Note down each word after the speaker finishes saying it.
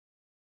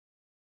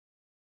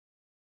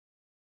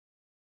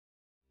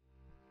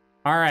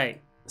All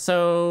right.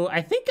 So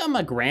I think I'm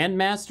a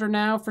Grandmaster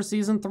now for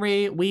season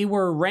 3. We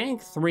were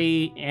rank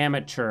 3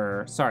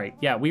 amateur. Sorry,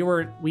 yeah,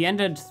 we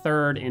ended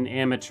 3rd in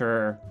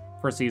amateur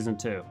for season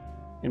 2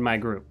 in my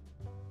group.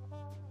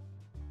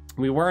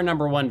 We were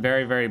number 1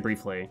 very, very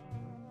briefly.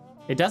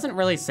 It doesn't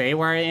really say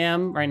where I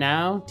am right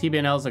now.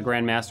 TBNL is a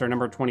Grandmaster,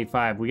 number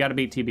 25. We gotta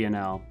beat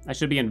TBNL. I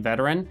should be in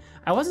Veteran.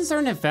 I wasn't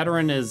certain if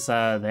Veteran is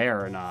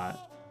there or not.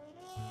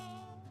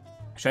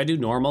 Should I do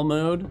normal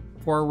mode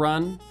for a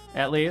run,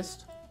 at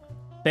least?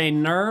 They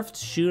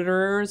nerfed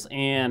shooters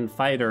and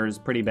fighters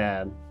pretty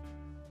bad.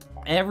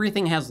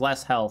 Everything has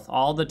less health.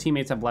 All the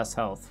teammates have less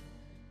health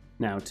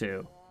now,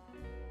 too.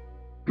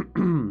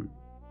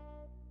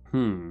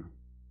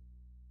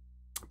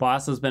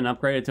 Boss has been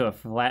upgraded to a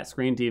flat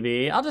screen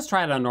TV. I'll just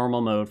try it on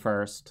normal mode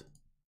first,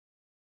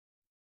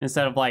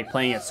 instead of like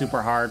playing it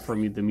super hard for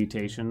the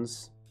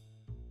mutations.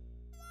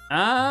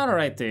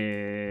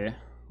 Alrighty.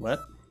 What?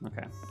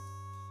 Okay.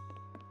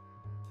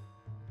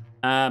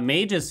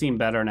 Mages seem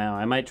better now.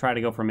 I might try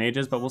to go for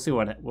mages, but we'll see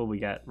what we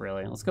get,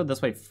 really. Let's go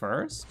this way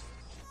first.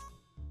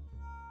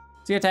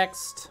 See you,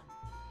 text.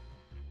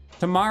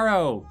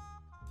 Tomorrow,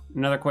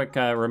 another quick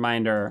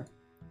reminder,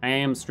 I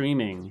am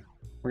streaming.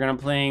 We're gonna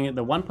be playing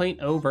the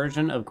 1.0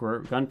 version of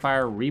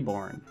Gunfire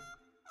Reborn.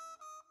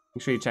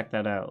 Make sure you check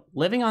that out.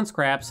 Living on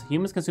scraps,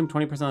 humans consume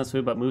 20% of this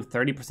food, but move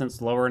 30%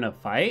 slower in a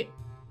fight.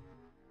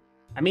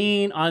 I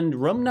mean, on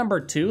room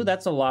number 2,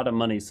 that's a lot of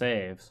money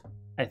saved,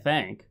 I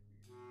think.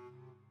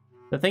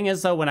 The thing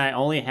is, though, when I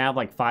only have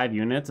like 5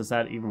 units, is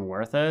that even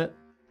worth it?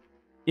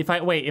 If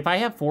I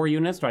have 4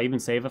 units, do I even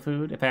save a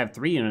food? If I have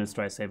 3 units,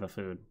 do I save a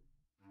food?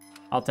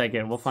 I'll take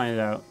it. We'll find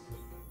it out.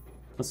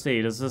 Let's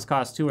see. Does this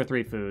cost 2 or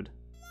 3 food?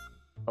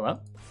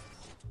 Hello?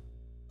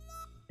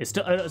 It's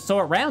still so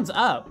it rounds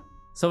up.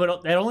 So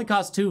it only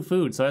costs 2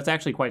 food. So that's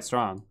actually quite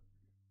strong,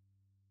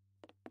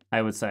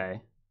 I would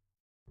say.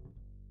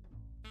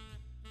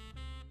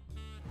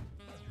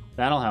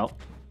 That'll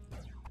help.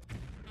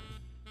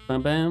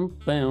 Boom, boom,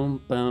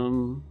 boom,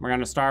 boom. We're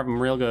gonna starve them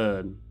real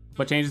good.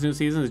 What changes new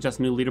season? Is just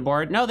new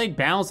leaderboard? No, they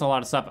balanced a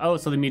lot of stuff. Oh,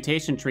 so the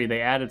mutation tree,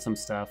 they added some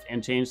stuff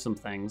and changed some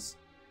things.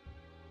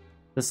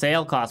 The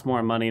sale costs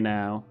more money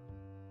now.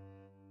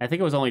 I think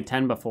it was only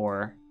 10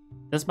 before.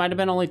 This might have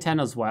been only 10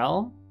 as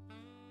well.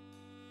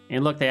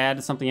 And look, they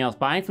added something else.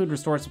 Buying food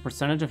restores a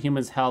percentage of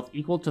humans' health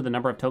equal to the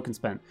number of tokens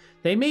spent.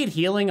 They made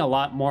healing a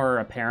lot more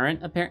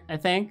apparent, I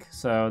think.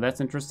 So that's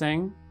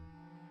interesting.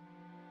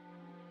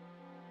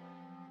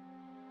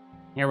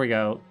 Here we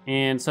go.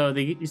 And so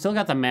you still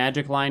got the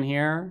magic line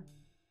here.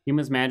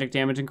 Humans magic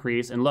damage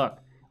increase. And look,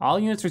 all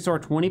units restore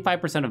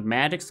 25% of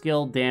magic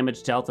skill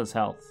damage Delta's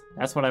health.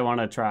 That's what I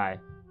want to try.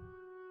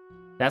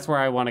 That's where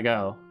I want to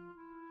go.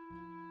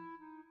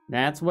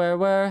 That's where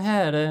we're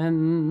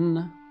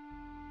heading.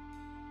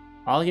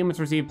 All humans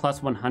receive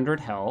plus 100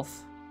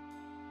 health.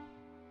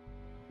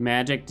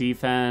 Magic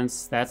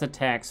defense, that's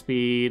attack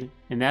speed.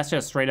 And that's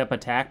just straight up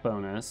attack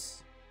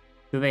bonus.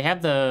 Do they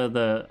have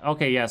the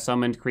okay, yeah,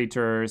 summoned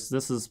creatures.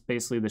 This is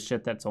basically the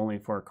shit that's only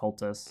for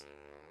cultists.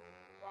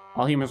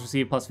 All humans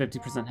receive plus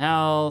 50%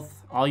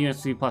 health. All units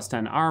receive plus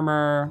 10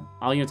 armor.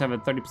 All units have a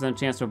 30%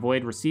 chance to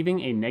avoid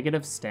receiving a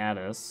negative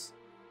status.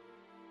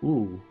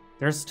 Ooh,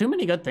 there's too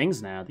many good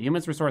things now. The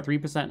humans restore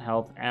 3%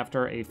 health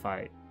after a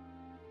fight.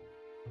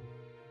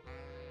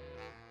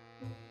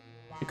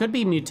 It could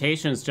be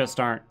mutations just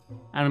aren't...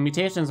 I don't know,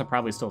 mutations are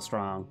probably still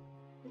strong.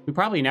 We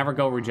probably never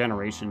go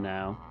regeneration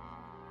now.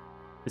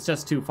 It's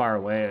just too far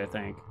away, I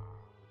think.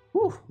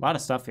 Whew, a lot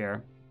of stuff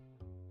here.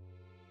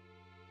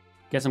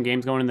 Get some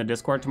games going in the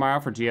Discord tomorrow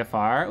for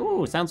GFR.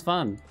 Ooh, sounds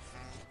fun.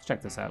 Let's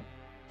check this out.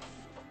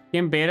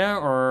 Game beta,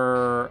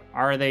 or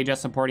are they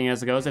just supporting it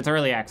as it goes? It's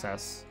early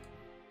access.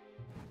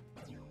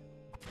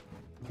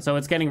 So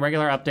it's getting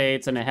regular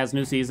updates and it has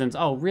new seasons.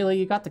 Oh, really?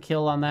 You got the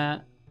kill on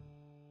that?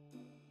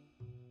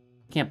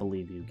 Can't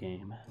believe you,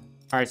 game.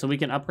 All right, so we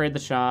can upgrade the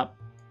shop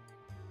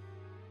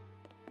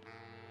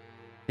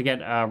to get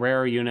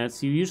rarer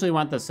units. You usually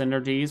want the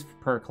synergies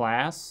per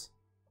class.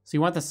 So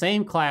you want the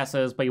same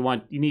classes, but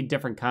you need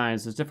different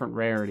kinds. There's different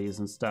rarities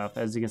and stuff,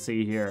 as you can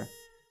see here.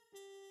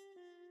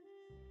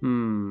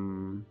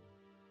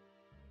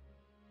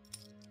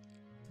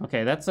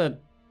 Okay, that's a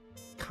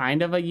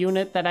kind of a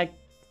unit that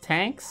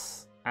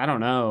tanks? I don't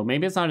know.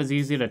 Maybe it's not as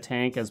easy to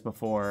tank as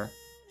before.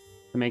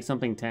 To make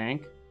something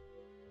tank.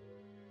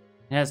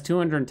 It has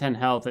 210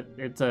 health.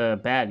 It's a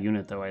bad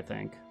unit, though, I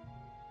think.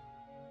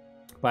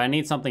 But I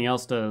need something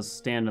else to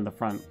stand in the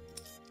front.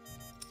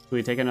 So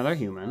we take another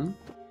human.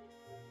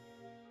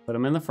 Put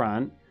him in the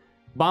front.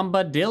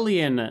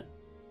 Bombadillion.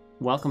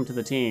 Welcome to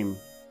the team.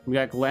 We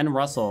got Glenn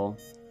Russell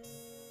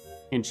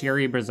and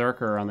Cherry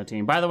Berserker on the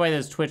team. By the way,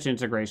 there's Twitch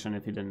integration,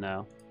 if you didn't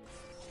know.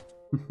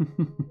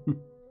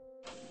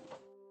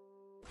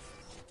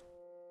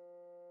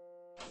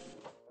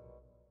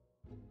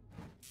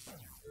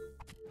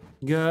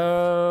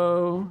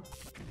 Go.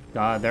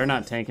 God, they're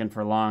not tanking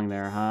for long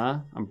there, huh?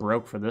 I'm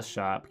broke for this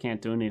shop.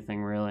 Can't do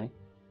anything, really.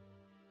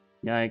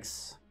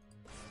 Yikes.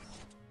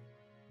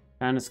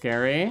 Kind of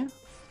scary.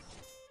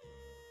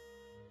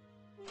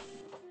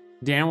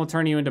 Dan will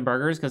turn you into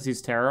burgers because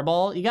he's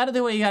terrible. You got to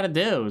do what you got to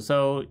do.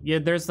 So yeah,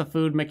 there's the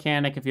food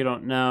mechanic if you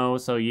don't know.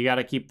 So you got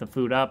to keep the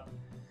food up.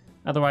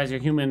 Otherwise, your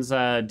humans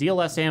deal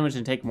less damage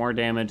and take more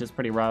damage. It's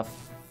pretty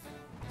rough.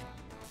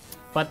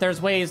 But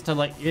there's ways to,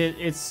 like,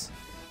 it's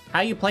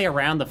how you play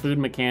around the food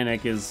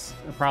mechanic is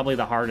probably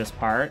the hardest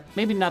part.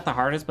 Maybe not the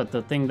hardest, but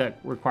the thing that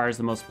requires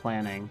the most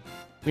planning.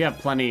 We have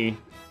plenty.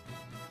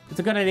 It's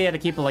a good idea to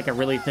keep like a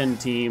really thin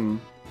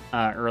team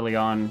early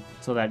on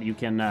so that you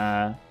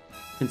can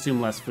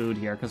consume less food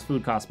here, because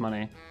food costs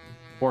money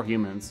for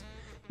humans.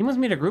 Humans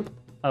meet a group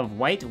of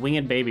white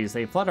winged babies.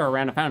 They flutter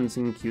around a fountain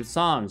singing cute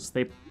songs.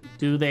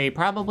 Do they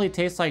probably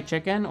taste like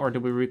chicken, or do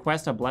we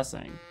request a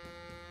blessing?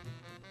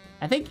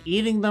 I think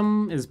eating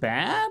them is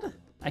bad?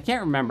 I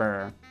can't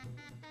remember.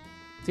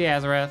 See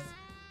Azareth.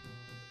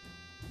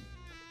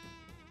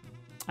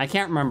 I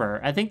can't remember.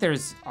 I think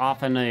there's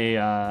often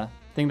a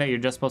thing that you're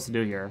just supposed to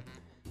do here.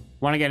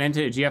 Want to get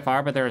into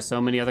GFR, but there are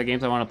so many other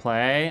games I want to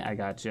play. I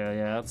gotcha.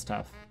 Yeah, that's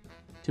tough.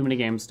 Too many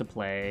games to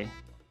play.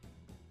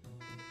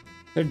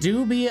 There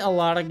do be a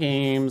lot of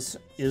games,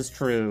 is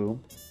true.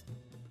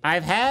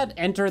 I've had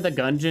Enter the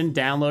Gungeon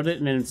downloaded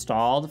and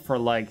installed for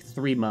like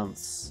 3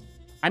 months.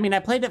 I mean, I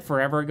played it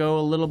forever ago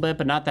a little bit,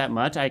 but not that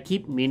much. I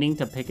keep meaning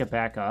to pick it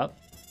back up,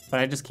 but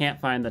I just can't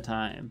find the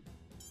time.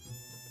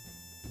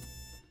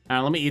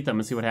 Let me eat them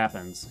and see what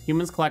happens.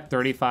 Humans collect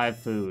 35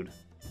 food.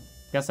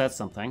 Guess that's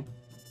something.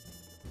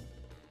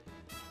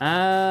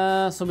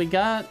 So we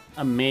got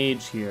a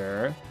mage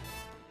here.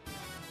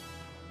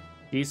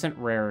 Decent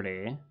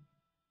rarity.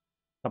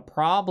 The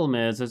problem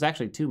is there's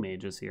actually 2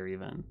 mages here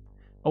even.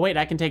 Oh wait,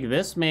 I can take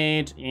this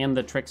mage and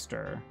the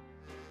trickster.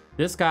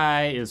 This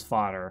guy is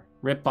fodder.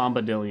 Rip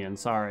Bombadillion,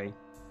 sorry.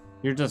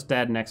 You're just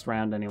dead next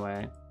round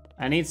anyway.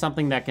 I need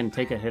something that can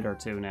take a hit or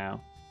two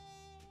now.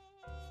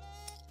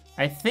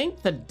 I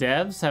think the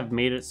devs have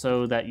made it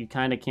so that you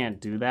kind of can't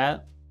do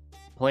that.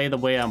 Play the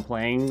way I'm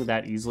playing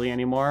that easily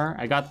anymore.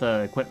 I got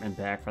the equipment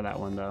back for that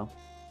one though.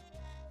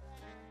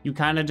 You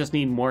kind of just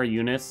need more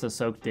units to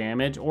soak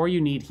damage, or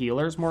you need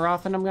healers more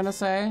often, I'm gonna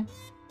say.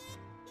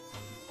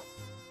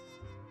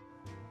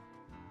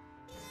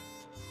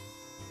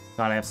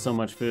 God, I have so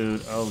much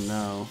food. Oh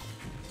no.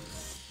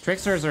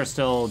 Tricksters are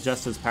still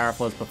just as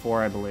powerful as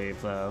before, I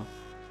believe, though.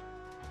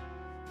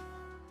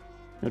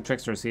 No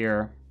tricksters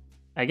here.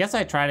 I guess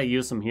I try to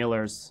use some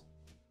healers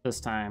this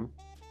time.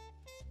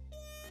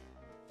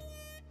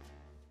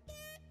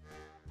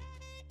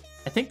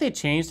 I think they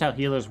changed how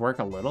healers work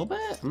a little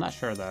bit. I'm not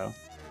sure, though.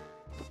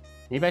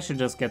 Maybe I should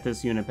just get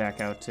this unit back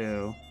out,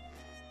 too.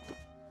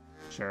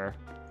 Sure.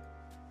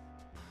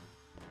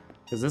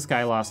 Because this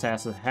guy lost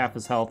half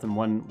his health in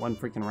one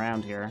freaking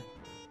round here.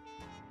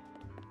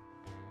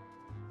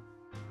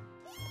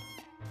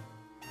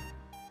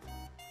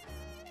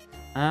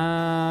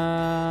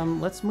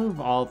 Let's move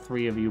all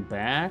 3 of you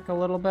back a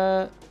little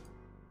bit.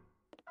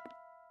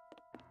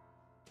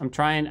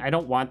 I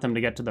don't want them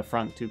to get to the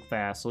front too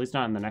fast, at least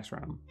not in the next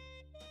round.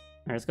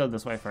 All right, let's go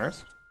this way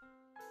first.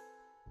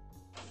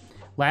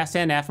 Last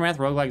Stand Aftermath,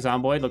 roguelike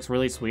Zomboid looks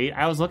really sweet.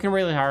 I was looking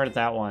really hard at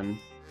that one.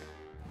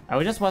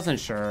 I just wasn't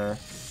sure.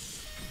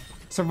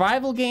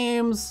 Survival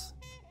games,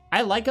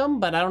 I like them,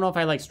 but I don't know if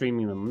I like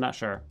streaming them. I'm not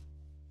sure.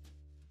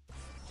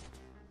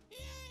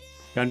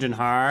 Gungeon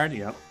hard,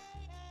 yep.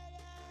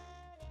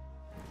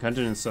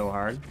 Gungeon is so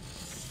hard.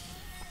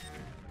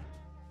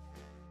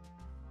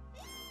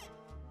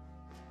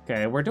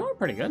 Okay, we're doing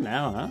pretty good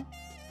now, huh?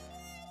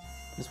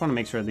 Just want to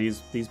make sure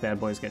these bad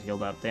boys get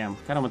healed up. Damn,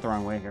 kind of went the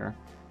wrong way here.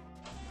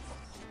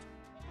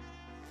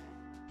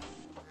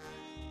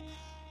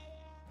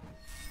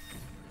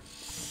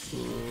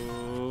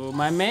 Ooh,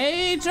 my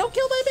mage! Don't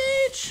kill my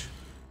mage!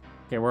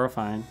 Okay, we're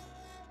fine.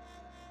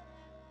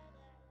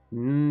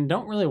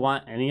 Don't really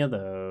want any of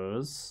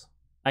those.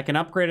 I can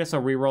upgrade it so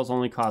rerolls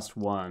only cost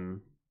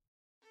 1.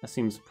 That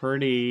seems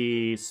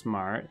pretty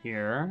smart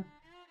here.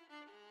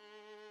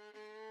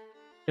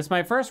 It's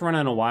my first run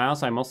in a while,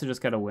 so I mostly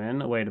just gotta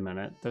win. Oh, wait a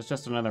minute. There's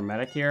just another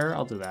medic here.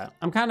 I'll do that.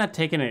 I'm kind of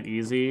taking it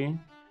easy,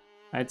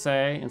 I'd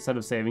say, instead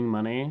of saving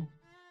money.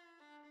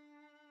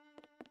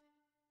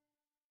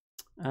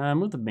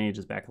 Move the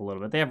mages back a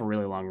little bit. They have a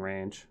really long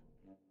range.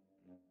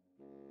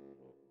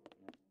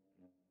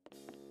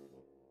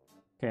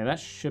 Okay, that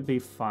should be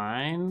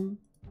fine.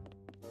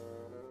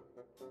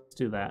 Let's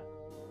do that.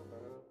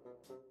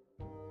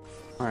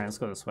 All right, let's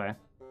go this way.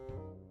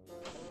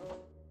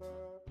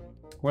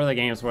 What are the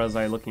games was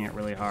I looking at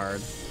really hard?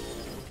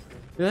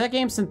 That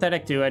game's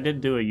synthetic too. I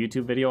did do a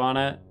YouTube video on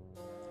it.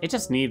 It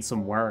just needs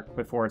some work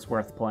before it's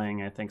worth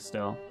playing, I think,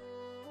 still.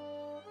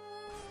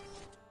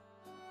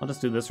 I'll just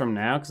do this room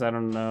now, because I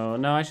don't know.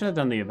 No, I should have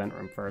done the event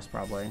room first,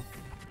 probably.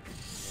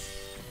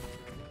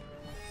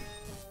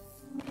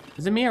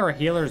 Is it me or are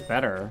healers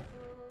better?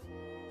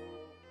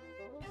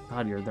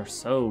 God, they're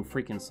so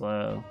freaking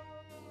slow.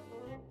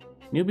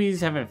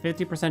 Newbies have a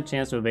 50%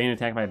 chance to evade an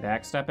attack by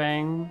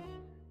backstepping.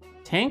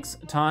 Tanks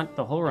taunt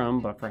the whole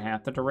room, but for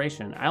half the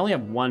duration. I only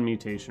have 1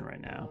 mutation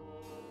right now.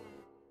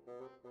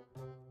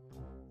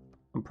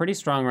 I'm pretty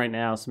strong right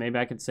now, so maybe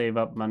I could save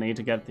up money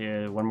to get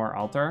the one more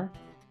altar.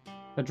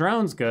 The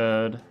drone's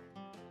good.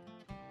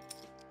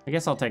 I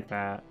guess I'll take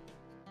that.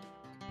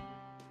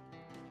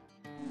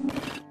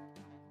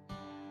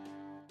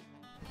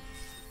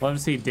 Love to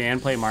see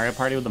Dan play Mario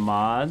Party with the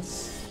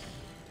mods.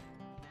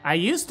 I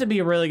used to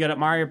be really good at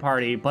Mario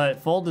Party,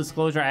 but full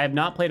disclosure, I have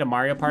not played a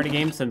Mario Party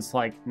game since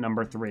like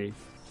number 3.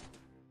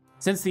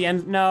 Since the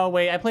end, no,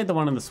 wait, I played the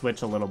one on the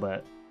Switch a little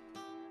bit.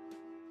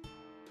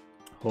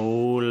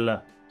 Hole.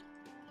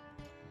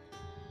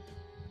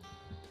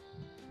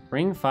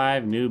 Bring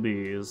 5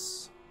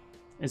 newbies.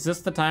 Is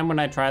this the time when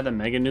I try the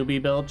mega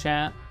newbie build,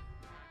 chat?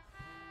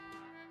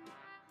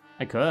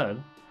 I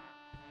could.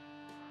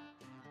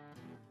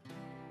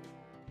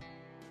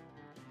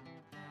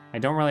 I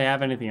don't really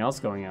have anything else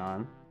going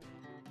on.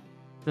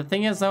 The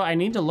thing is, though, I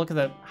need to look at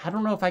the... I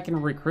don't know if I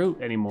can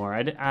recruit anymore.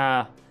 I'm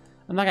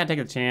not gonna take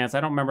a chance.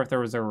 I don't remember if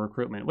there was a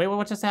recruitment. Wait,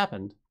 what just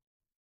happened?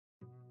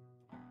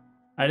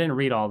 I didn't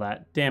read all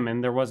that. Damn it,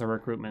 there was a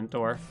recruitment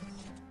door.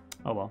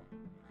 Oh, well.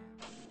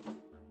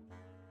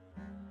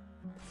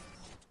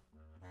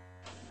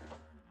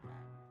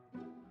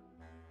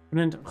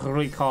 Couldn't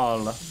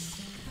recall.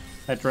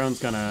 That drone's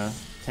gonna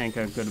tank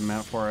a good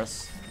amount for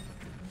us.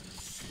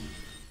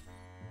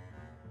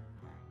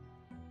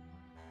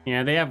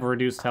 Yeah, they have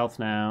reduced health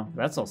now.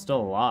 That's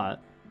still a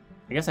lot.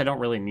 I guess I don't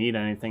really need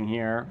anything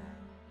here.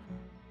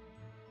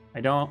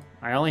 I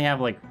only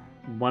have like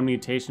 1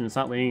 mutation. It's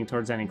not leaning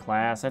towards any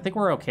class. I think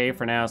we're okay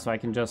for now, so I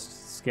can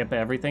just skip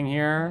everything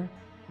here.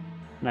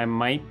 And I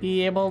might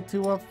be able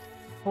to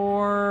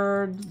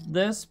afford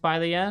this by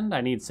the end.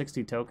 I need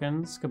 60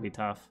 tokens. Could be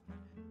tough.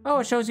 Oh,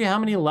 it shows you how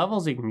many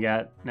levels you can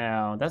get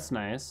now. That's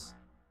nice.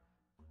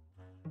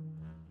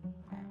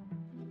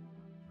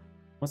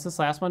 What's this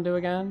last one do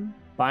again?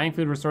 Buying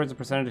food restores a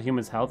percentage of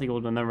humans' health equal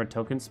to the number of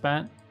tokens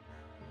spent.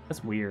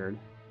 That's weird.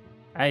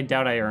 I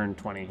doubt I earned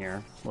 20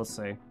 here. Let's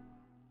see.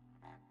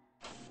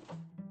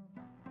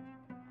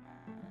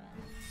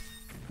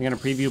 You're gonna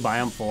preview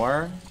Biome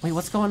 4? Wait,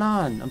 what's going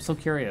on? I'm so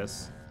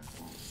curious.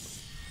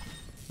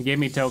 You gave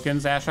me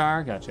tokens,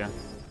 Ashar? Gotcha.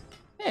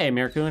 Hey,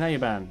 Mirkun, how you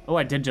been? Oh,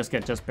 I did just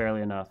get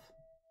barely enough.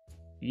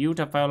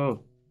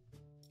 Beautiful.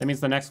 That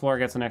means the next floor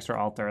gets an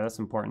extra altar. That's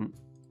important.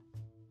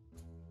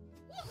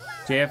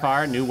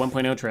 JFR, new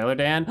 1.0 trailer,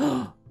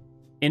 Dan.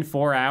 In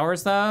 4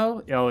 hours,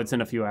 though? Oh, it's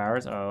in a few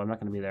hours. Oh, I'm not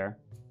gonna be there.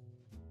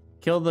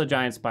 Kill the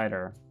giant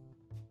spider.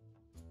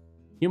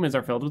 Humans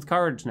are filled with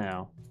courage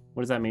now.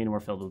 What does that mean, we're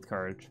filled with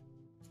courage?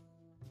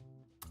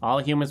 All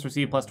humans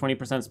receive plus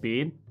 20%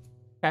 speed.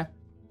 Okay.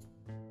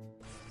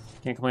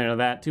 Can't complain about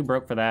that. Too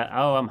broke for that.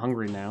 Oh, I'm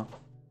hungry now.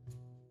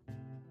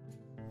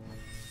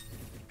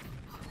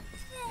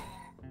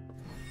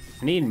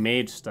 I need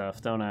mage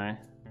stuff, don't I?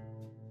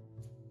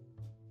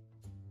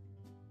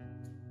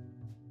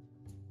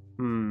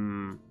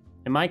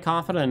 Am I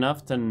confident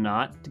enough to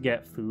not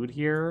get food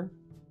here?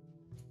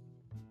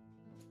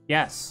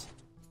 Yes.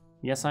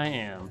 Yes, I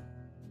am.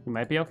 We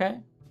might be okay.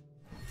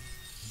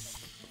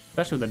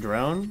 Especially with the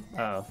drone.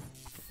 Uh-oh.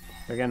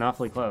 They're getting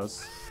awfully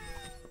close.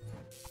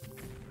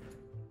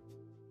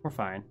 We're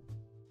fine.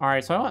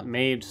 Alright, so I want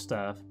mage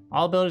stuff.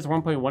 All abilities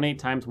are 1.18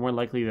 times more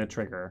likely to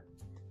trigger.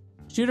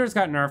 Shooters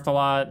got nerfed a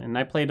lot, and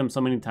I played them so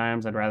many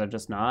times I'd rather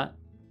just not.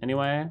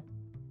 Anyway.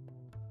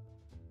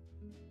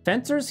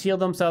 Fencers heal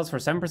themselves for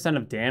 7%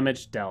 of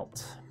damage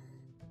dealt.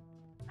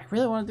 I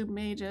really want to do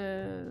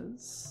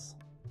mages.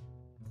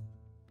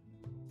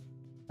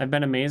 I've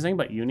been amazing,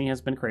 but uni has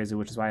been crazy,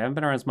 which is why I haven't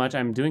been around as much.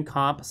 I'm doing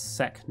comp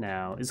sec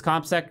now. Is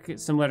comp sec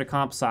similar to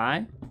comp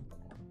sci?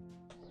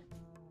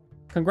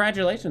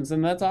 Congratulations,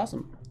 and that's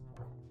awesome.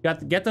 You got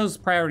to get those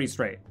priorities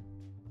straight.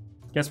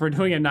 Guess we're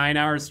doing a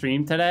 9-hour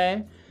stream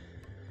today.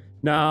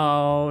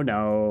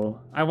 No.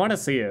 I want to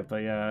see it,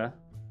 but yeah,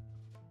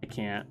 I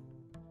can't.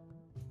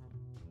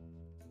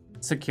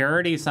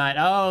 Security sign.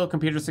 Oh,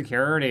 computer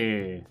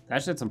security.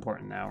 That shit's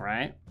important now,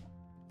 right?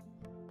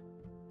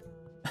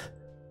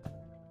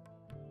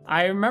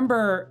 I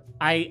remember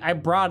I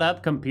brought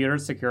up computer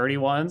security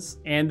once,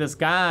 and this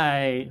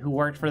guy who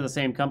worked for the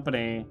same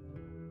company,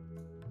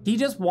 he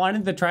just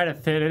wanted to try to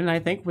fit in, I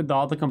think, with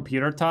all the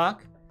computer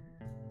talk.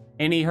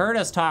 And he heard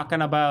us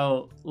talking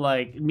about,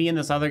 like, me and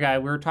this other guy,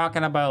 we were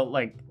talking about,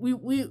 like,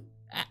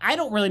 I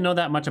don't really know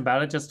that much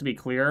about it, just to be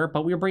clear,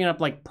 but we were bringing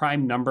up, like,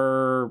 prime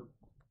number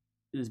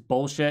is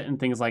bullshit and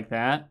things like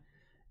that.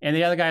 And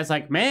the other guy's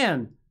like,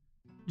 man,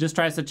 just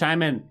tries to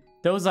chime in.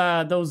 Those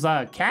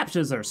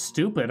captchas are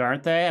stupid,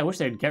 aren't they? I wish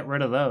they'd get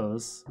rid of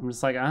those. I'm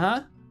just like,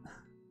 uh-huh.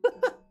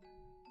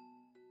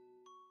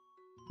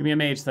 Give me a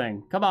mage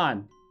thing. Come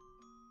on.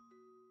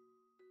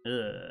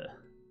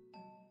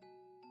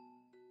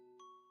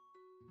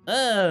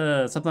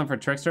 Something for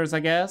tricksters, I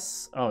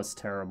guess. Oh, it's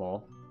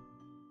terrible.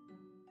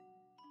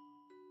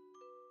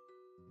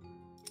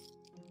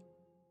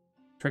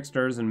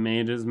 Tricksters and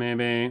mages,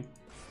 maybe.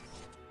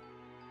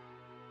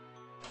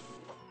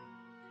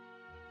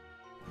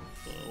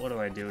 What do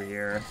I do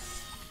here?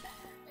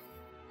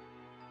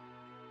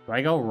 Do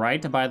I go right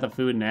to buy the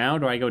food now? Or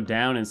do I go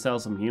down and sell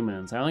some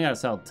humans? I only gotta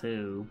sell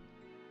 2.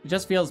 It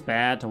just feels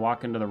bad to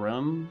walk into the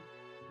room.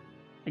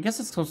 I guess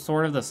it's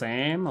sort of the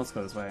same. Let's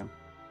go this way.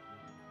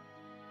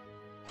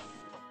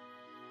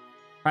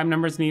 Prime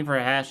numbers need for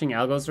hashing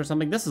algos or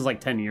something. This is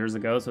like 10 years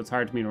ago, so it's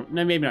hard for me to...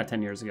 No, maybe not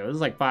 10 years ago. This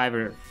is like 5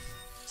 or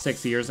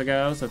 6 years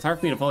ago, so it's hard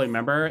for me to fully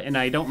remember. And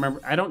I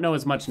don't know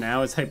as much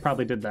now as I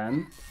probably did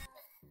then.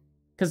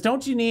 Because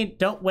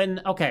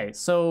okay,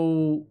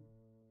 so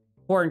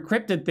for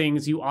encrypted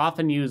things, you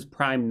often use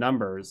prime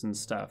numbers and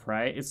stuff,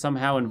 right? It's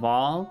somehow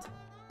involved.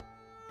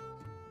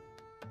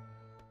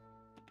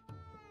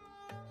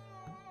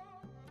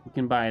 We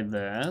can buy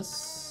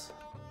this.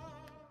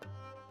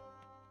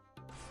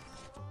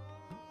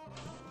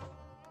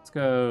 Let's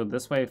go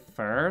this way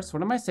first.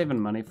 What am I saving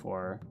money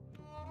for?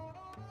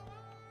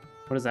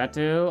 What does that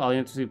do? All you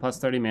have to do plus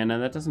 30 mana.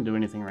 That doesn't do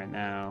anything right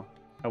now.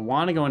 I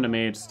want to go into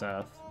mage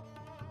stuff.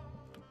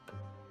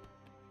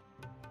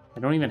 I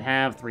don't even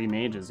have 3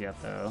 mages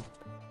yet, though.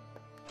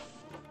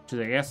 Which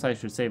I guess I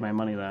should save my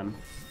money then.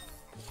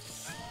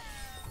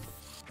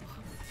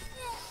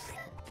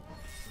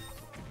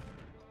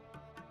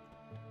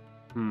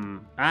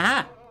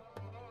 Aha!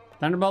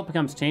 Thunderbolt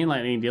becomes chain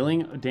lightning,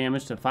 dealing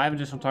damage to 5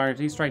 additional targets.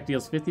 Each strike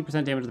deals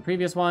 50% damage to the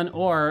previous one,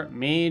 or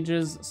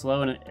mages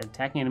slow and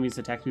attacking enemies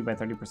attack speed by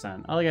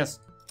 30%. Oh, I guess...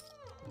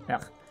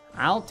 Ugh.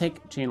 I'll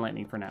take chain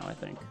lightning for now, I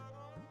think.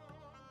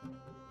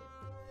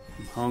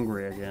 I'm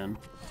hungry again.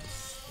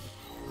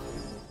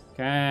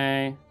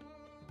 Okay.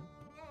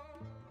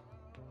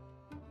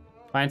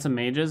 Find some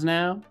mages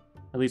now.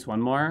 At least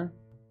one more.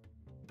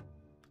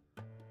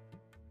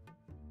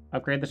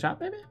 Upgrade the shop,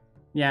 maybe?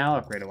 Yeah, I'll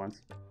upgrade it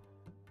once.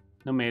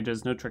 No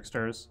mages, no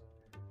tricksters.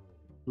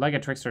 Like a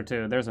trickster,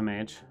 too. There's a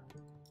mage.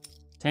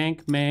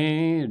 Tank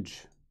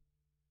mage.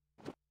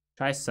 Should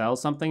I sell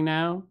something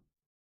now?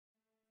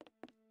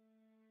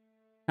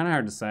 Kind of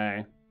hard to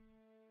say.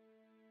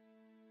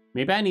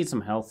 Maybe I need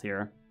some health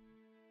here.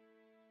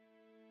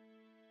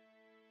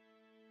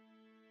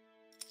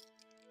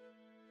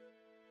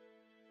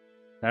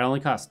 That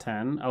only costs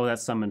 10. Oh,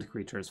 that's summoned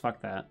creatures.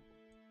 Fuck that.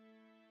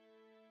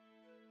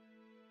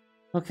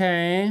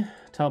 Okay.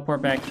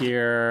 Teleport back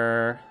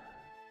here.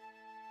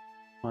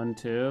 1,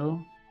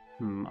 2.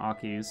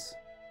 Akis.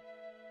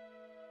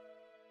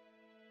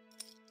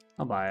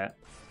 I'll buy it.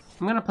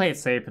 I'm gonna play it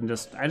safe and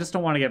I just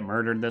don't want to get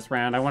murdered this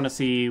round. I want to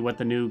see what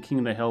the new King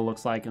of the Hill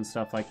looks like and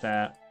stuff like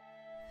that.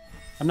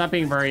 I'm not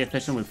being very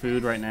efficient with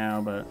food right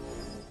now, but...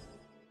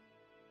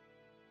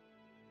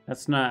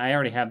 That's not... I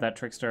already have that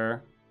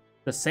Trickster.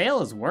 The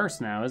sale is worse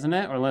now, isn't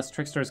it? Or unless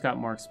Tricksters got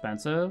more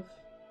expensive.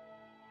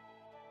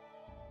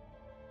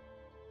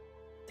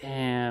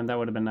 Damn, that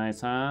would have been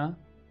nice, huh?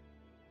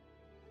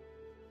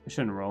 I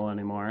shouldn't roll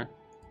anymore.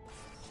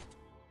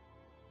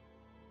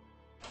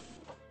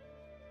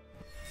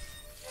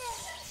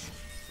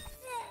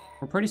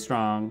 We're pretty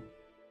strong.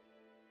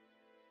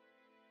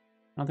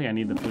 I don't think I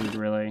need the food,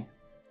 really.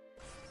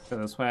 Go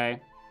this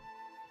way.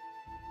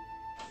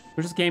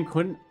 Which this game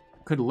could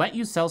let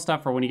you sell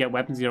stuff for when you get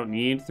weapons you don't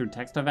need through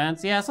text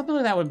events. Yeah, something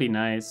like that would be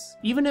nice.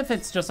 Even if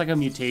it's just like a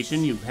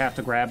mutation you have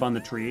to grab on the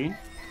tree.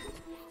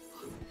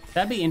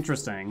 That'd be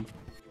interesting.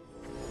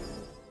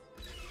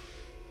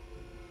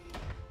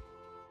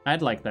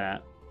 I'd like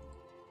that.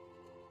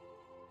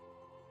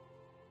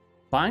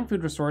 Buying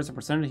food restores a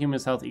percentage of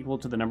human's health equal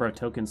to the number of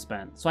tokens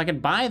spent. So I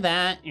could buy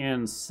that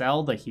and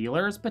sell the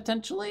healers,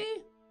 potentially?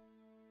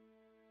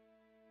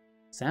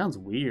 Sounds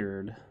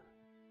weird.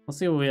 Let's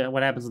see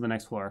what happens on the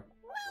next floor.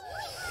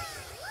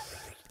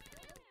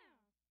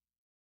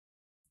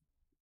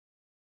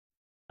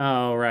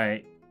 Oh,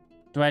 right.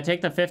 Do I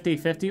take the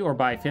 50-50 or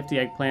buy 50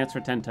 eggplants for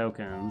 10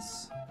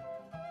 tokens?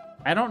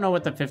 I don't know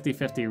what the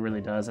 50-50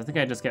 really does. I think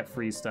I just get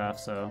free stuff,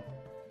 so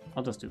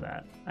I'll just do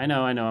that. I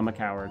know, I'm a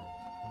coward.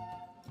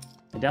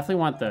 I definitely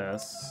want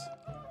this.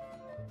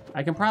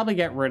 I can probably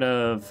get rid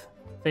of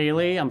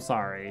Phaley, I'm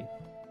sorry.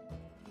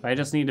 But I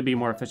just need to be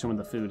more efficient with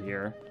the food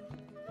here.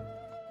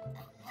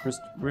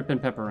 Just ripping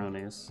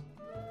pepperonis.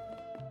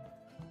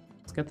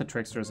 Let's get the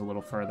tricksters a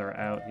little further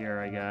out here,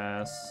 I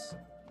guess.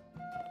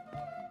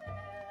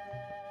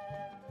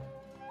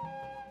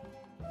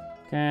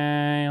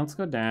 Okay, let's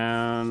go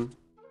down.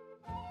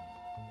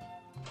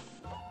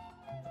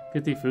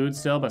 50 food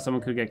still, but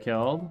someone could get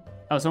killed.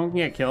 Oh, someone can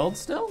get killed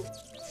still?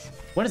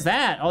 What is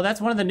that? Oh,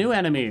 that's one of the new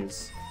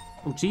enemies.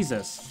 Oh,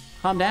 Jesus.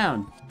 Calm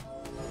down.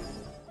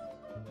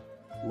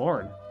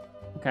 Lord.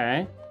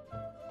 Okay.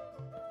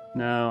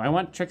 No, I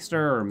want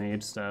trickster or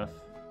mage stuff.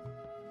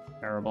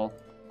 Terrible.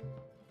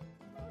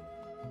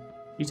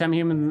 Each time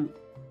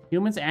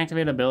humans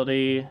activate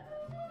ability...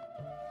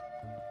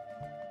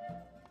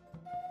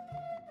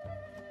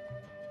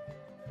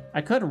 I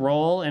could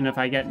roll, and if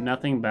I get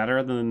nothing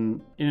better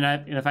than...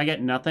 And if I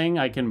get nothing,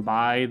 I can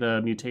buy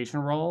the mutation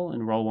roll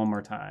and roll one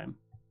more time.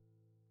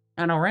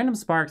 I don't know, random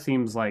spark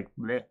seems like...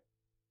 bleh.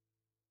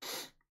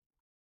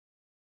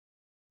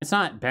 It's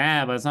not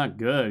bad, but it's not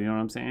good, you know what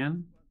I'm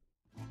saying?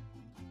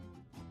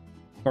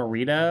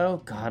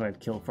 Burrito? God, I'd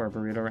kill for a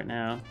burrito right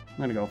now. I'm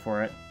gonna go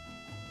for it.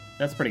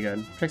 That's pretty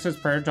good. Tricksters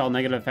purge all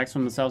negative effects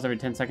from themselves every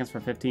 10 seconds for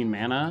 15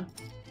 mana.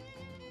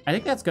 I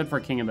think that's good for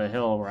King of the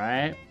Hill,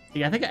 right?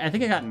 Yeah, I think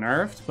it got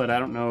nerfed, but I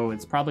don't know.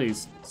 It's probably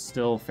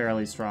still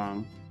fairly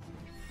strong.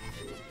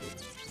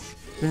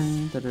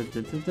 Dun, dun, dun,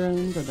 dun,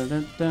 dun, dun,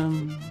 dun,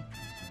 dun.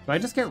 Do I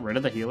just get rid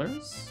of the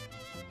healers?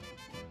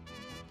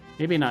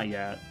 Maybe not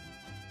yet.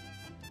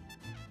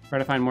 Try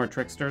to find more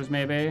tricksters,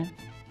 maybe.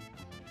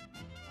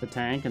 The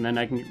tank, and then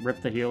I can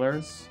rip the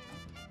healers.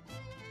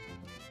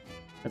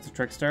 That's a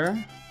trickster.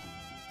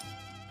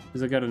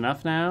 Is it good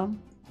enough now?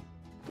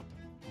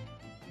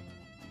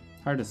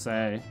 Hard to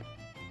say.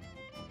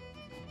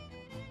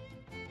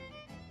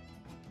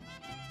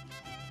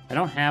 I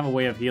don't have a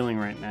way of healing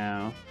right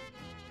now.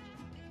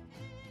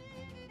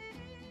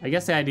 I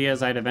guess the idea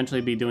is I'd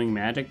eventually be doing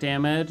magic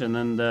damage, and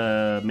then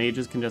the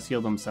mages can just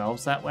heal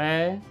themselves that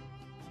way.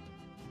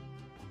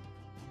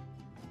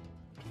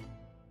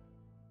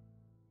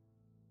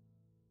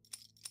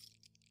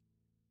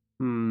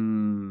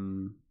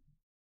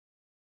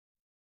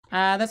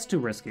 That's too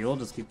risky. We'll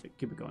just keep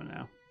it going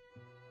now.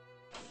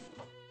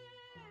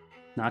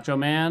 Nacho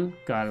Man?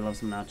 God, I love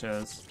some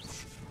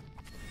nachos.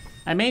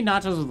 I made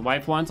nachos with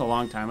wife once a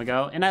long time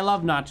ago, and I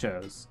love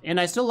nachos. And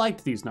I still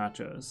liked these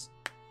nachos.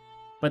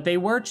 But they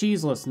were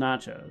cheeseless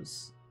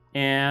nachos.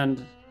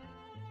 And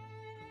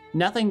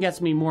nothing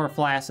gets me more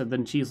flaccid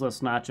than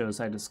cheeseless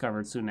nachos, I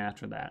discovered soon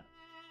after that.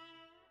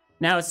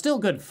 Now, it's still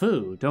good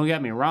food, don't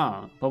get me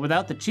wrong. But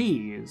without the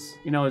cheese,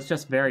 you know, it's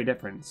just very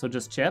different. So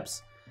just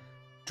chips.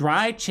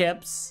 Dry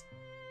chips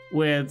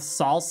with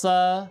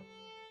salsa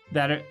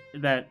that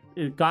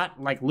it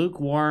got like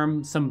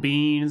lukewarm, some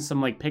beans,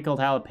 some like pickled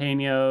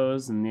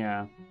jalapenos, and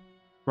yeah,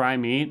 dry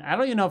meat. I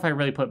don't even know if I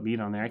really put meat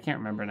on there. I can't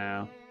remember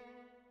now.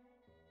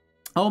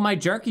 Oh, my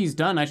jerky's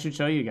done. I should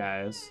show you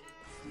guys.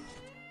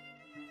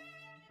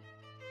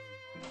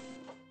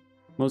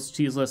 Most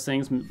cheeseless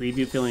things leave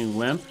you feeling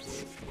limp.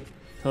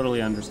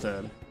 Totally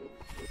understood.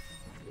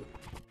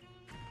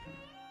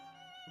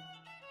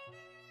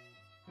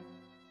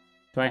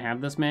 Do I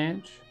have this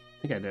mage?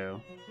 I think I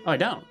do. Oh, I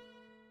don't.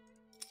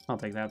 I'll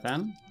take that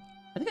then.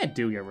 I think I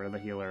do get rid of the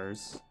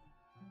healers.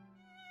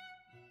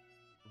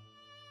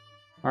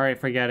 All right,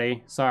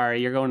 Forgetty.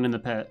 Sorry, you're going in the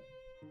pit.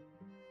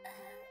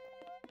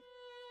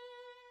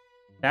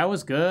 That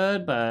was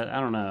good, but I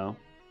don't know.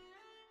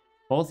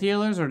 Both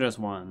healers or just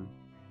one?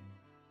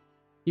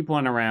 Keep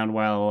one around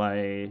while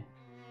I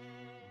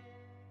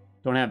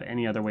don't have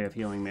any other way of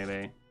healing,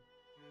 maybe.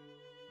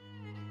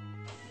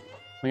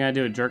 We gotta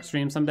do a jerk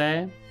stream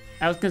someday.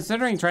 I was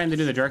considering trying to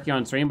do the jerky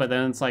on stream, but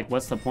then it's like,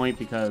 what's the point?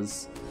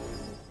 Because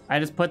I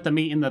just put the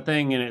meat in the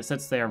thing and it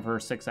sits there for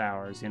 6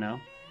 hours, you know?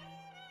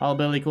 All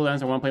ability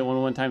cooldowns are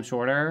 1.11 times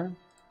shorter.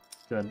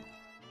 Good.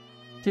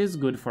 'Tis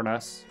good for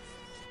us.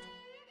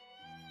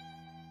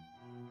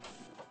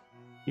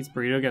 Eats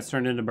burrito, gets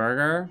turned into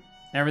burger.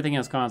 Everything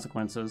has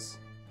consequences.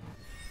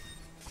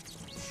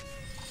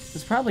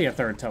 There's probably a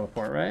third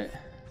teleport, right?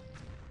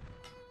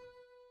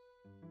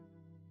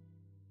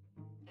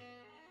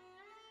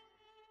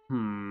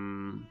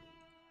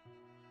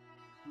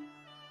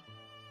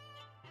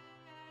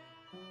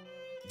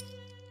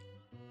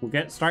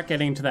 We'll start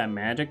getting to that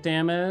magic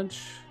damage.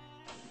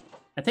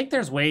 I think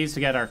there's ways to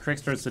get our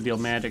tricksters to deal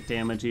magic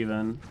damage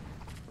even.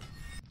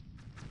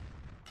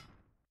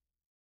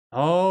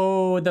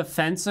 Oh, the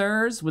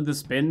fencers with the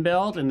spin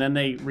build, and then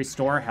they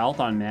restore health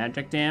on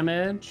magic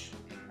damage.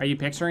 Are you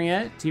picturing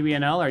it?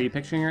 TBNL, are you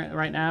picturing it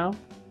right now?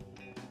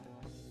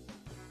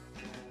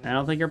 I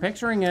don't think you're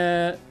picturing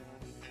it.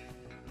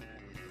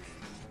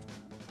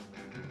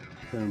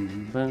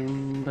 Boom,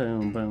 boom,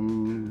 boom,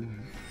 boom.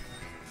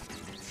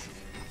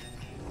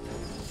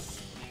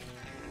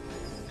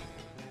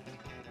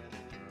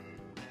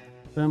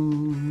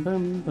 Boom,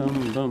 boom,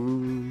 boom,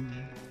 boom.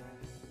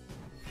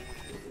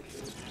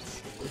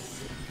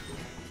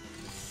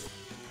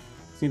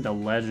 Need the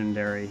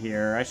legendary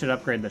here. I should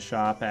upgrade the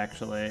shop,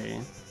 actually.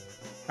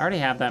 I already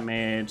have that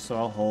mage, so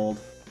I'll hold.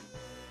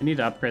 I need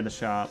to upgrade the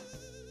shop.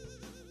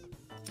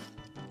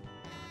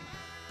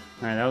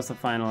 Alright, that was the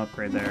final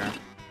upgrade there.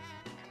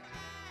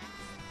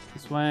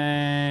 This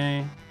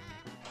way.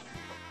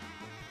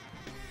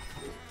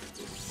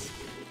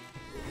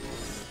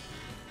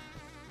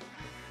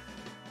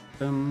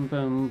 Boom,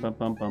 boom, bum,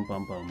 bum, bum,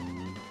 bum,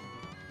 bum.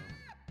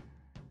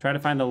 Try to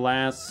find the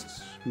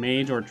last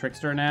mage or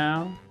trickster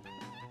now.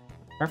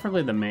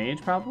 Preferably the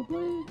mage,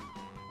 probably?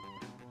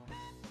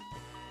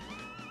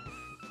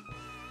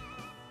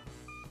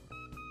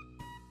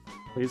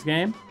 Please,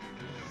 game.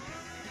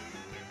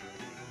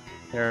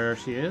 There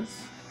she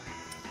is.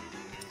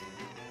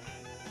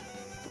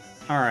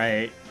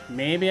 Alright,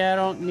 maybe I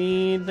don't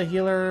need the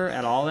healer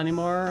at all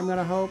anymore, I'm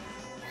gonna hope.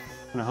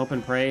 I'm gonna hope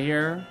and pray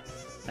here.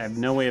 I have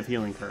no way of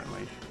healing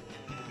currently.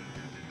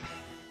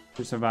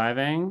 You're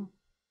surviving.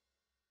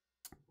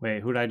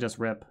 Wait, who did I just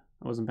rip?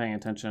 I wasn't paying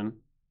attention.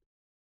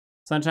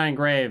 Sunshine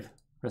Grave.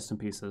 Rest in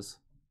pieces.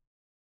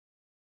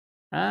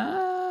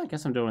 I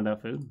guess I'm doing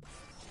without food.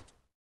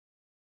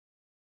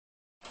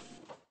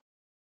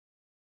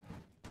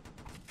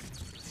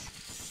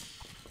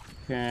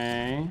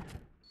 Okay.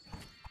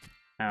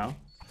 Ow.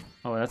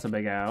 Oh, that's a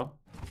big ow.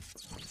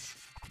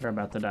 We're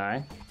about to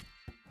die.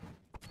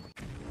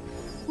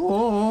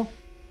 Whoa!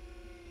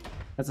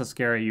 That's a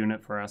scary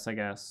unit for us, I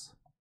guess.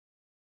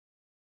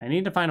 I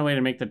need to find a way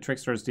to make the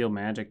tricksters deal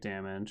magic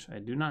damage. I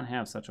do not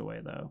have such a way,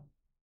 though.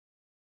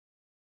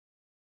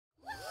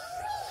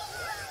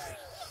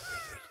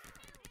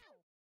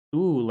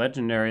 Ooh,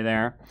 legendary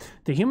there.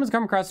 The humans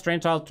come across a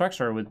strange tall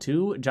structure with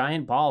 2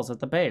 giant balls at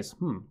the base.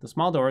 The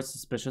small door is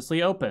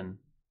suspiciously open.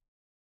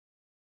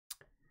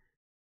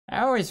 I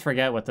always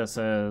forget what this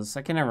is.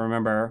 I can never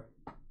remember.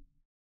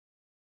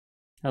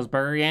 How's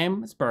Burger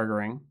Game? It's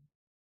burgering.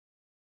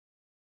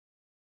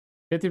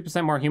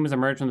 50% more humans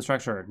emerge from the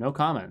structure. No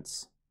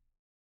comments.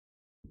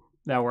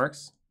 That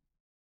works.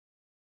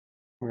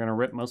 We're gonna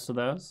rip most of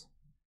those.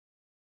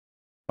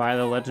 Buy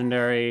the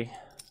legendary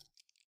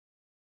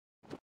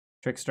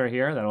trickster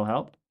here, that'll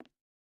help.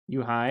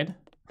 You hide.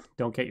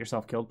 Don't get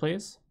yourself killed,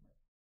 please.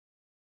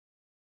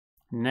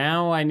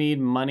 Now I need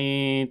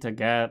money to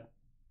get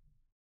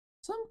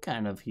some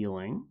kind of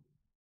healing.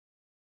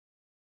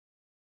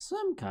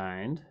 Some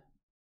kind.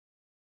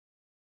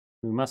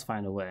 We must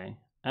find a way.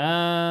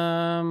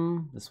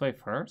 This way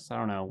first? I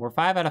don't know. We're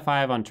 5 out of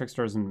 5 on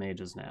tricksters and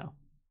mages now.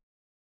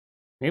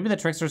 Maybe the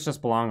tricksters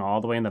just belong all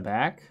the way in the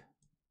back?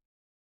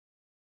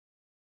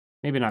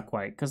 Maybe not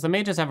quite, because the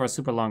mages have a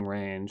super long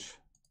range.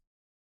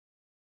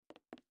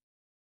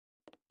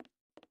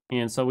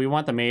 And so we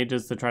want the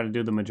mages to try to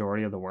do the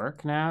majority of the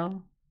work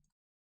now.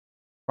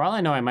 For all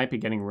I know, I might be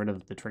getting rid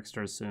of the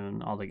tricksters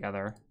soon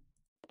altogether.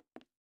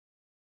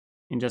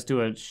 And just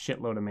do a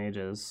shitload of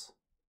mages.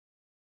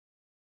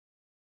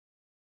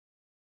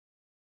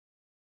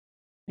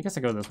 I guess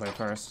I go this way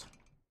first.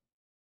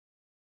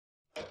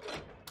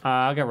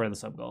 I'll get rid of the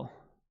sub-goal.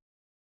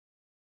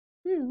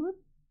 There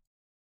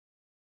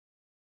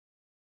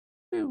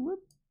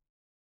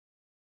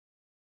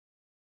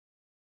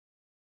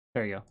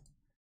you go.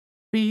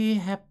 Be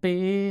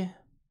happy.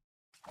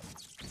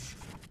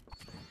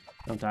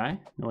 Don't die.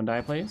 No one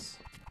die, please.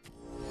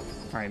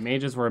 All right,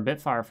 mages were a bit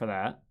far for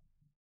that.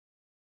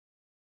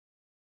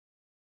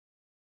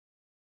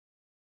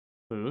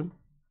 Food.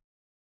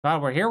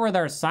 God, we're here with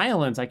our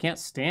silence. I can't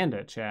stand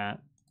it, chat.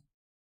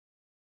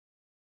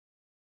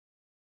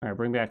 All right,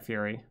 bring back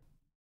Fury.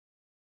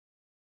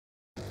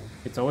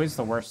 It's always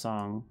the worst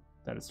song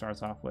that it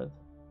starts off with.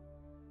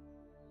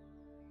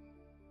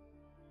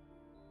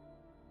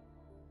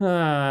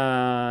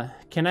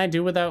 Can I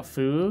do without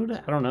food?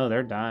 I don't know,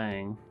 they're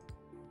dying.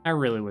 I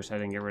really wish I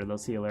didn't get rid of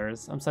those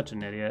healers. I'm such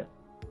an idiot.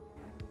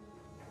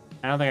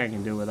 I don't think I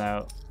can do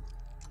without.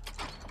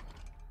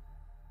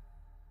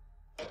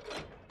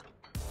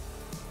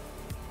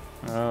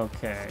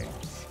 Okay.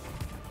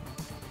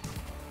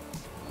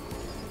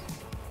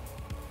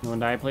 No one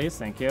die, please.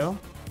 Thank you.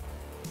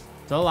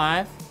 Still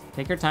alive.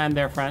 Take your time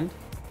there, friend.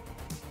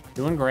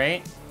 Doing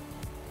great.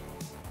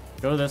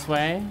 Go this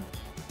way.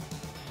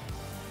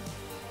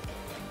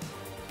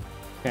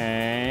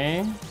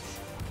 Okay.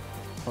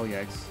 Oh,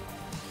 yikes.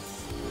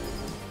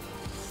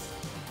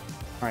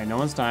 All right, no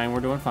one's dying.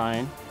 We're doing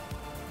fine.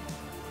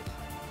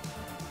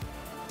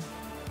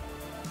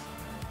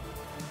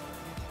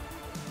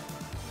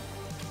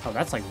 Oh,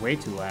 that's like way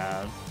too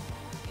loud.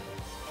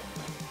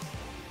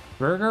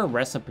 Burger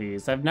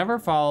recipes. I've never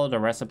followed a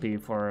recipe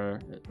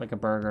for like a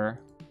burger.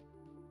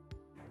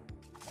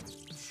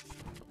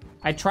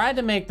 I tried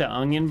to make the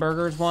onion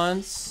burgers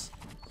once.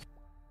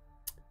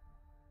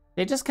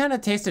 They just kind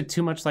of tasted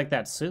too much like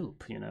that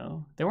soup, you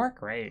know? They weren't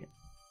great.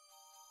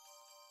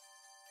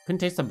 Couldn't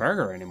taste the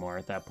burger anymore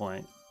at that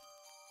point.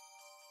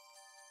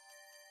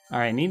 All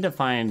right, need to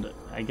find,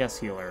 I guess,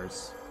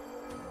 healers.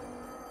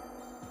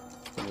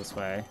 Go this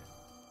way.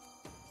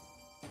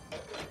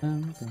 Is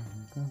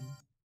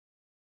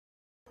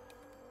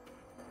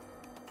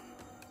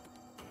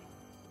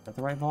that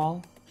the right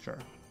ball? Sure.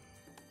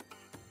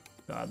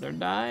 God, they're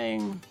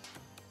dying.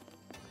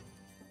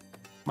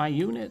 My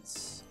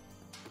units.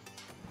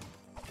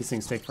 These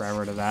things take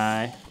forever to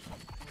die.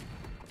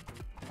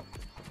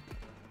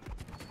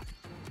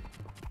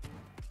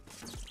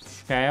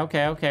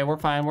 Okay, we're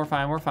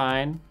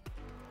fine.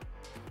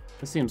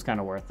 This seems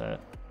kind of worth it.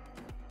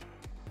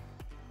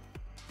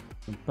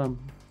 Bum,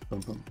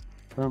 bum, bum,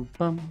 bum,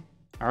 bum.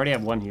 I already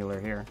have one healer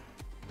here.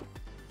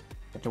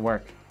 Get to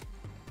work.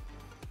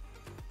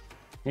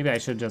 Maybe I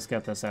should just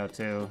get this out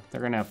too.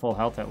 They're gonna have full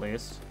health at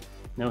least.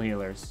 No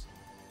healers.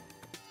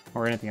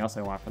 Or anything else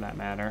I want for that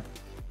matter.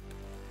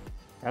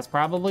 That's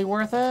probably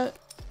worth it.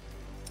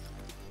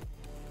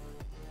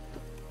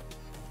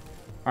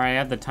 All right, I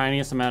have the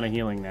tiniest amount of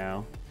healing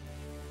now.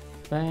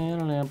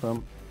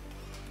 Go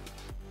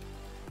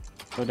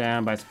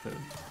down, buy some food.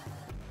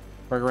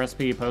 Burger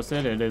recipe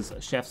posted. It is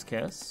chef's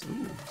kiss.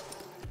 Ooh.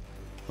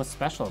 What's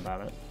special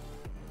about it?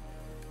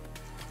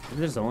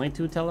 There's only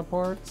 2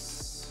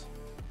 teleports.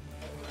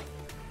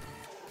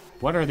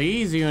 What are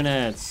these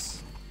units?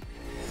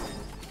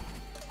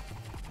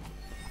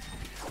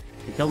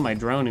 He killed my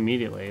drone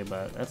immediately,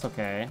 but that's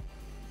okay.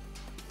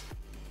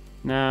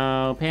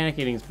 No, panic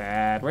eating's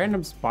bad.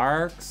 Random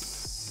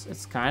sparks,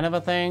 it's kind of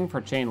a thing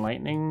for chain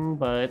lightning,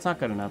 but it's not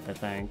good enough, I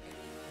think.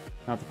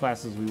 Not the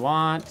classes we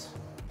want.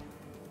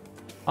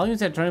 All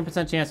units have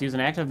 20% chance to use an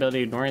active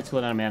ability ignoring its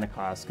cooldown and mana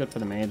cost. Good for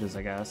the mages,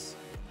 I guess.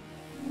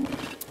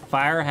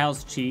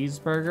 Firehouse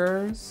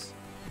cheeseburgers.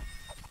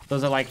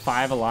 Those are like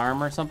 5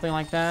 alarm or something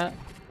like that.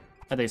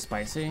 Are they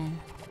spicy?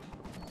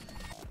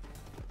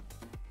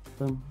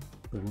 Boom,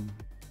 boom,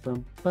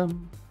 boom,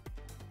 boom.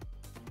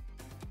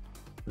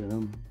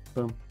 Boom,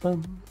 boom,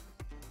 boom.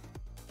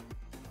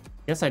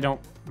 Guess I don't.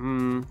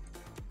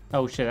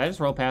 Oh shit! I just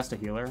rolled past a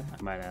healer.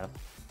 I might have.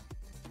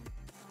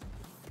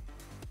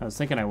 I was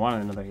thinking I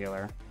wanted another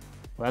healer.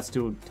 Well, that's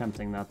too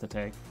tempting not to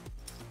take.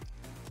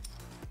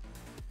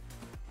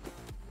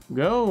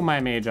 Go, my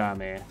mage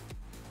army.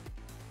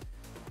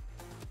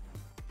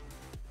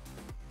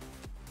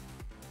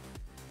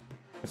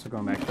 Guess we're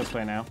going back this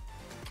way now.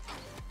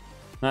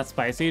 Not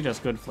spicy,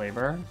 just good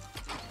flavor.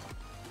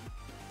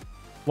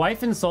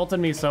 Wife insulted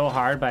me so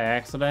hard by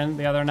accident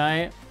the other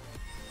night.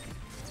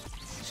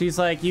 She's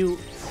like, you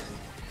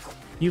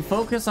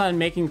focus on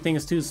making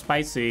things too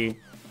spicy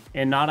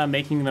and not on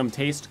making them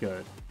taste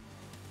good.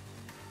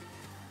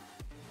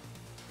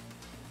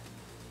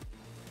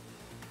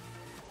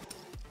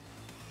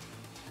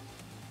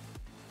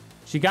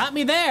 She got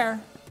me there.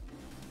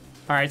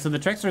 All right, so the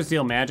tricksters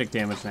deal magic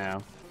damage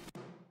now.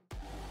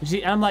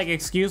 I'm like,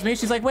 excuse me?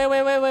 She's like, wait.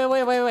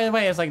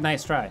 It's like,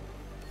 nice try.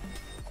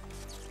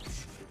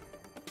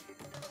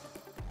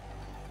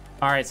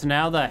 All right, so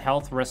now the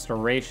health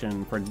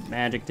restoration for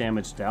magic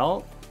damage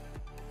dealt.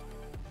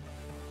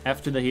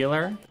 F to the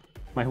healer,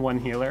 my one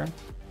healer.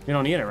 You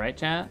don't need it, right,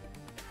 chat?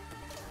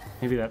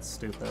 Maybe that's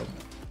stupid.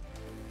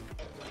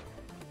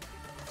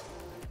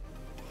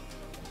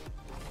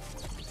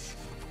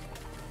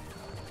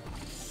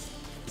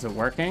 Is it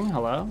working?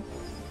 Hello?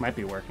 Might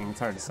be working, it's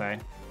hard to say.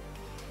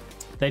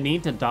 They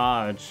need to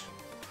dodge.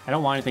 I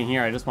don't want anything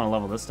here, I just want to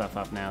level this stuff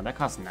up now. That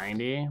costs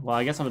 90. Well,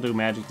 I guess I'm gonna do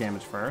magic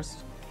damage first.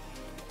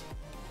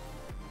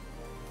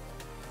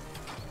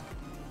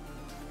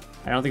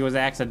 I don't think it was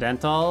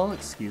accidental,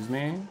 excuse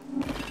me.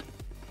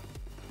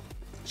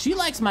 She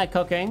likes my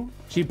cooking.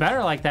 She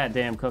better like that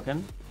damn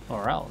cooking,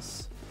 or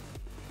else.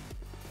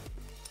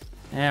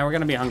 Yeah, we're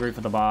gonna be hungry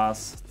for the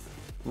boss.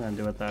 I'm gonna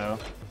do it though.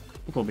 I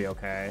think we'll be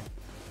okay.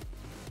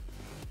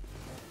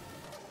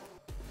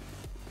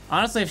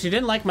 Honestly, if she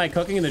didn't like my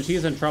cooking, then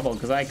she's in trouble,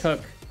 because I cook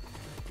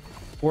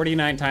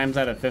 49 times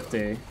out of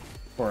 50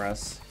 for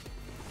us.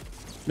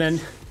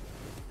 Then,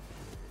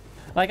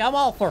 like, I'm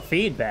all for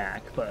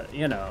feedback, but,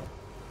 you know,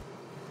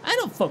 I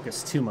don't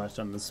focus too much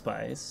on the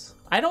spice.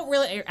 I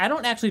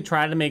don't actually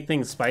try to make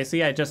things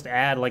spicy, I just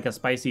add, like, a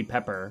spicy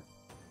pepper.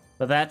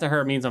 But that to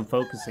her means I'm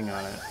focusing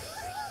on it.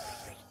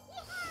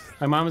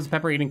 My mom is a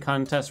pepper eating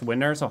contest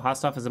winner, so hot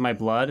stuff is in my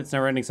blood. It's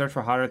never-ending search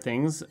for hotter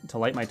things to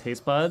light my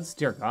taste buds.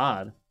 Dear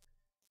God.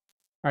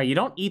 All right, you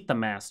don't eat the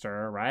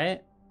master,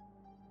 right?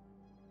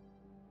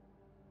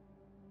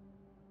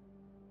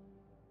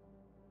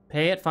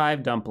 Pay at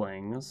 5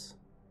 dumplings.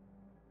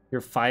 Your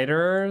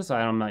fighters?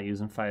 I'm not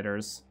using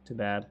fighters. Too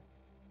bad.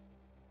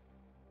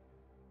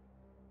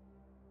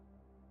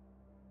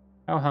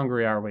 How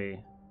hungry are we?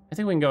 I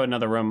think we can go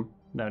another room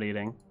without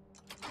eating.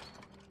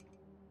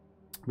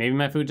 Maybe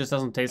my food just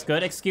doesn't taste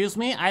good. Excuse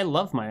me? I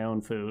love my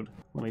own food,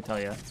 let me tell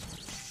you.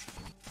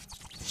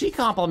 She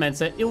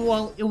compliments it.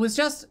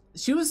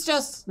 She was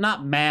just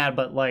not mad,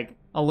 but like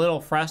a little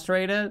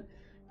frustrated.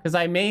 Because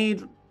I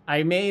made,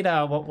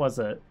 what was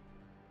it?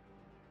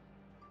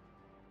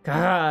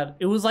 God,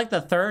 it was like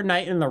the 3rd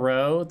night in the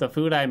row, the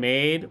food I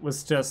made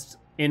was just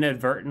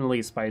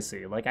inadvertently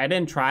spicy. Like, I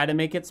didn't try to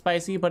make it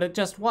spicy, but it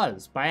just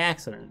was, by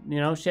accident. You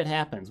know, shit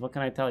happens. What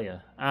can I tell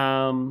you?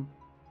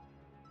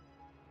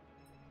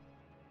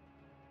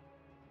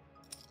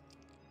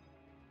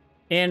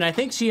 And I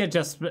think she had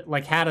just,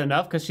 like, had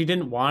enough because she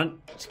doesn't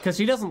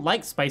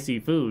like spicy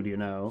food, you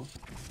know?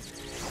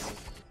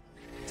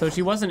 So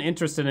she wasn't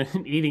interested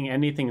in eating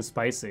anything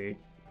spicy.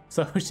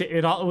 So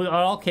it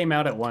all came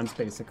out at once,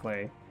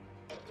 basically.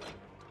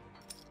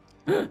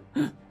 Ugh,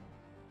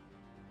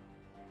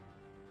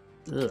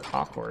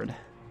 awkward.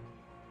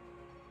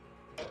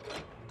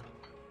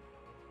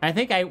 I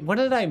think what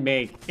did I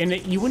make?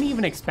 And you wouldn't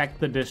even expect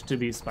the dish to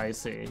be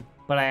spicy,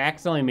 but I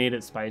accidentally made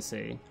it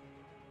spicy.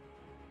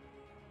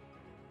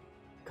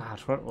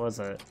 Gosh, what was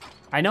it?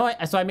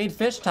 So I made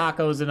fish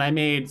tacos and I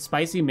made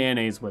spicy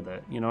mayonnaise with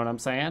it. You know what I'm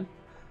saying?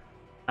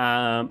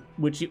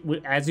 Which,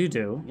 as you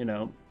do, you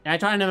know. And I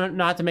try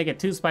not to make it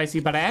too spicy,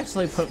 but I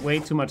actually put way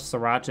too much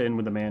sriracha in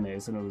with the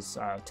mayonnaise, and it was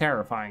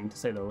terrifying, to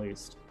say the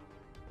least. Did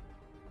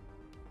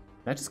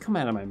that just come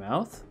out of my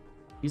mouth?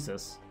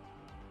 Jesus.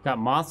 Got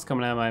moths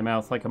coming out of my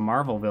mouth like a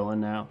Marvel villain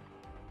now.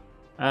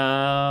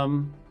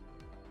 God,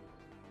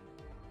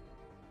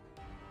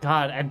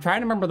 I'm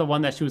trying to remember the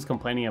one that she was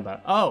complaining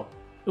about. Oh,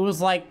 it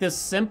was like this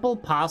simple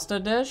pasta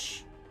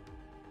dish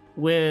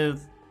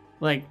with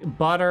like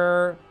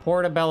butter,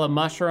 portobello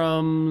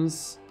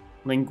mushrooms,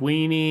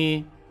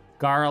 linguine,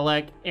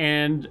 garlic,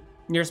 and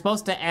you're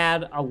supposed to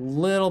add a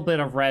little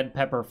bit of red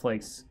pepper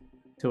flakes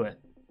to it.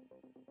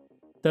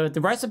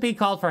 The recipe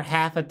called for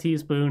half a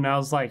teaspoon. I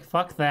was like,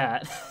 fuck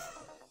that.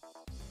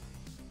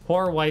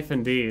 Poor wife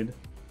indeed.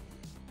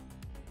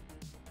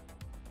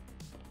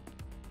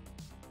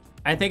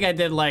 I think I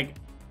did like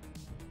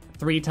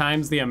 3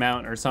 times the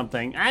amount or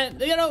something.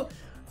 You know,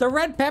 the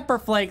red pepper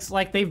flakes,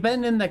 like they've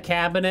been in the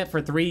cabinet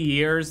for 3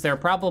 years. They're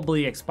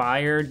probably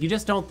expired. You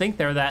just don't think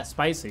they're that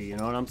spicy, you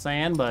know what I'm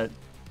saying? But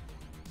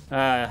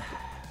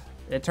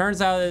it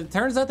turns out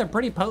they're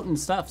pretty potent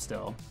stuff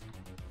still.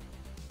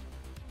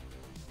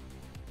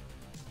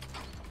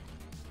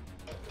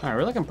 All right,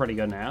 we're looking pretty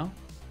good now.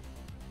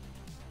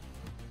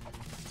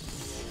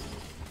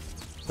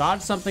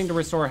 Dodge something to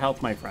restore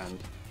health, my friend.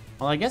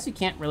 Well, I guess you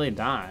can't really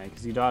die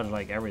because you dodge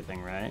like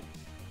everything, right?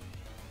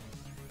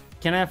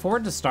 Can I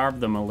afford to starve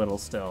them a little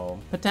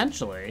still?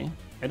 Potentially.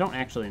 I don't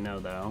actually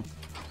know though.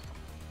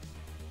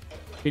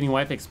 Feeding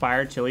wife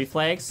expired chili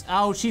flakes.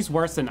 Oh, she's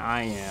worse than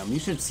I am. You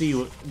should see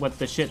what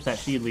the shit that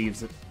she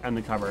leaves on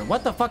the cover.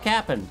 What the fuck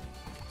happened?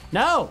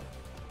 No!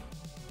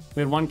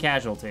 We had 1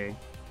 casualty.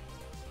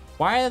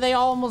 Why are they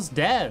all almost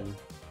dead?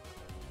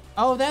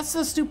 Oh, that's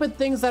the stupid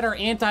things that are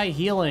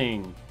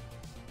anti-healing.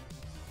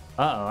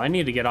 Uh-oh, I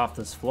need to get off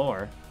this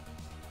floor.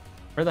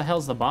 Where the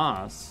hell's the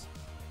boss?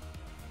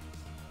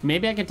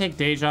 Maybe I can take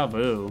Deja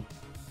Vu.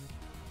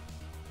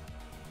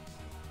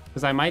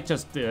 Because I might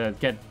just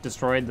get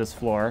destroyed this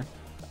floor.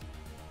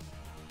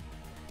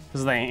 This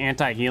is the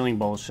anti-healing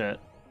bullshit.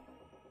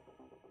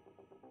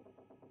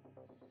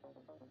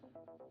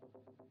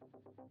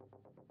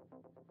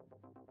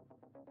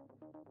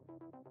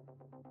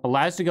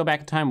 Allows you to go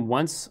back in time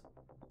once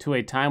to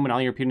a time when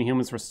all your puny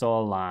humans were still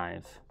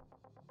alive.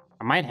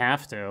 I might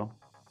have to.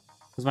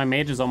 Because my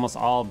mage is almost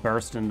all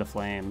burst into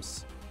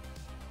flames.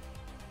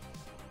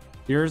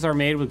 Yours are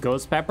made with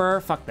ghost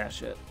pepper? Fuck that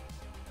shit.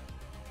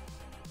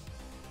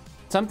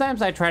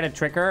 Sometimes I try to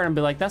trick her and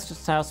be like, that's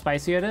just how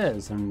spicy it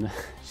is. And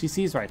she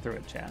sees right through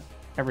it, chat.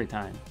 Every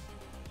time.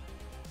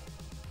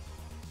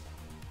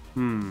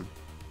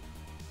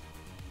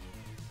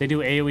 They do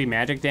AoE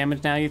magic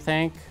damage now, you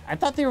think? I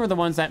thought they were the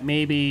ones that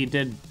maybe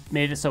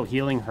made it so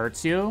healing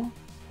hurts you,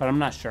 but I'm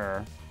not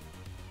sure.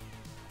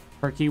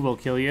 Perky will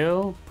kill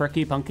you.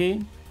 Perky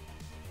Punky.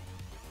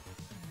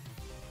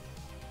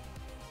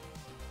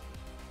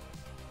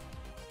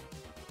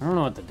 I don't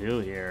know what to do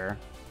here.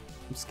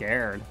 I'm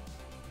scared.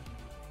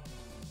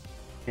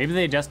 Maybe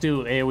they just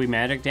do AoE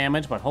magic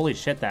damage, but holy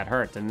shit, that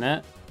hurt, didn't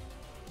it?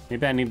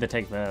 Maybe I need to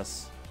take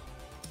this.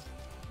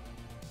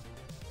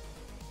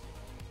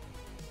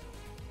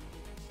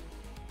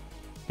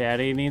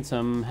 Daddy needs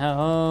some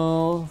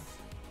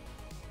health.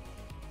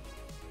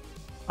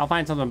 I'll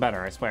find something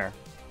better, I swear.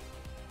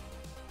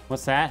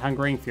 What's that?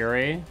 Hungering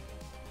Fury?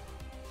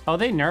 Oh,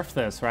 they nerfed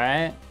this,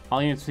 right?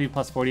 All units receive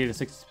plus 40 to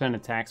 60%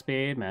 attack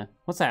speed. Meh.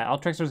 What's that? All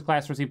Trickster's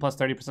class receive plus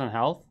 30%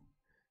 health?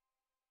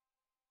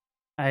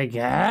 I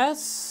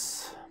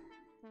guess?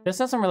 This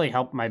doesn't really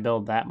help my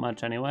build that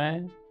much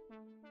anyway.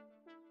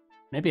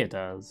 Maybe it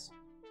does.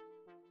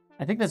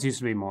 I think this used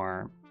to be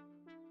more.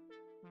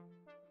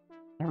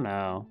 I don't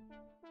know.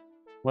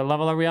 What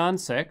level are we on?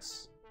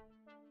 6?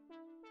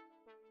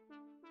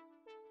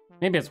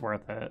 Maybe it's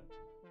worth it.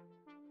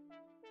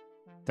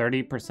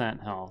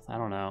 30% health. I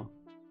don't know.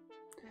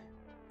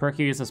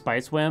 Perky is a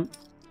spice wimp.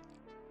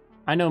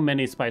 I know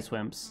many spice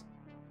wimps.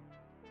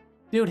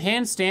 Dude,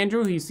 Hans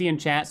Standrew, who you see in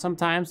chat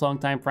sometimes,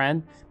 longtime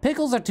friend.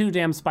 Pickles are too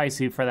damn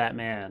spicy for that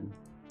man.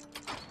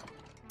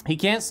 He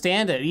can't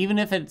stand it, even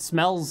if it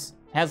smells,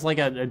 has like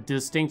a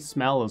distinct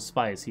smell of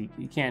spice. He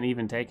can't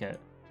even take it.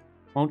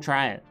 Won't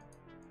try it.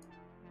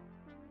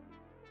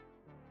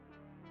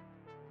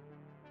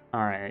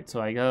 All right,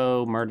 so I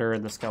go murder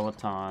the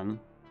skeleton. I'm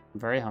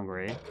very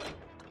hungry.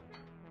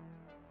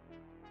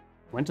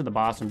 Went to the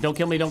boss room. Don't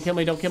kill me, don't kill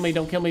me, don't kill me,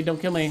 don't kill me,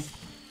 don't kill me.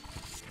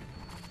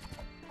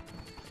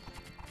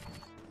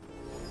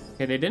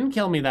 Okay, they didn't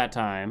kill me that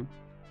time.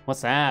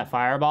 What's that?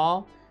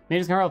 Fireball?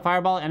 Mages can hurl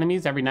fireball at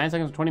enemies every 9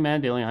 seconds for 20 mana,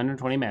 dealing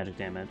 120 magic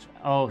damage.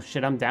 Oh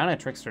shit, I'm down at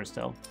Trickster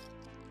still.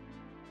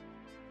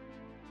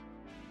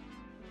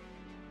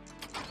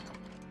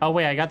 Oh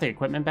wait, I got the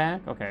equipment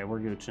back? Okay,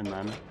 we're Gucci'ing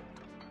then.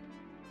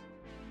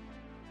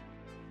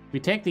 We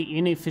take the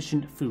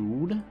inefficient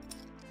food.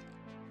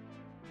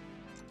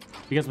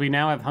 Because we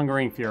now have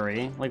Hungering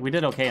Fury. Like, we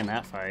did okay in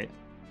that fight.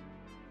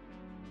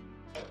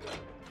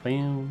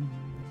 Bam.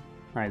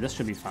 Alright, this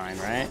should be fine,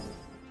 right?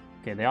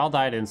 Okay, they all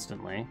died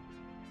instantly.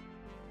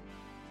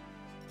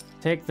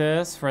 Take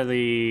this for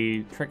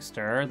the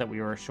Trickster that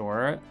we were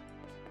short.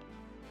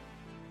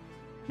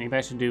 Maybe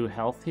I should do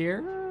health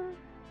here?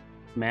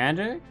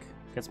 Magic?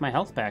 Gets my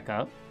health back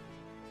up.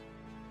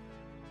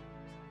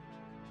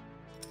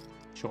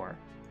 Sure.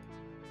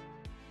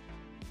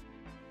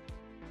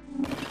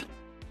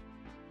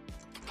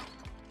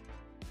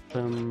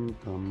 Boom,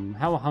 boom.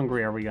 How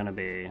hungry are we gonna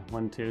be?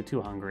 1, 2,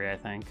 too hungry, I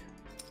think.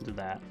 Do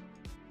that.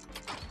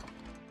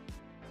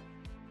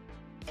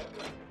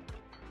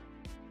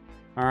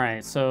 All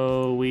right,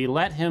 so we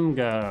let him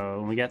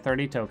go. We get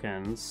 30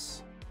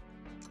 tokens.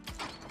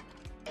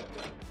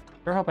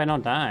 Sure hope I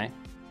don't die.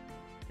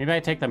 Maybe I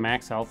take the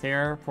max health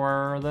here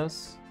for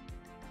this.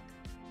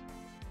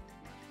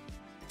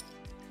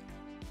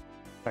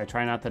 If I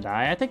try not to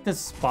die. I think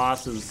this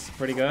boss is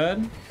pretty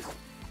good.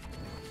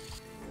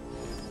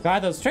 God,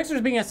 those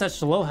tricksters being at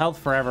such low health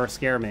forever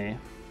scare me.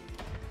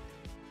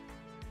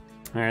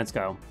 All right, let's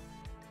go.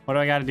 What do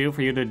I gotta do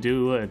for you to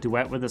do a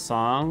duet with a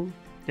song?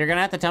 You're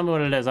gonna have to tell me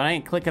what it is. I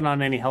ain't clicking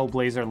on any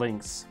Hellblazer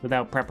links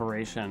without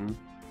preparation.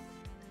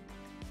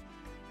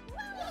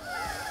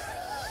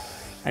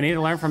 I need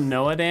to learn from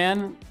Noah,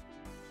 Dan.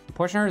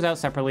 Portion hers out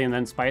separately and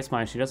then spice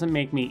mine. She doesn't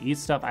make me eat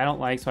stuff I don't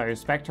like, so I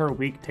respect her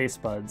weak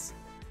taste buds.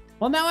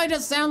 Well, now I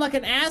just sound like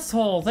an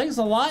asshole. Thanks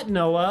a lot,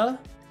 Noah.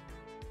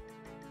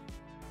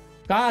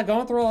 God,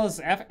 going through all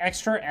this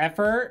extra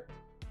effort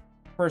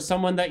for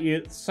someone that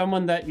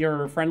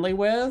you're friendly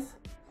with.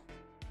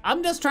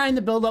 I'm just trying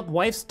to build up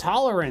wife's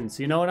tolerance,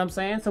 you know what I'm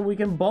saying? So we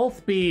can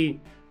both be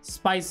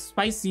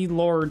spicy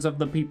lords of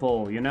the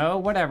people, you know?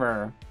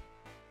 Whatever.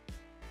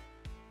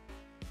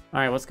 All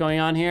right, what's going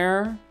on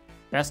here?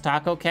 Best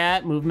taco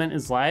cat, movement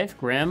is life,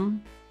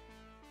 grim.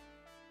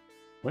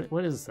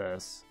 What is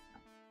this?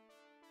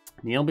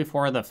 Kneel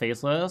before the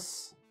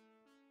faceless.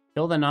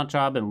 Kill the nut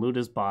job and loot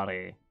his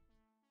body.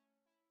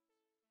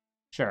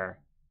 Sure.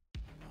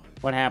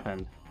 What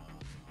happened?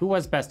 Who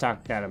was best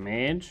taco cat, a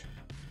mage?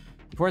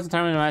 Before the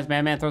time of demise,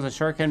 Madman throws a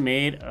shuriken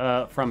made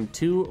from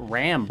 2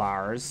 ram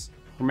bars.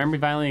 Remember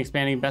violently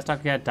expanding, best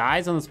taco cat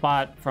dies on the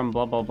spot from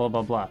blah blah blah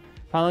blah blah.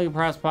 Following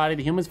across body,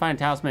 the humans find a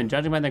talisman.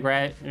 Judging by the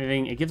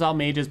grading, it gives all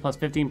mages plus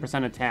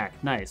 15%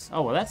 attack. Nice.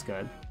 Oh, well, that's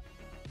good.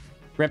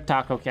 Rip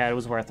Taco Cat, it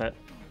was worth it.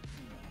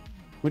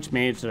 Which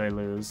mage did I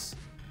lose?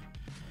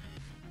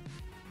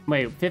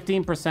 Wait,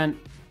 15%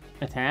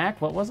 attack?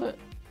 What was it?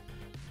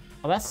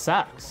 Oh, that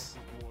sucks.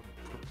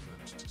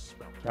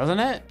 Doesn't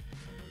it?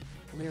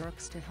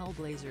 Lyrics to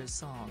Hellblazer's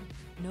song.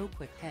 No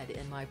quick head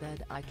in my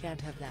bed, I can't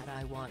have that.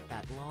 I want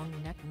that long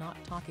neck, not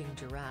talking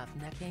giraffe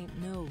neck. Ain't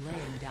no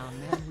laying down,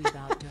 man. We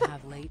bout to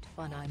have late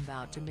fun. I'm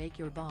about to make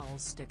your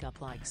balls stick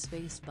up like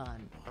space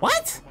bun.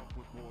 What?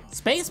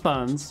 Space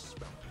buns?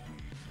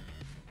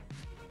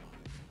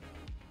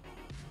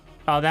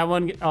 Oh, that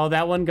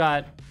one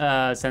got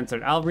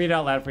censored. I'll read it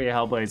out loud for you,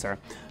 Hellblazer.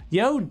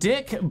 Yo,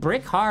 dick,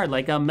 brick hard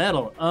like a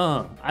metal.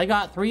 I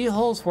got 3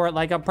 holes for it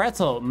like a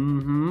pretzel.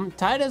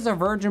 Tight as a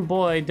virgin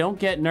boy, don't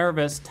get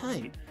nervous.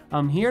 Tight.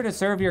 I'm here to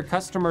serve your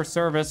customer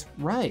service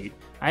right.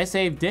 I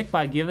save dick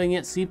by giving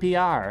it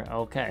CPR.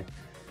 Okay.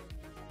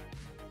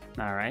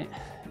 All right.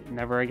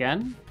 Never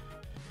again.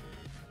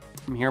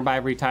 I'm hereby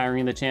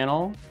retiring the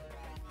channel.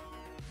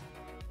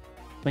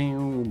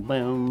 Boom,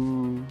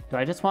 boom. Do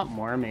I just want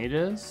more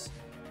mages?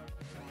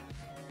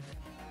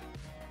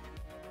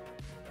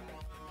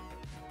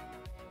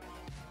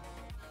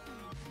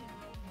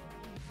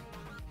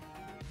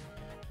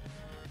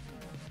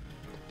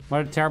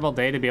 What a terrible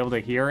day to be able to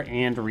hear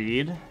and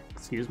read.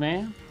 Excuse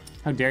me?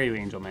 How dare you,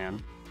 Angel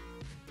Man?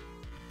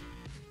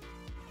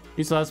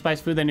 Used to love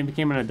spiced food, then he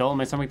became an adult and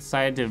my stomach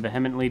decided to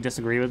vehemently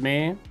disagree with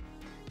me.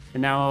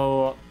 And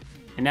now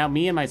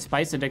me and my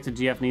spice-addicted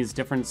GF needs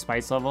different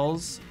spice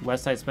levels.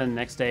 Lest I spend the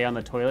next day on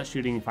the toilet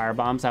shooting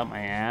firebombs out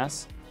my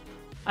ass.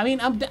 I mean,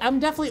 I'm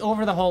definitely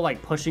over the whole,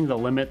 like, pushing the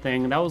limit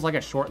thing. That was, like,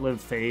 a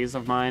short-lived phase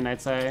of mine,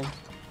 I'd say.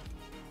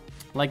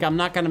 Like, I'm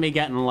not gonna be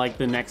getting, like,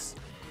 the next...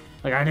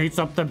 Like, I need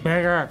something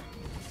bigger.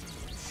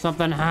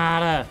 Something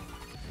harder.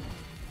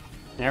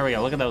 There we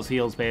go. Look at those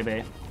heals,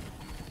 baby.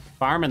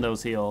 Farming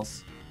those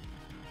heals.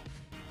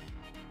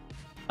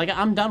 Like,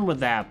 I'm done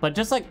with that. But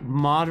just, like,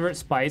 moderate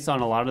spice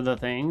on a lot of the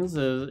things,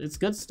 it's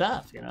good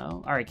stuff, you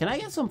know? All right, can I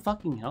get some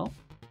fucking help?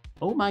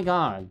 Oh, my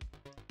God.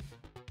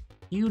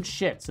 Huge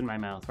shits in my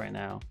mouth right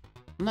now.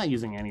 I'm not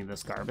using any of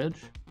this garbage.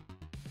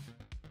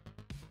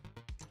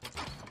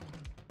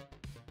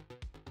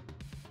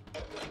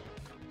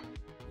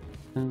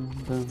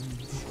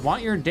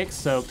 Want your dick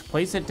soaked,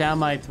 place it down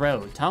my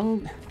throat.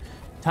 Tongue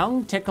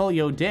tickle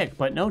yo dick,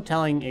 but no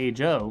telling a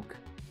joke.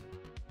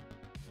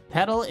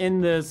 Pedal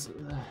in this...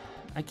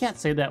 I can't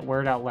say that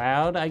word out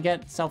loud. I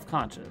get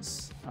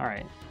self-conscious. All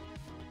right.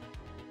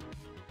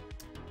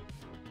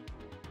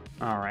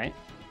 All right.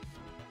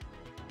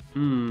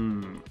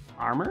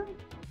 Armor?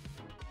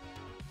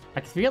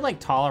 I feel like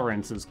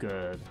tolerance is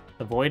good.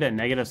 Avoid a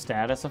negative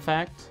status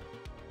effect.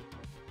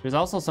 There's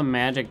also some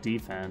magic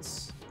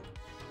defense.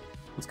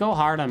 Let's go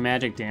hard on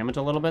magic damage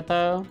a little bit,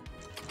 though.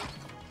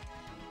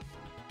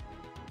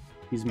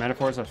 These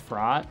metaphors are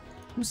fraught.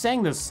 Who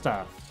sang this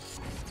stuff?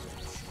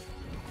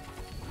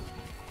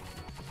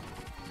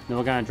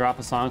 Noah gonna drop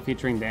a song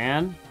featuring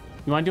Dan?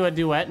 You wanna do a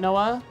duet,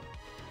 Noah?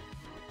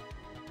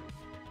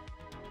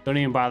 Don't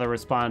even bother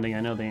responding,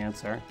 I know the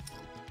answer.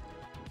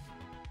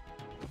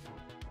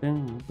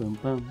 Boom,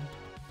 boom,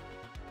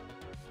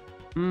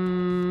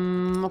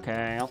 boom.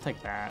 Okay, I'll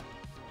take that.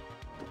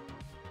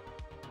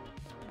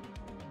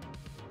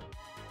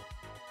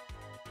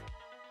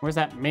 Where's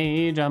that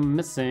mage I'm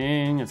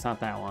missing? It's not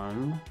that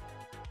one.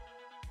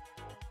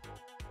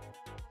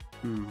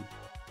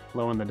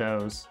 Low in the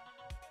doze.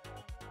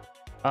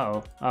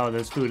 Uh-oh. Oh,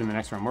 there's food in the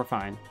next room. We're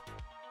fine.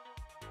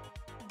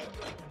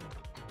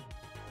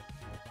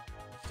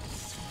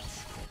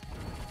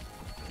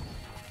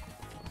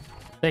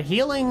 The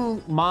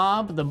healing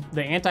mob,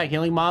 the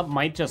anti-healing mob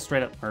might just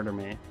straight up murder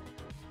me.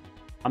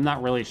 I'm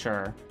not really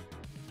sure.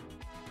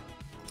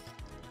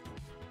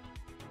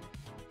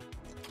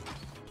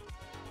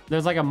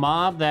 There's like a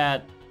mob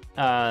that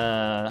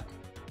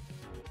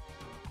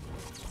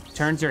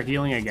turns your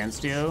healing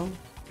against you.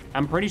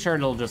 I'm pretty sure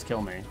it'll just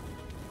kill me.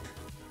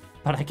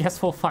 But I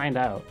guess we'll find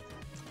out.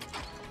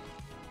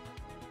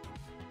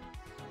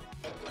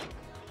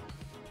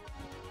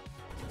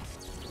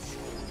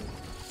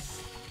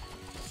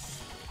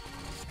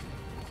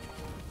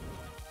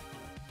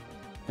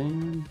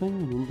 Boom,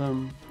 boom, boom,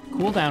 boom.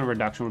 Cooldown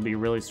reduction would be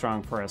really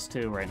strong for us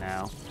too right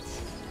now.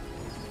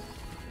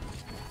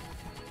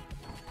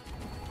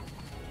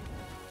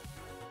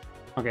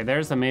 Okay,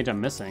 there's the mage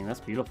I'm missing. That's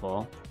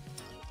beautiful.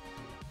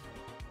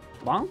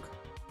 Bonk.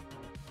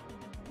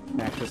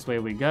 Back this way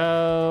we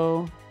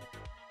go.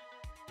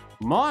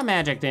 More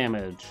magic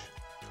damage.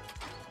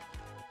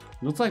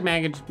 Looks like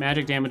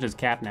magic damage is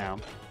capped now.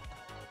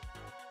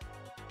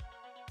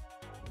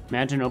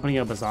 Imagine opening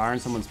a bazaar in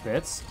someone's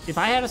bits. If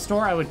I had a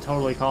store, I would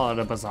totally call it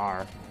a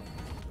bazaar.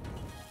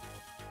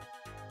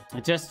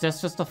 That's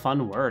just a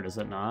fun word, is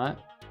it not?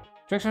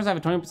 Tricksters have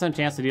a 20%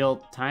 chance to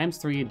deal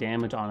 ×3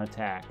 damage on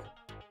attack.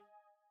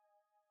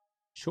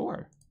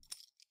 Sure.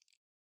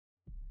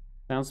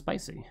 Sounds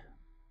spicy.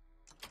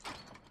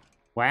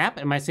 WAP?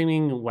 Am I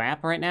seeming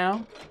WAP right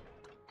now?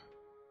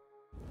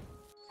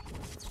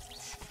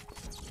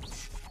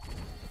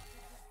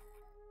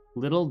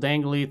 Little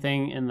dangly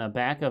thing in the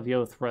back of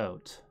your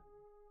throat.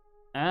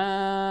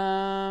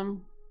 I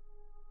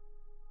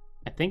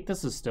think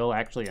this is still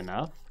actually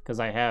enough because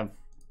I have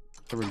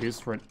the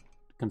reduced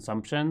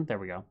consumption. There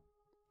we go.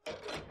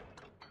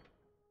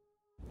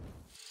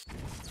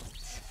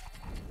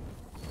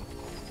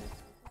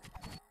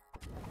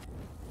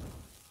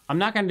 I'm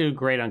not gonna do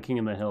great on King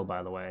of the Hill,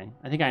 by the way.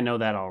 I think I know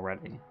that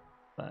already,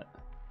 but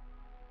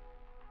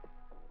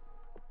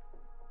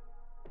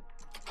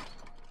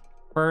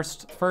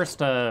first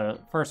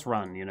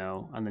run, you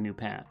know, on the new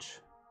patch.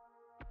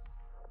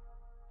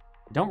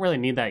 Don't really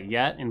need that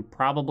yet, and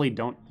probably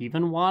don't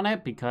even want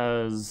it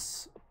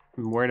because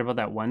I'm worried about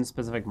that one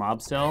specific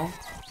mob still.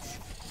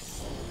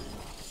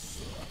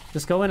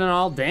 Just go in and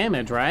all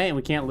damage, right? And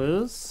we can't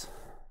lose?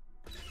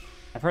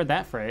 I've heard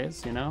that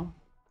phrase, you know?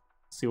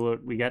 See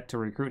what we get to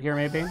recruit here,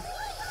 maybe?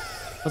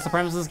 What's the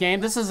premise of this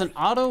game? This is an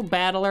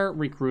auto-battler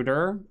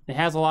recruiter. It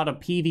has a lot of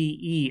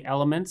PvE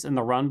elements in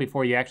the run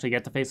before you actually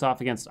get to face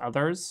off against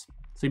others.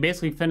 So you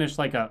basically finish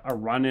like a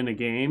run in a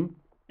game,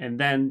 and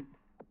then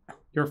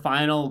your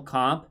final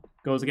comp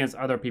goes against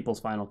other people's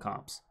final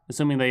comps,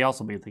 assuming they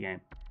also beat the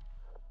game.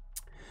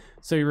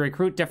 So you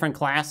recruit different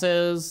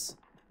classes.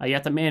 You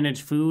have to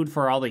manage food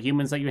for all the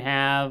humans that you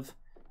have.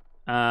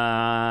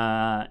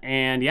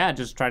 And yeah,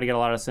 just try to get a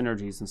lot of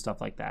synergies and stuff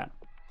like that.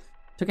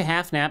 Took a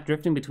half nap,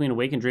 drifting between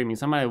awake and dreaming.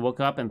 Somebody woke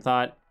up and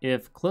thought,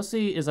 if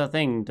Glussy is a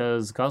thing,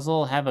 does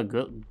Guzzle have a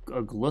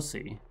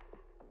Glussy?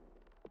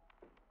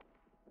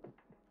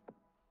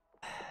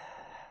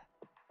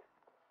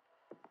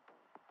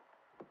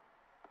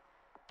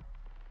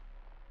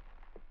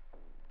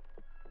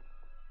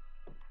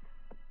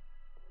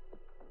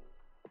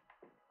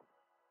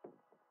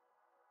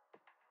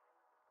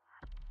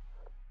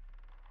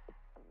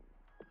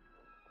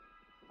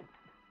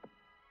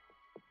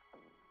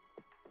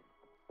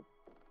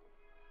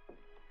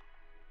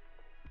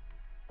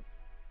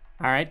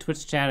 All right,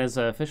 Twitch chat has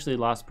officially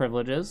lost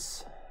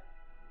privileges.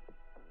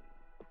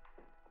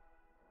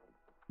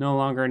 No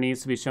longer needs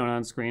to be shown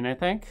on screen, I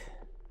think.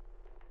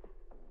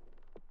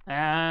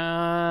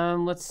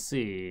 Let's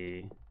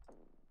see.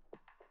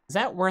 Is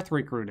that worth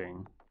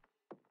recruiting?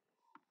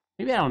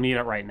 Maybe I don't need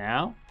it right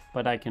now,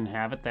 but I can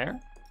have it there.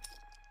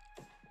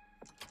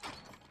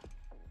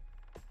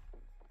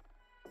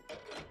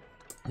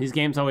 These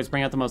games always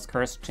bring out the most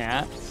cursed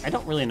chat. I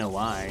don't really know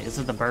why. Is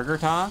it the burger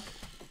talk?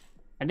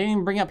 I didn't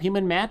even bring up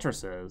human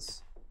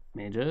mattresses.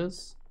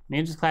 Mages?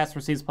 Mages class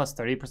receives plus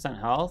 30%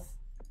 health?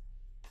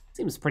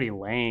 Seems pretty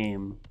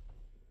lame.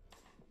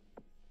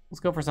 Let's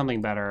go for something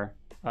better.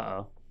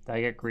 Uh-oh. Did I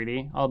get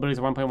greedy? All abilities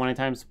are 1.1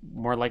 times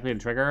more likely to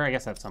trigger? I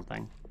guess that's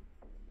something.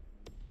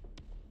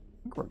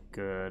 I think we're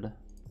good.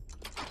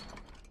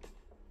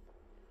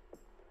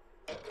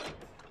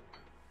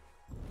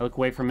 I look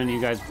away for a minute, you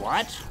guys.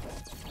 What?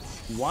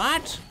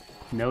 What?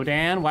 No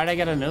Dan? Why'd I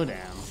get a no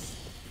Dan?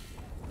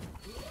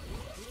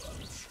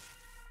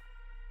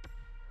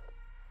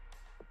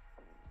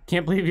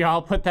 Can't believe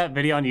y'all put that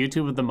video on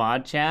YouTube with the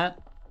mod chat.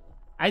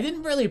 I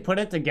didn't really put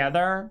it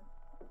together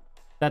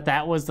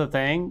that was the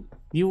thing.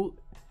 You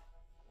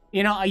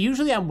know,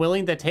 I'm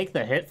willing to take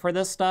the hit for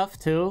this stuff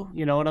too.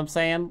 You know what I'm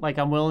saying? Like,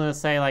 I'm willing to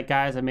say, like,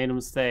 guys, I made a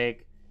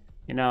mistake.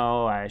 You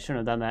know, I shouldn't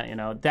have done that, you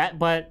know.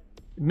 But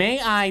may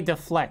I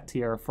deflect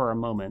here for a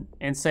moment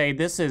and say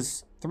this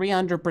is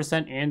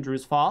 300%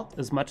 Andrew's fault,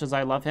 as much as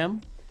I love him.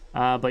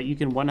 But you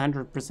can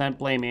 100%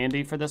 blame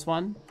Andy for this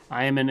one.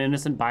 I am an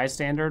innocent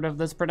bystander of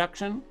this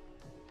production.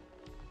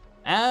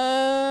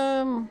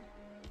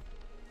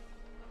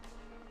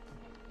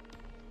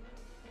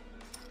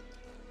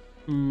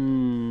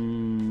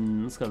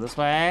 Let's go this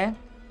way.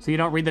 So you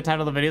don't read the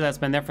title of the video that's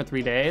been there for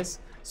 3 days.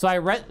 So I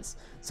read,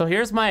 so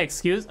here's my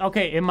excuse.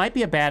 Okay, it might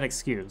be a bad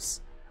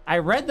excuse. I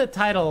read the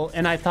title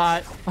and I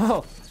thought,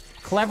 oh,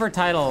 clever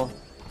title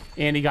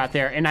Andy got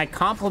there. And I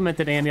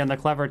complimented Andy on the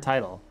clever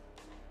title.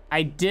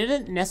 I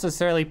didn't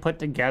necessarily put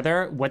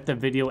together what the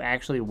video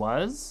actually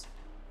was.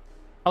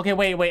 Okay,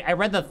 wait, I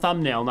read the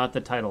thumbnail, not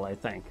the title, I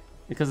think.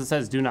 Because it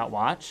says do not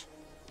watch.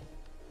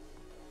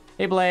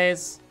 Hey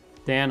Blaze.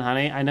 Dan,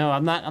 honey, I know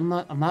I'm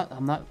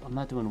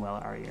not doing well,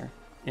 are you?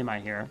 Am I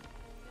here?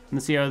 I'm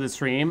the CEO of the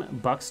stream.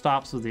 Buck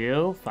stops with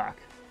you. Fuck.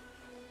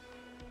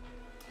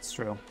 It's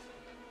true.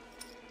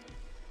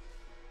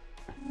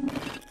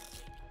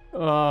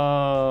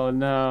 Oh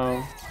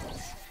no.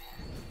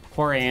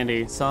 Poor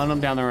Andy, selling him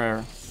down the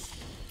river.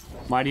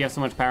 Why do you have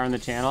so much power in the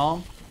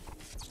channel?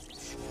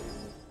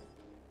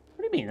 What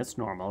do you mean? It's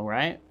normal,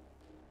 right?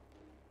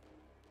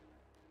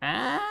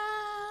 Let's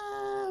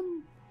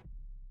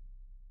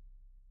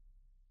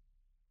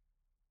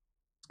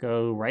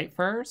go right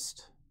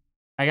first.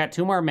 I got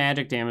 2 more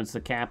magic damage to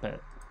cap it.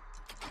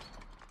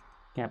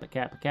 Cap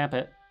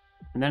it.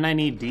 And then I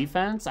need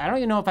defense. I don't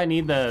even know if I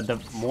need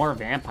the more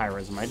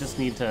vampirism. I just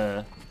need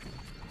to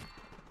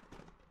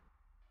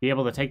be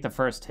able to take the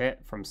first hit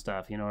from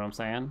stuff. You know what I'm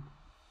saying?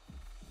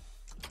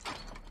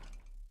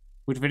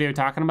 Which video are you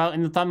talking about?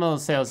 In the thumbnail,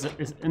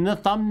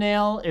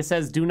 it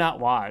says do not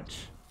watch.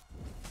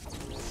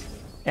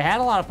 It had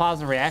a lot of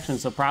positive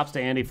reactions, so props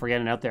to Andy for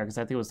getting it out there because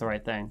I think it was the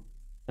right thing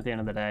at the end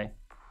of the day.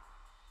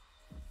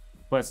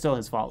 But it's still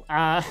his fault.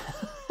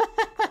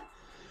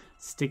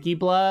 Sticky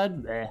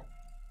blood? Bleh.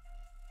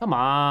 Come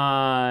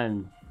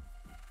on.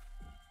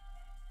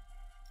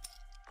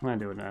 I'm gonna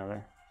do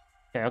another.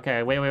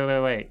 Okay,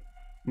 wait.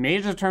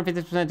 Mages return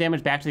 50%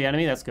 damage back to the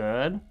enemy, that's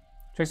good.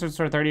 Trickster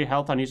restore 30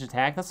 health on each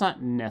attack, that's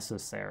not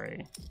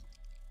necessary.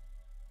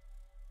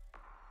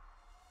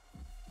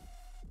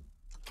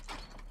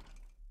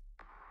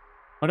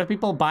 What if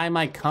people buy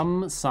my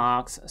cum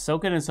socks,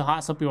 soak it in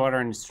hot soapy water,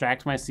 and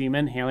extract my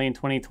semen? Haelian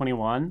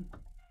 2021.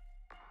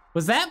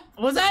 Was that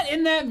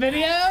in that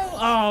video?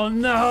 Oh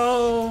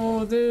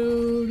no,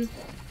 dude.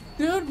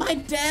 Dude, my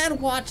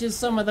dad watches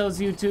some of those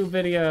YouTube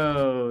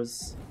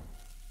videos.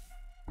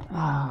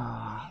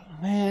 Ah,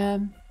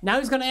 man. Now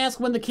he's gonna ask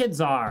when the kids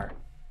are.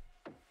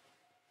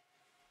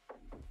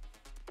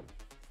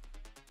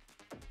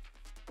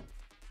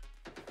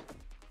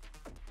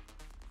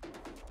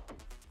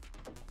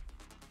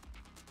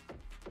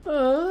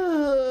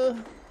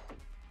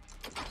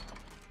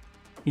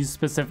 You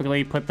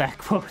specifically put that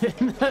quote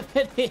in the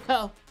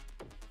video.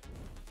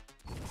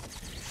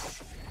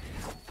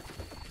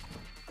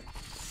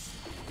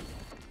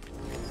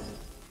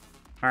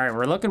 All right,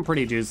 we're looking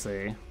pretty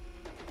juicy.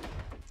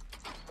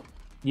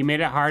 You made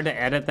it hard to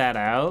edit that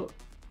out?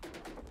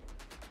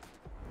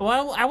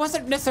 Well, I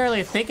wasn't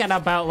necessarily thinking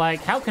about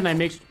like, how can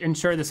I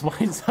ensure this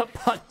winds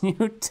up on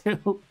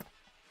YouTube?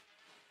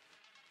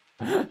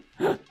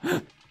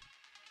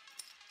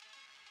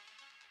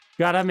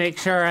 Gotta make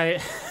sure I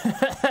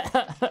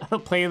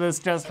play this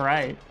just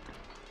right.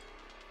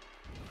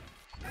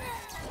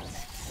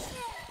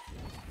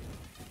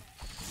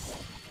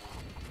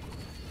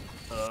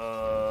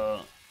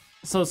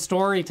 So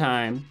story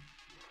time.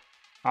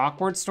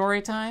 Awkward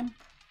story time?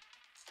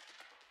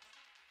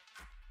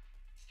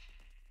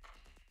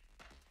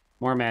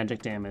 More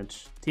magic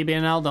damage.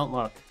 TBNL, don't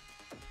look.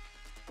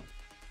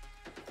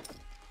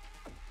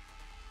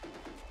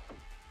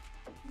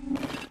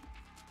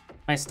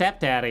 My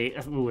stepdaddy,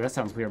 ooh, that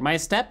sounds weird. My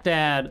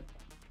stepdad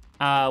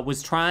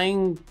was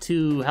trying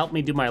to help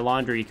me do my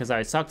laundry because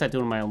I sucked at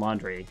doing my own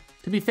laundry.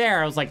 To be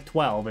fair, I was like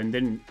 12 and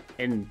didn't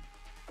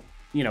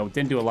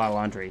do a lot of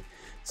laundry.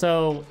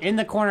 So in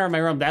the corner of my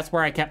room, that's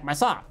where I kept my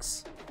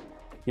socks,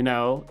 you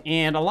know?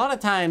 And a lot of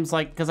times,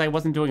 like, because I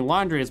wasn't doing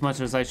laundry as much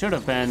as I should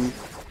have been,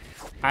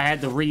 I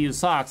had to reuse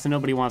socks, and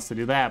nobody wants to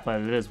do that,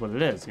 but it is what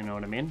it is, you know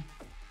what I mean?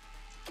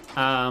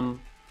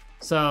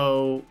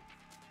 So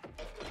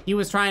he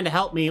was trying to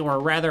help me, or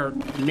rather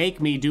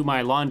make me do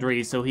my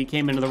laundry, so he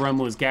came into the room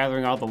and was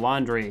gathering all the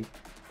laundry.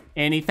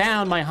 And he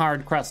found my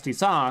hard, crusty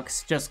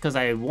socks, just because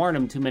I had worn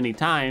them too many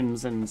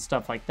times and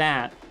stuff like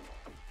that.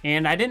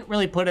 And I didn't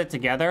really put it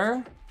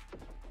together,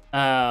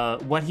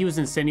 what he was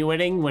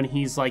insinuating when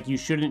he's like, you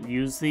shouldn't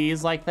use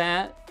these like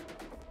that.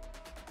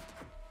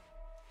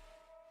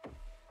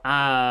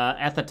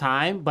 At the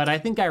time, but I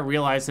think I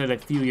realized it a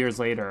few years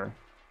later.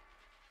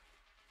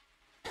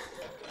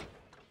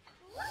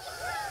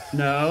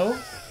 No?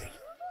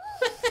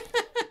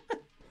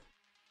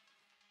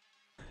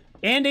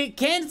 Andy,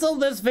 cancel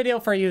this video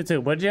for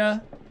YouTube, would ya?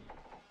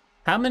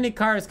 How many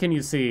cars can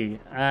you see?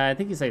 I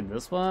think you say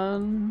this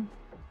one.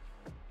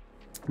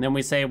 And then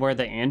we say we're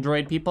the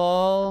android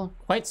people.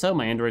 Quite so,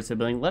 my android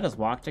sibling. Let us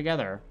walk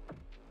together.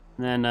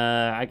 And then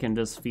I can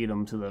just feed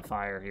them to the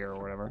fire here or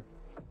whatever.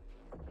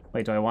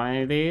 Wait, do I want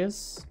any of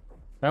these?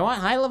 Do I want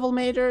high-level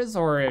mages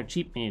or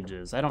cheap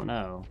mages? I don't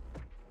know.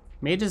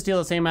 Mages deal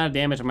the same amount of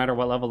damage no matter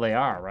what level they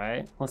are,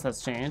 right? Unless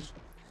that's changed.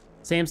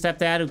 Same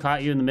stepdad who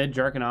caught you in the mid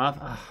jerking off.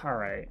 Ugh, all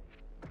right.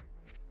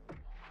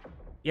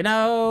 You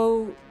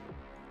know...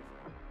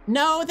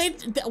 No,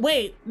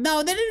 wait,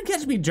 no, they didn't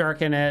catch me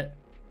jerking it.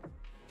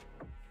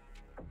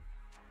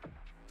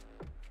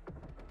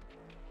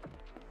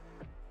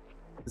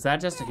 Is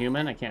that just a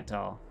human? I can't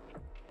tell.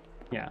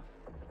 Yeah.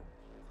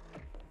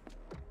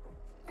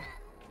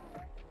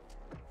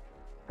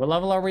 What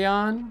level are we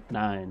on?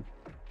 9.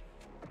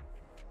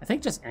 I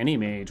think just any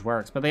mage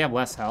works, but they have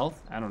less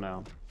health. I don't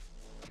know.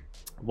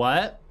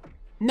 What?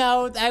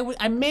 No,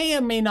 I may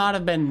or may not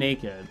have been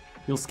naked.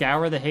 You'll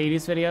scour the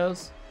Hades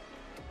videos?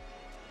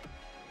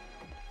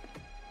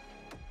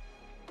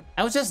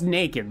 I was just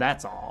naked,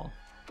 that's all.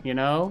 You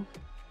know?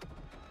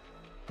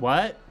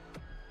 What?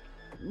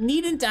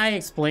 Needn't I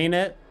explain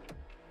it?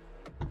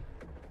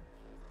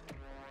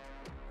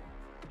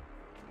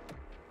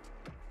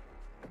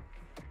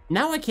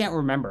 Now I can't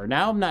remember.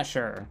 Now I'm not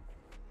sure.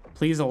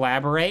 Please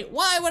elaborate.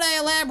 Why would I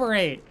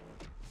elaborate?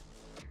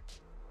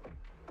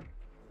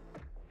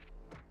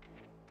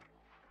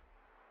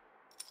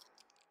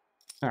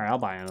 All right, I'll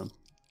buy them.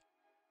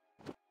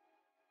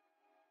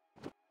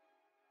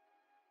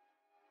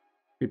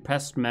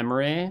 Repressed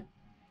memory.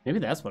 Maybe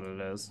that's what it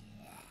is.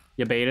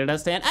 You baited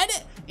us, Dan. I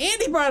did.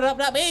 Andy brought it up,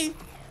 not me.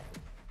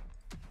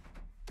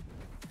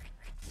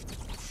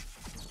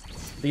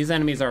 These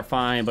enemies are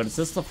fine, but is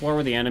this the floor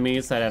with the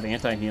enemies that have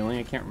anti-healing?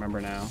 I can't remember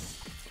now.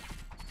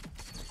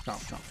 Chomp,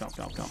 chomp, chomp,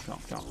 chomp, chomp,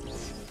 chomp,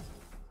 chomp.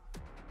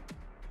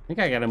 I think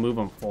I gotta move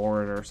them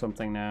forward or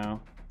something now.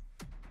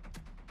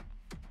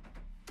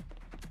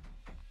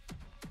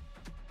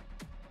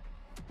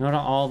 Not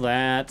all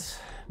that.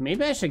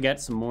 Maybe I should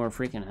get some more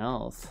freaking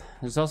health.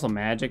 There's also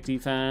magic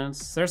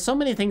defense. There's so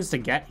many things to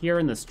get here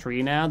in this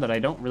tree now that I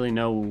don't really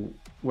know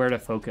where to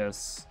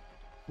focus,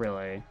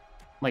 really.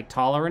 Like,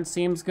 tolerance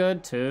seems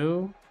good,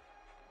 too.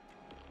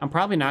 I'm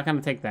probably not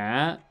gonna take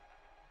that.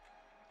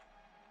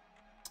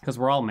 Because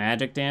we're all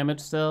magic damage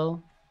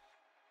still.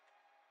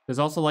 There's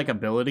also, like,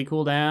 ability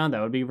cooldown.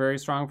 That would be very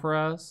strong for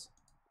us.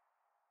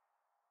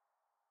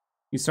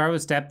 You started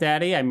with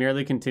Stepdaddy. I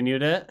merely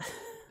continued it.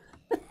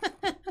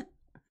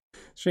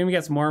 Stream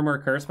gets more and more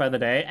cursed by the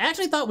day. I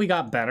actually thought we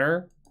got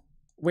better,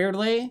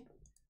 weirdly.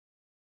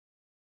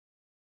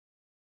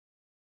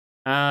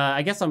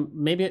 I guess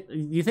maybe,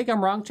 you think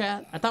I'm wrong,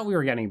 chat? I thought we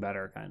were getting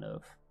better, kind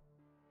of.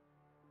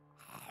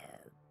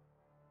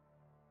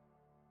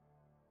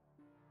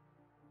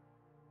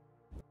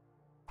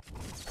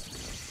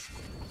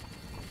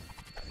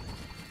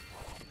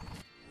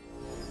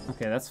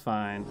 Okay, that's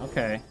fine.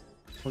 Okay,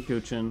 we're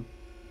Gucci'n.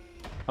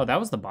 Oh, that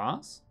was the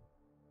boss?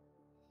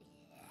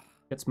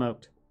 Get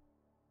smoked.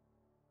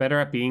 Better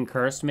at being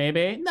cursed,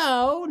 maybe?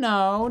 No,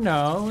 no,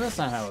 no, that's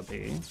not how it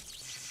be.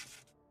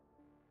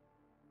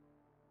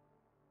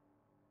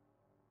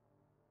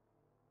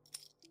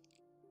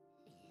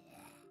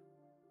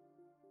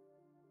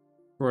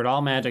 We're at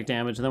all magic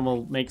damage, and then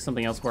we'll make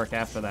something else work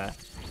after that.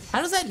 How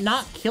does that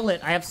not kill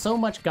it? I have so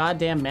much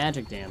goddamn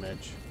magic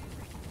damage.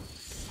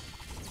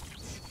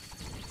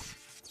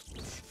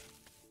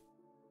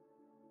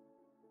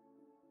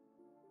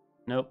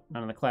 Nope,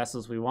 none of the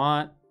classes we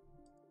want.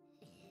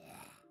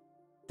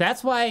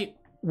 That's why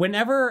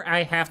whenever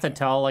I have to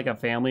tell like a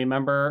family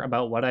member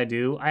about what I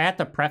do, I have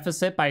to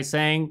preface it by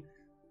saying,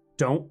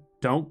 don't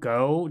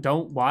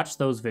watch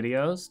those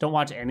videos. Don't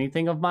watch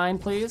anything of mine,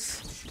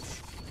 please.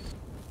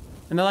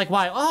 And they're like,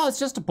 why? Oh, it's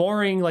just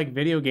boring like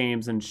video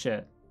games and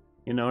shit.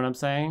 You know what I'm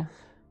saying?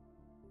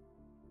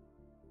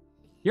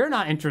 You're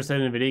not interested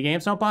in video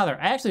games, don't bother.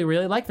 I actually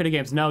really like video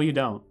games. No, you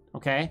don't,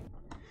 okay?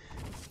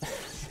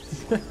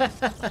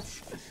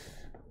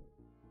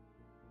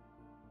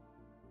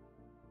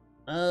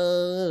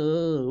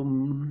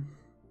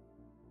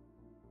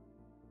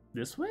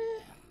 This way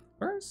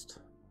first?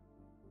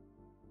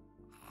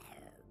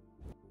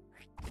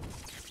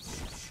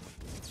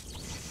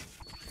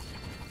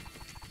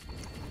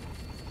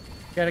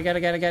 Get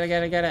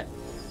it.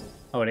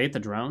 Oh, it ate the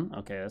drone?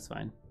 Okay, that's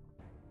fine.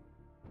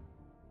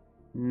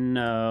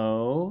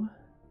 No.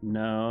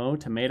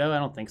 Tomato, I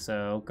don't think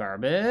so.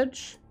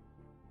 Garbage.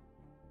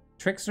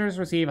 Tricksters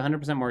receive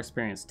 100% more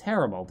experience.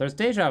 Terrible. There's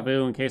deja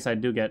vu in case I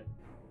do get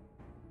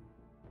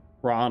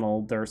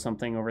Ronald or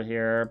something over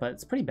here, but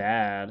it's pretty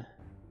bad.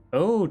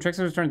 Oh,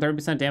 Tricksters return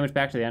 30% damage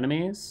back to the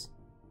enemies.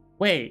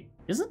 Wait,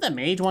 isn't the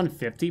mage one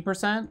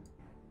 50%?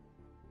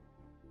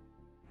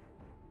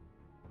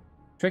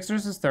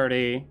 Tricksters is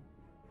 30.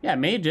 Yeah,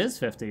 mage is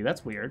 50.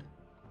 That's weird.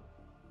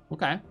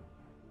 Okay.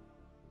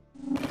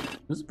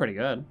 This is pretty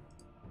good.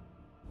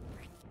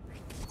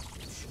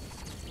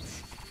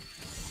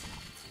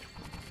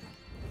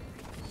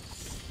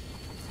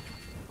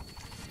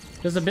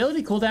 Does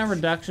ability cooldown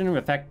reduction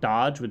affect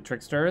dodge with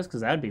Tricksters?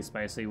 Because that'd be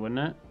spicy, wouldn't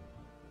it?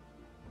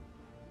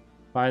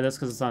 Buy this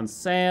because it's on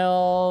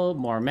sale.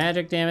 More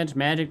magic damage.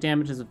 Magic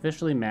damage is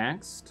officially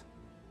maxed.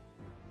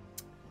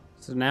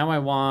 So now I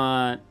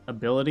want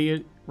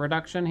ability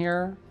reduction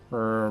here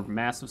for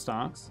massive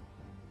stocks.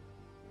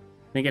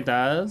 Think it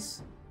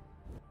does?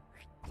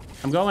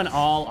 I'm going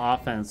all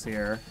offense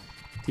here,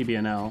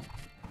 TBNL.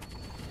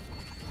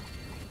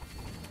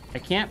 I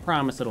can't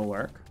promise it'll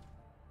work.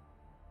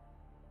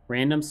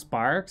 Random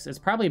sparks? It's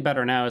probably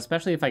better now,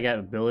 especially if I get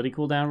ability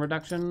cooldown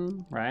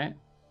reduction, right?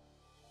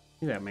 I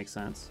think that makes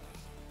sense.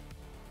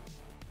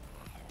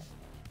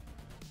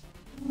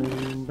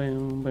 Boom,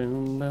 boom,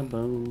 boom, boom,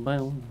 boom,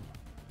 boom.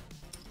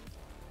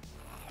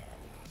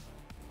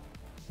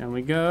 And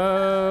we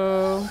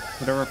go.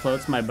 Whatever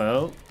floats my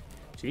boat.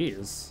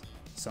 Jeez,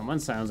 someone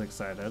sounds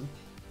excited.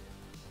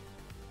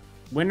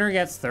 Winner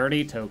gets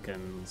 30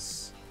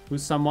 tokens.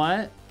 Who's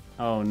somewhat?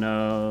 Oh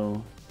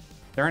no.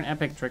 They're an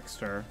epic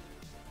trickster.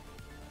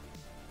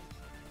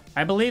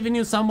 I believe in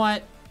you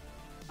somewhat.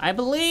 I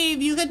believe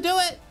you can do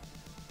it.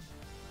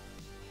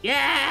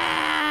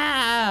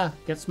 Yeah!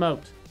 Get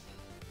smoked.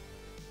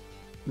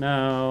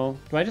 No.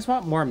 Do I just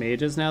want more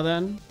mages now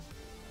then?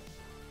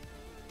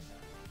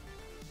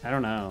 I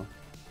don't know.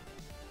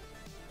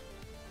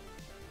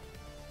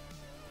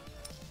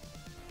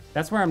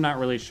 That's where I'm not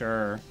really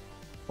sure.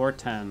 Or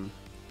 10.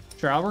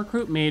 Sure, I'll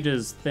recruit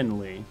mages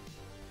thinly.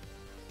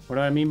 What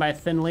do I mean by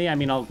thinly? I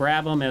mean, I'll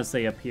grab them as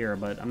they appear,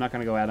 but I'm not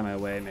gonna go out of my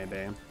way,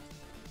 maybe.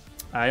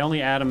 I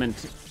only add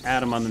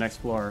them on the next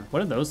floor. What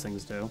do those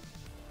things do?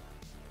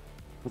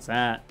 What's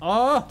that?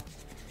 Oh!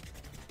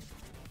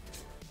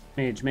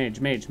 Mage, mage,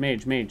 mage,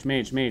 mage, mage,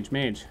 mage, mage,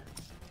 mage.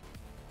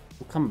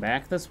 We'll come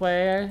back this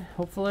way,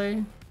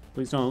 hopefully.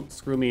 Please don't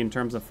screw me in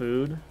terms of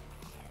food.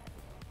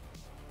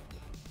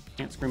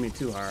 Can't screw me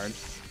too hard.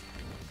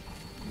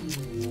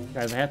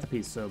 Guys, I have to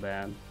pee so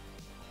bad.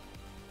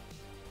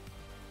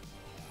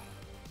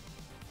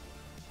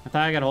 I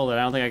thought I could hold it.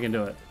 I don't think I can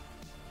do it.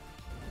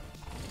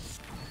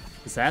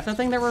 Is that the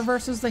thing that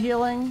reverses the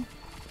healing?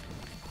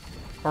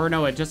 Or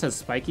no, it just has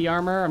spiky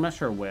armor? I'm not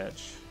sure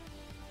which.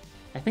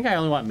 I think I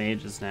only want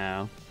mages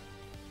now.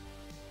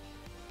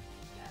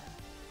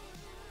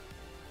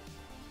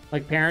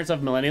 Like, parents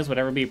of millennials would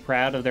ever be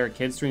proud of their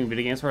kids streaming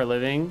video games for a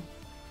living.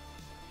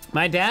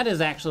 My dad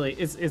is actually,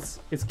 it's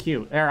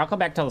cute. There, I'll come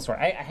back and tell the story.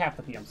 I have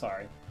to pee, I'm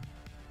sorry.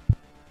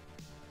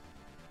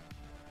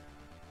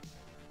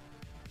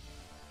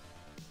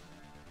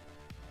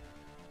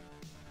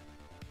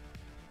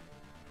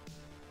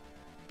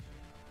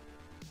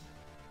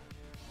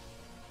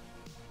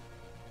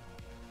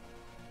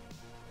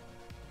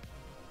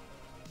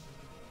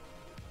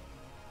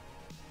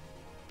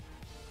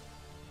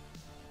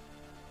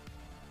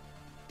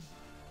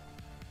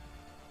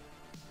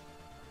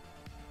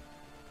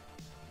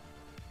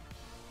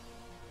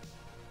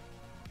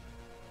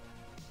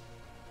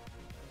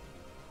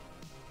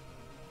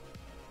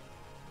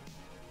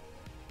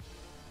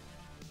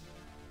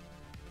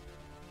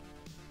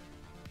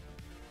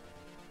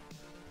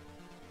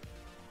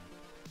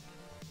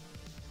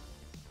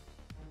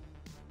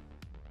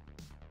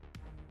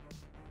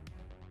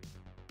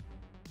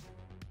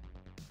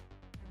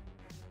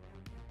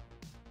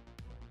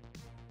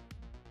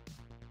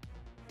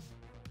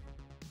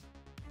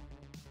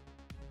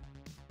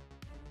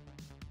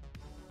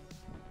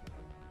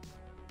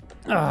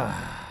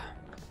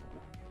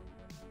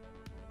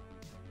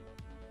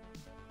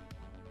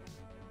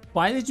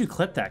 Why did you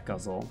clip that,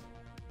 Guzzle?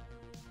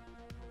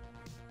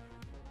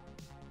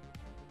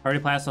 Already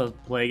passed a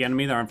plague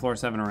enemy. They're on floor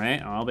 7 or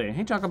 8. Oh, I'll be.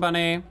 Hey, Choco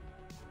Bunny.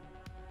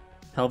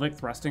 Pelvic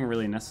thrusting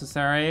really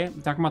necessary.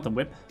 You talking about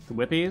the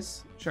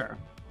whippies? Sure.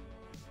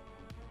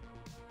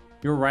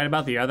 You were right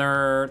about the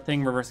other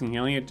thing reversing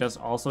healing. It just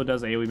also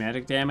does AoE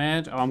magic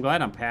damage. Oh, I'm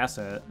glad I'm past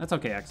it. That's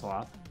okay,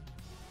 Exeloth.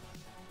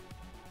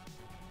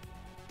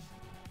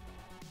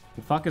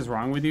 The fuck is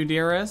wrong with you,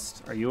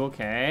 dearest? Are you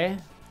okay?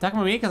 Talking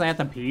about me because I have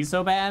to pee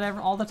so bad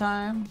all the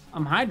time?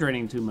 I'm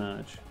hydrating too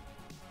much.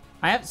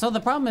 So the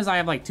problem is I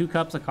have like 2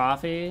 cups of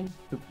coffee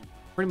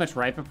pretty much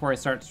right before I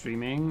start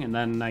streaming, and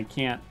then I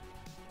can't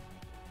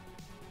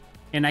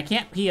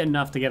pee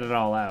enough to get it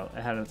all out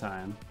ahead of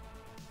time.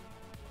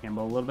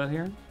 Gamble a little bit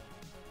here.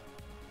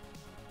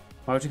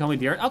 Why would you call me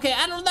dear? Okay,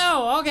 I don't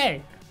know.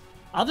 Okay,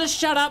 I'll just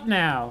shut up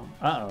now.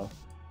 Uh-oh,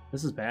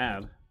 this is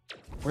bad.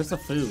 Where's the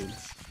food?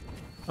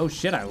 Oh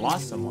shit, I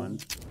lost someone.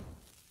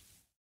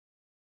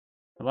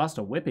 I lost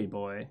a whippy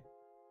boy.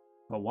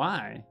 But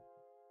why?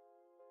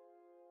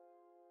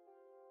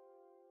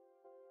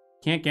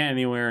 Can't get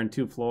anywhere in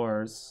 2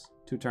 floors,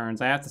 2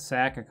 turns. I have to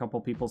sack a couple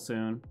people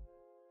soon.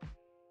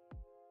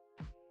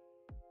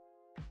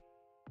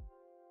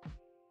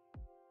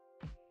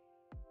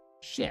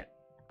 Shit.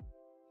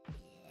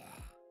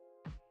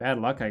 Bad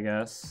luck, I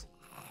guess.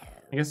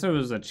 I guess there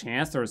was a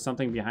chance there was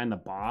something behind the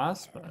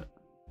boss, but...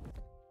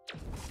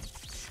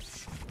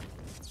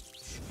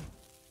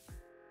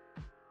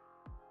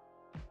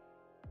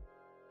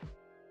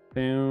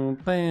 Boom,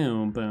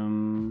 boom,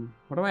 boom.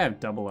 What do I have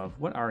double of?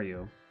 What are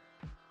you?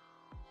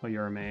 Oh,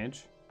 you're a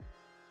mage.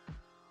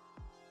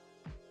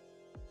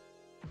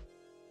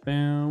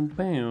 Boom,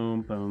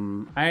 boom,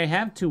 boom. I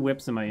have 2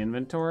 whips in my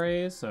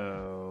inventory,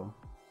 so...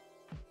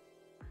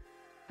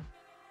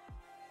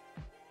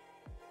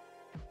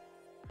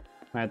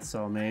 I had to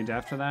sell a mage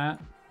after that.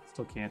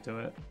 Still can't do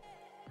it.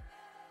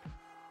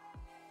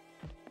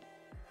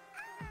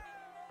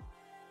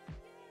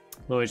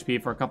 Low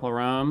HP for a couple of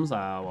roams.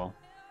 Ah, well.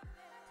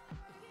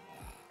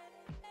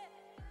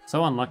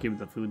 So unlucky with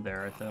the food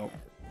there, I felt.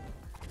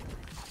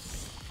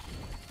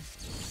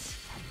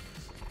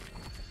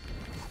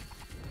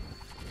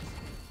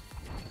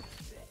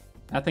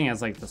 That thing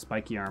has like the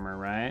spiky armor,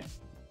 right?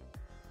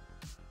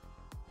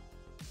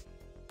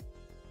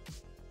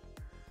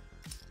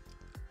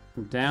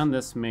 I'm down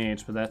this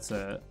mage, but that's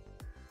it.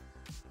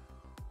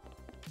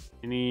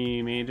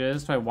 Any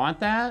mages? Do I want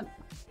that?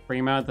 Bring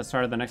him out at the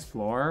start of the next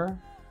floor?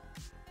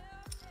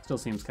 Still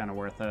seems kind of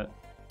worth it.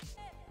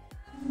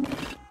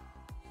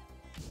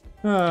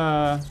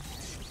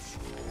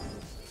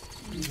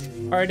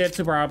 Already did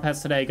Super Auto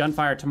Pets today.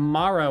 Gunfire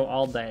tomorrow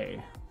all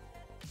day.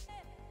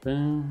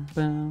 Boom,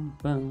 boom,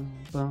 boom,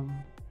 boom.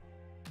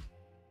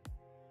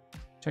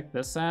 Check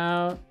this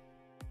out.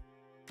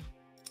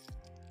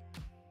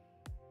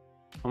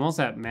 Almost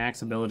at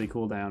max ability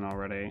cooldown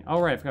already.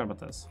 Oh, right, I forgot about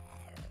this.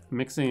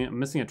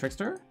 Missing a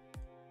trickster?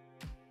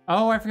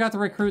 Oh, I forgot to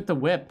recruit the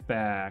whip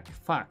back.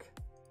 Fuck.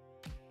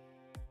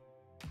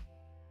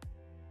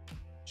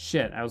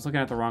 Shit, I was looking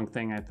at the wrong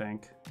thing, I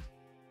think.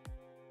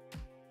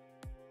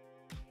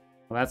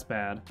 Well, that's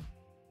bad.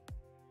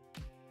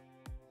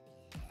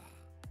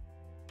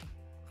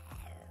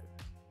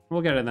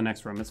 We'll get it in the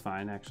next room. It's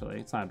fine, actually.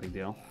 It's not a big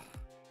deal.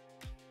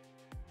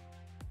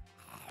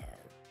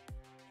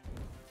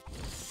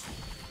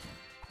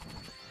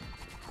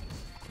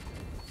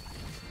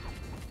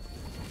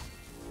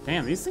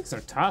 Damn, these things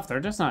are tough. They're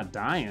just not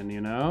dying,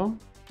 you know?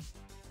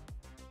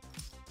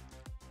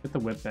 Get the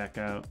whip back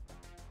out.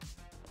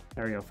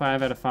 There we go.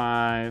 5 out of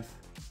 5.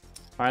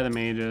 Fire the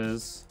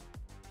mages.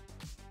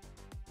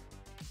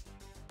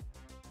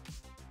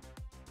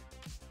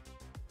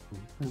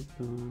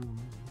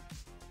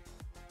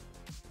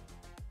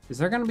 Is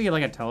there gonna be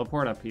like a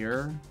teleport up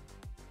here?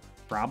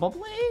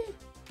 Probably?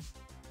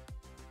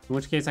 In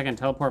which case I can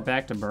teleport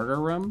back to Burger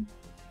Room?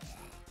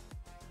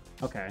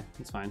 Okay,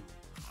 that's fine.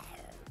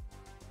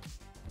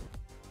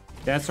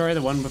 That story,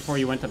 the one before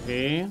you went to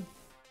pee?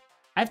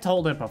 I've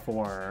told it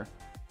before.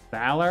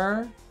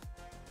 Valor?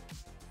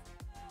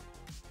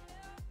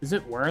 Is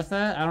it worth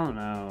it? I don't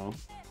know.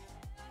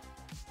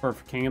 For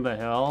King of the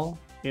Hill?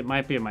 It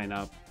might be, it might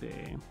not be.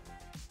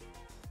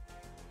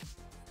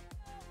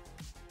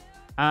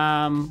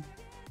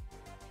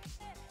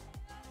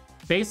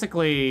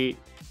 Basically,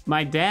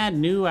 my dad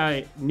knew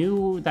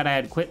that I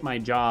had quit my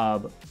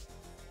job,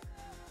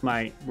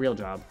 my real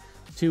job,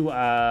 to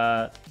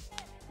have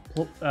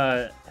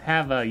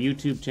a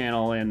YouTube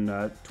channel and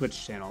a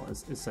Twitch channel,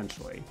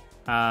 essentially.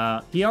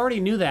 He already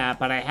knew that,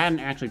 but I hadn't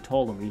actually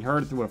told him. He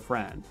heard it through a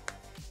friend.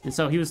 And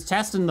so he was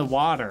testing the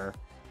water.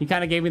 He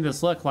kind of gave me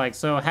this look like,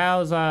 so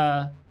how's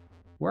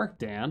work,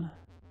 Dan?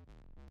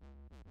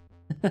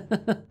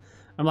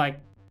 I'm like,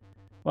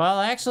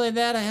 well, actually,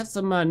 Dad, I have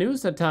some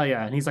news to tell you.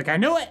 And he's like, I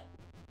knew it!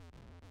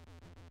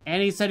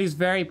 And he said he's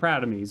very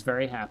proud of me. He's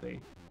very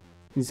happy.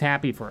 He's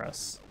happy for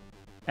us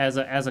as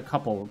a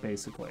couple,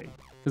 basically.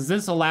 Because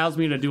this allows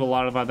me to do a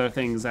lot of other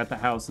things at the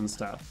house and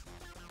stuff.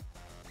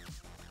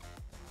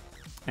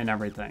 And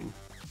everything.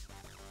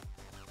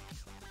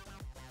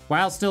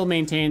 While still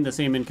maintaining the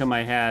same income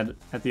I had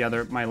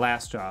at my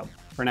last job,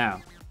 for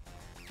now.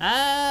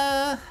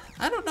 I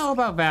don't know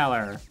about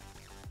Valor.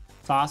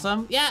 It's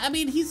awesome. Yeah, I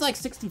mean, he's like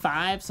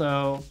 65,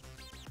 so...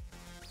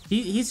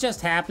 He's just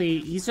happy.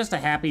 He's just a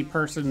happy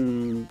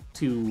person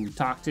to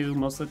talk to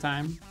most of the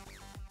time.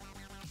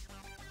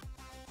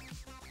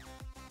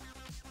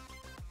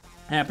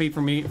 Happy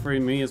for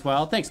me as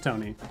well. Thanks,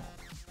 Tony.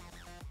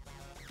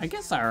 I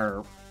guess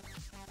our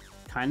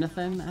kind of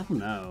thing? I don't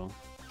know.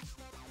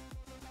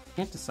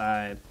 Can't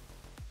decide.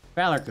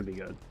 Valor could be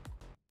good.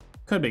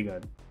 Could be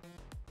good.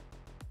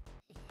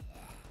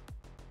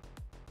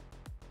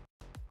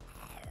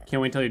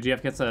 Can't wait till your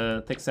GF gets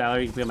a thick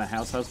salary. You can become a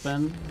house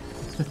husband.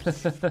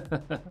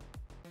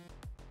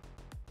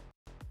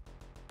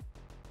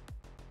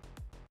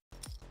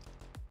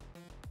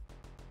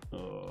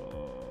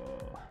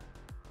 Oh.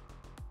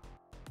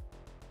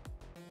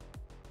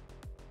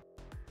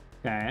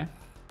 Okay.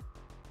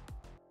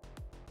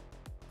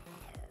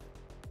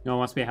 No one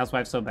wants to be a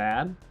housewife so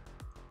bad?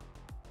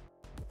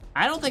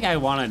 I don't think I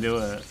want to do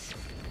it.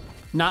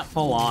 Not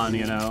full on,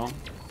 you know?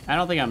 I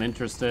don't think I'm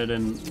interested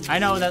in... I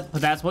know that,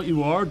 but that's what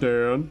you are,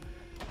 Dan.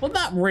 Well,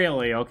 not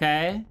really,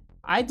 okay?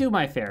 I do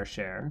my fair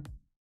share.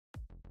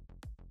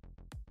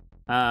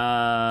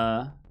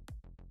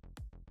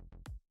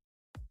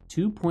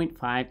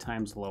 2.5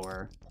 times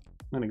lower.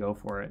 I'm gonna go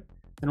for it.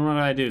 Then what do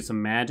I do? Some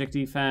magic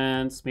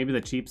defense, maybe the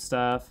cheap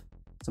stuff,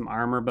 some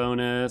armor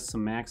bonus,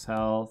 some max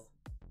health.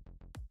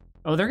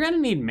 Oh, they're gonna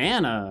need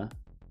mana.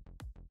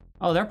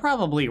 Oh, they're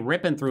probably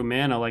ripping through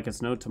mana like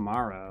it's no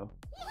tomorrow.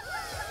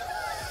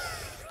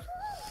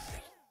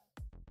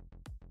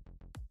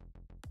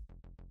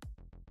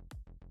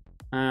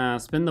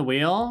 Spin the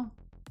wheel.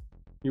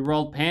 You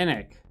rolled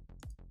panic.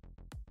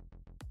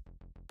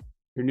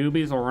 Your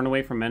newbies will run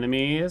away from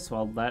enemies.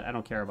 Well, that I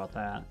don't care about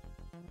that.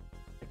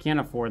 I can't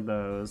afford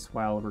those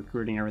while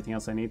recruiting everything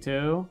else I need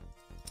to.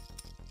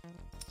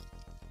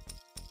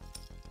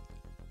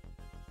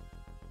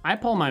 I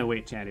pull my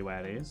weight, chatty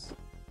waddies.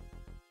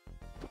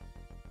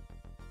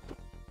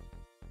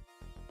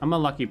 I'm a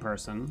lucky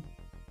person.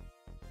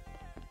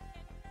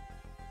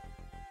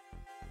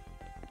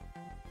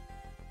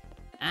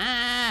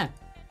 Ah!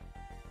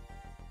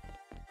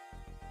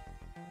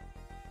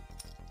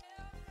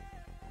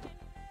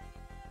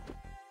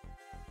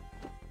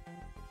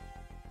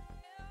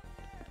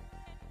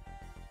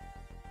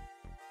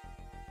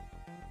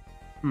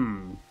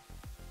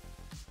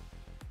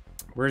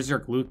 Where's your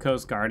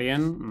glucose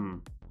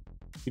guardian?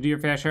 You do your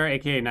fair share,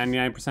 aka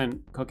 99%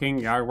 cooking,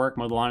 yard work,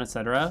 mow the lawn,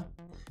 etc.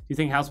 Do you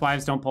think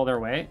housewives don't pull their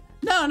weight?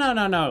 No, no,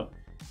 no, no.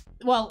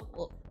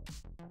 Well,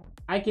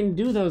 I can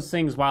do those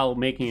things while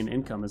making an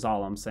income is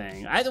all I'm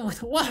saying.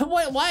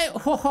 Why?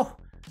 Whoa.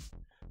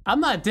 I'm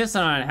not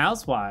dissing on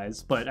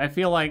housewives, but I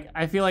feel like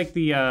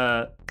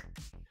the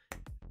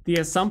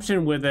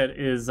assumption with it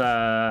is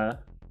that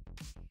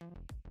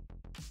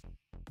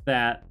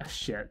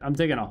shit. I'm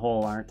digging a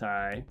hole, aren't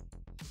I?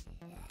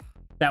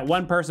 That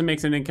one person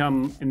makes an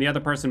income and the other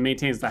person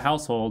maintains the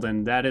household,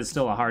 and that is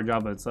still a hard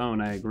job of its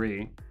own. I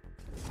agree.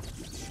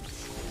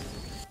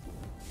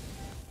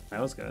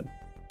 That was good.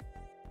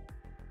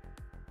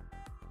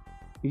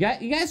 You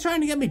guys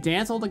trying to get me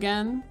danceled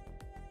again?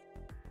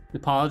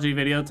 Apology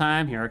video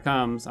time. Here it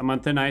comes. I'm on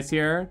thin ice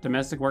here.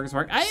 Domestic work is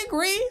work. I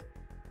agree.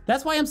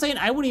 That's why I'm saying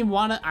I wouldn't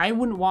want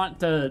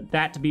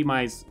that to be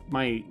my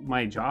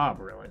job,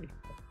 really.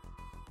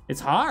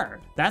 It's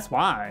hard. That's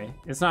why.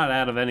 It's not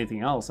out of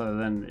anything else other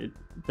than it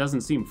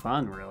doesn't seem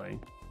fun, really.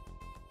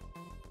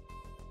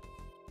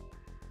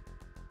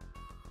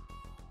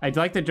 I'd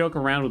like to joke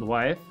around with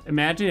wife.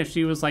 Imagine if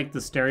she was like the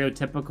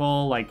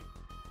stereotypical like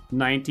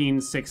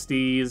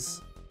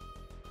 1960s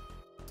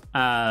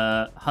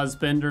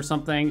husband or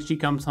something. She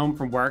comes home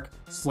from work,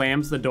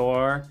 slams the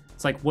door.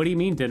 It's like, what do you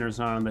mean dinner's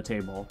not on the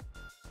table?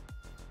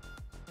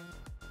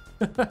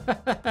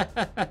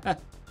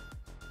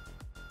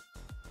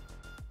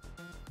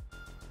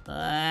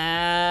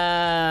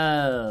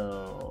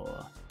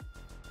 Oh.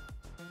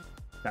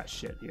 Got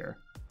shit here.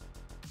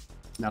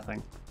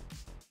 Nothing.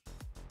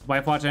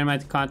 Wife watch any of my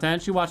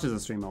content? She watches the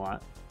stream a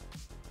lot.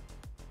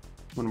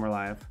 When we're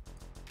live.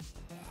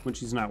 When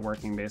she's not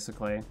working,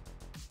 basically.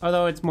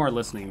 Although it's more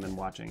listening than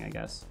watching, I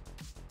guess.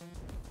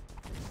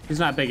 She's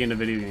not big into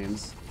video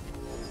games.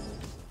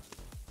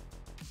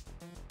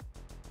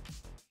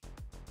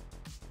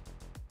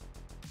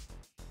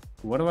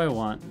 What do I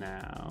want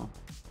now?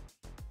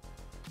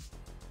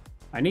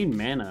 I need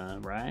mana,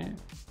 right?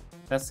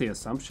 That's the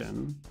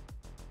assumption.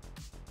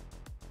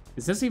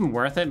 Is this even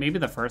worth it? Maybe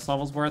the first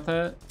level's worth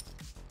it?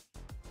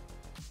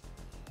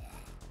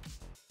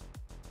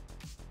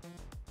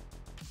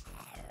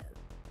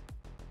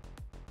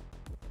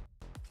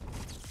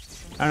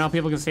 I don't know,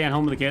 people can stay at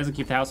home with the kids and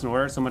keep the house in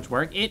order, so much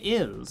work. It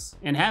is.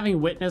 And having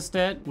witnessed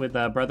it with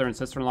brother and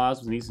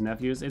sister-in-laws, with nieces and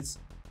nephews, it's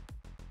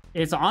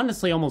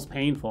honestly almost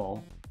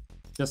painful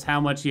just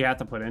how much you have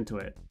to put into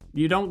it.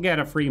 You don't get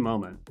a free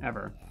moment,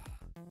 ever.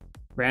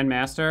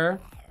 Grandmaster?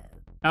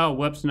 Oh,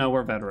 whoops, no,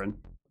 we're veteran.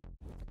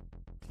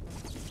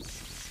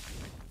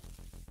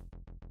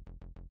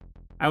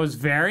 I was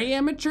very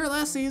amateur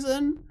last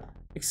season?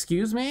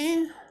 Excuse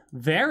me?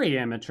 Very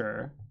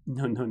amateur.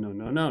 No.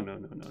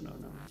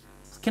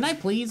 Can I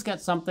please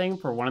get something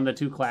for one of the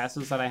 2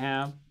 classes that I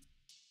have?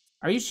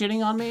 Are you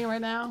shitting on me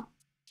right now?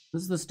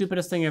 This is the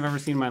stupidest thing I've ever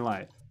seen in my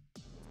life.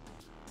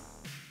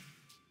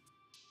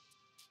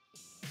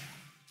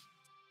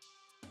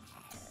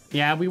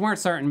 Yeah, we weren't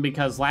certain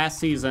because last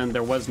season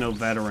there was no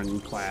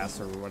veteran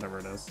class or whatever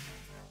it is.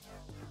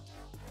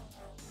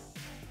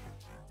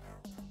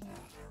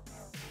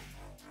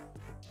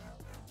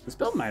 This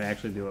build might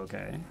actually do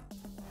okay.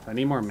 Do I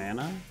need more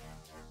mana?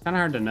 Kinda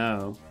hard to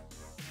know.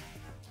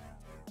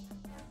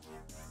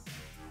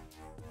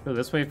 Go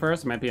this way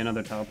first, might be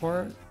another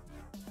teleport.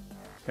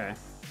 Okay.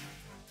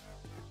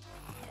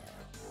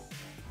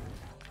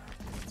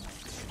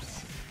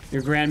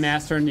 Your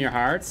Grandmaster in your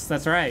hearts?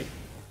 That's right.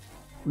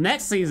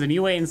 Next season,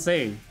 you wait and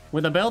see.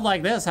 With a build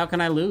like this, how can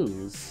I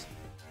lose?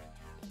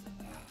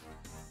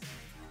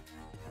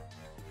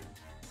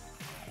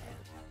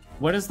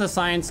 What is the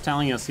science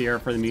telling us here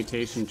for the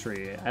mutation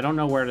tree? I don't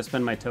know where to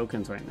spend my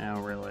tokens right now,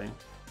 really.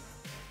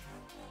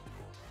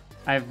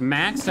 I've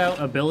maxed out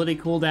ability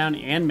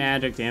cooldown and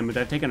magic damage.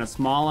 I've taken a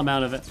small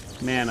amount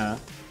of mana.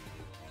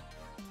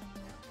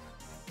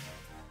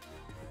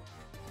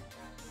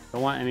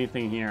 Don't want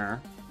anything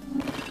here.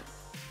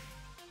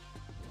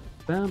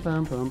 Bum,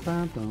 bum, bum,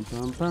 bum, bum,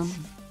 bum, bum.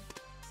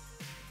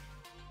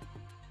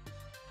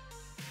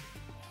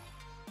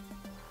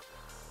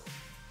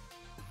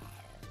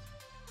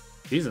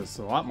 Jesus,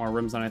 a lot more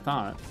rooms than I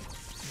thought.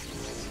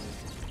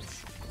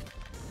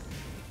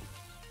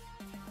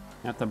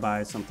 Have to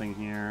buy something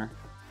here.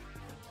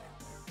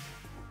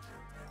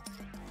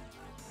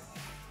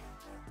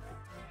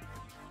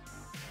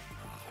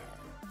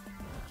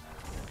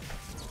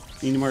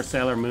 Need more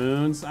Sailor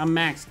Moons. I'm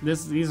maxed.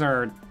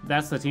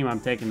 That's the team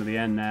I'm taking to the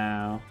end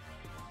now.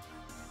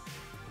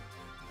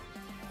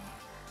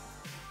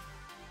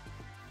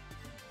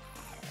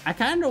 I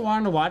kind of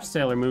wanted to watch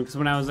Sailor Moon because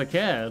when I was a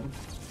kid,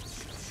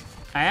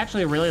 I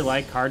actually really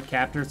like Card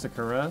Captor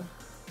Sakura.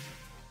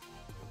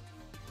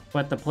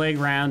 But the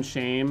playground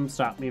shame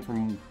stopped me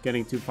from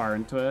getting too far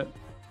into it.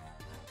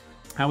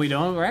 How we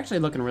doing? We're actually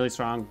looking really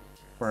strong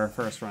for our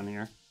first run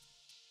here.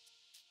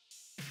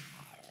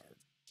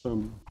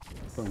 Boom,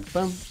 boom,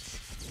 boom.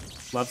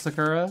 Love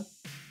Sakura.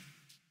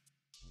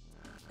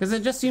 Because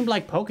it just seemed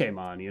like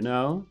Pokemon, you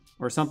know?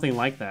 Or something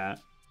like that.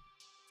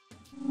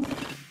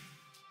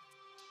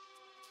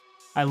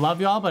 I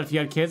love y'all, but if you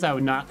had kids, I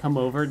would not come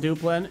over,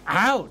 Duplin.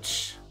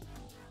 Ouch!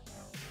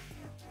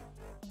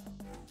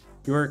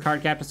 You were a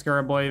card captor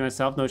Skura boy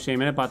myself, no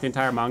shame in it. Bought the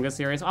entire manga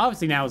series.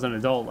 Obviously now as an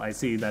adult, I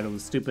see that it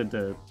was stupid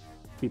to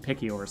be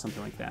picky over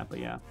something like that, but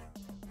yeah.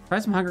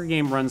 Tried some Hunger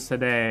Game runs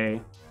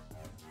today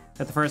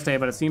at the first day,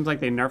 but it seems like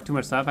they nerfed too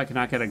much stuff. I could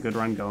not get a good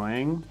run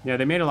going. Yeah,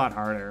 they made it a lot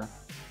harder.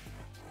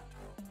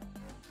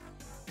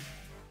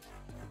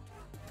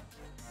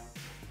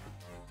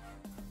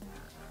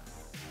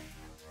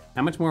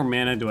 How much more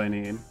mana do I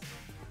need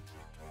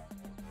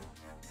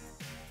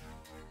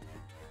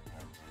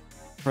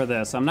for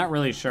this? I'm not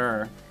really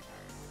sure.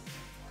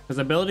 Because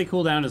ability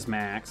cooldown is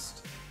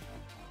maxed.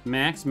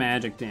 Max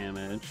magic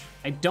damage.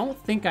 I don't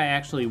think I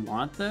actually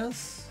want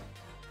this.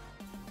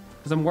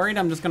 Because I'm worried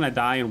I'm just going to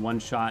die in one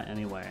shot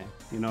anyway.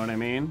 You know what I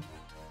mean?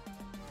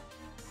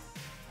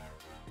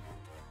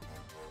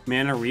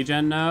 Mana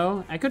regen,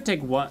 no. I could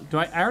take one.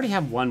 I already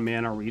have one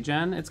mana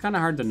regen. It's kind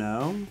of hard to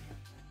know.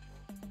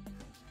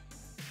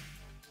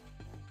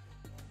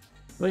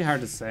 Really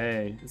hard to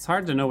say. It's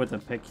hard to know what to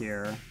pick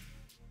here.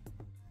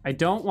 I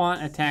don't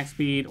want attack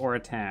speed or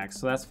attack,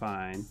 so that's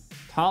fine.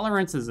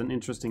 Tolerance is an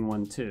interesting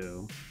one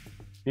too.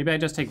 Maybe I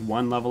just take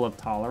one level of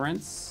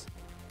tolerance.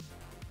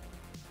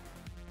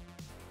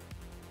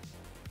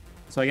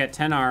 So I get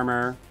 10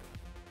 armor,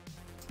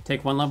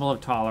 take one level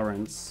of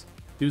tolerance,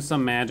 do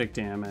some magic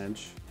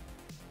damage.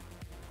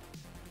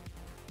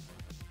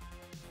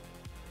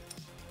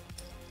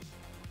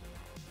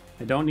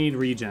 I don't need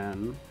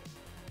regen.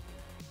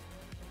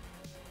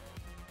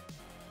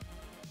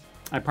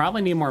 I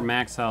probably need more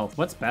max health.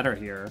 What's better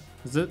here?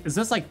 Is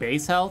this like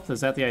base health?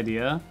 Is that the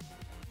idea?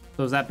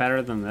 So is that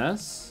better than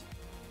this?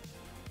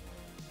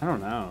 I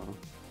don't know.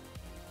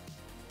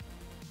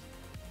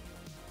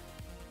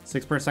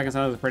 6 per second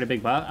sounds is a pretty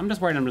big buff. I'm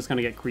just worried I'm just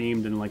gonna get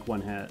creamed in like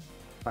one hit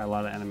by a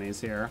lot of enemies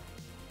here.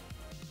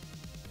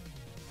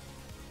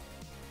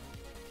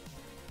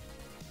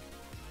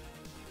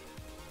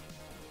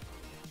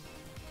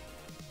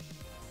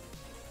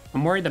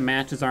 I'm worried the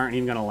matches aren't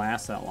even gonna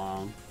last that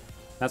long.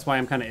 That's why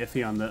I'm kind of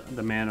iffy on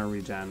the mana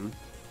regen.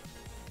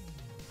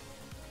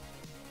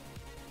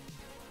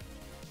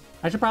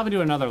 I should probably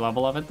do another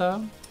level of it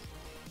though.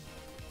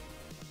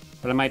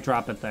 But I might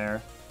drop it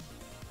there.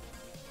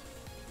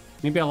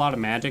 Maybe a lot of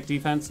magic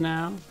defense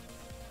now.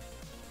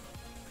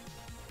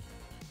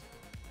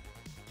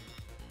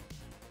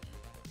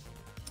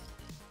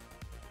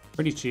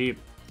 Pretty cheap.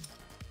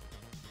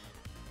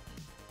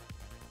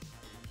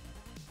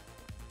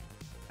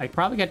 I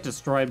probably get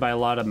destroyed by a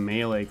lot of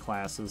melee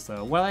classes,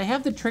 though. Well, I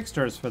have the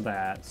Tricksters for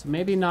that, so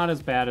maybe not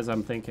as bad as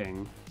I'm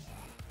thinking.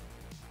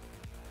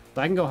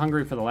 So I can go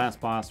hungry for the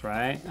last boss,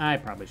 right? I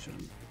probably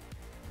shouldn't.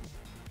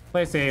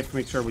 Play safe to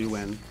make sure we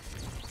win.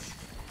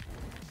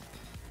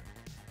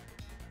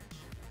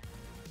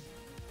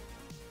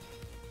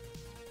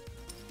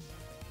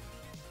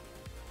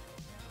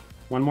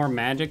 One more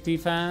magic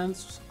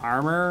defense,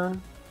 armor,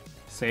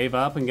 save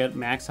up and get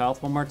max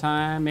health one more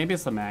time. Maybe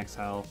it's the max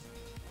health.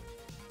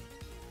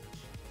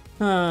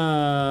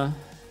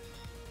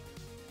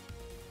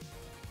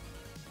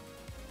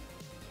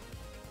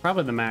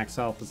 Probably the max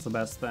health is the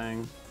best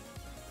thing.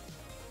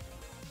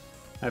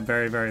 I have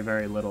very, very,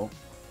 very little.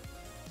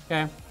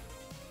 Okay.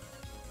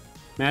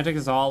 Magic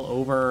is all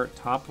over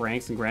top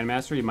ranks in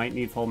Grandmaster. You might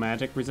need full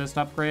magic resist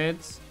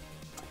upgrades.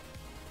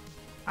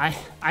 I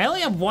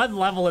only have one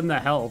level in the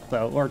health,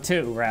 though, or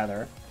two,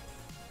 rather.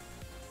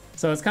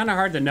 So it's kind of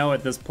hard to know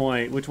at this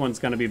point which one's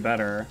going to be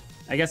better.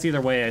 I guess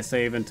either way I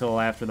save until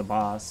after the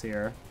boss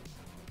here.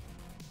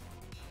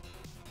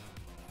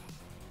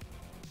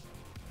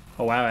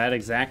 Oh wow, I had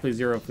exactly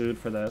 0 food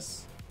for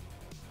this.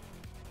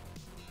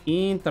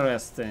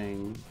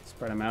 Interesting.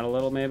 Spread them out a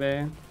little,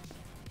 maybe.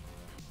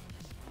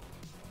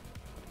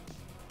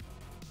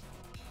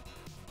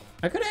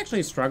 I could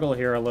actually struggle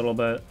here a little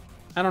bit.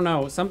 I don't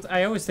know.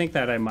 I always think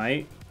that I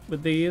might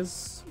with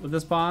this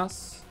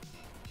boss.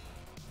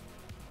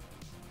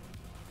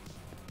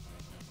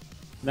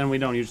 Then we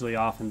don't usually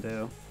often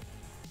do.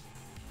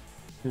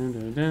 Dun,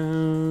 dun,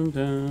 dun,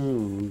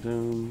 dun,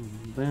 dun,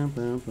 bum,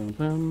 bum, bum,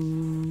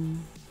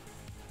 bum.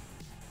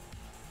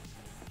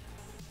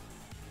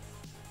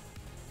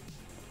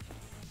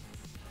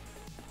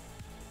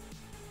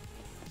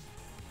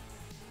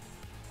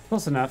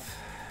 Close enough.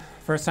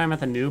 First time at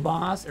the new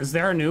boss. Is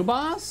there a new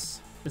boss?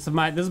 This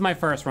is my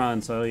first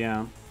run, so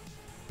yeah.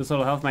 This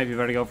little health might be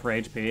better to go for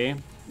HP.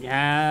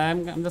 Yeah,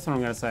 that's what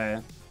I'm gonna say.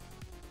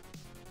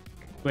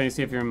 Waiting to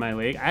see if you're in my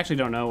league. I actually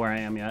don't know where I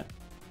am yet.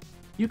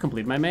 You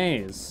complete my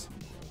maze.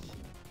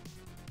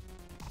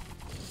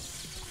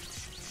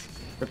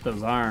 Rip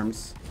those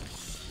arms.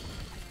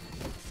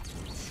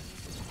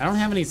 I don't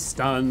have any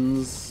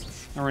stuns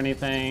or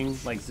anything,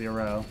 like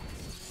 0.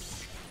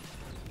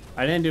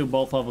 I didn't do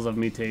both levels of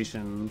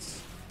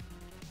mutations.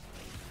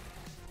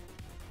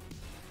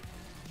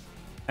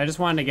 I just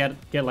wanted to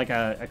get like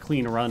a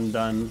clean run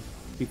done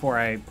before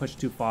I push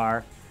too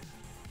far.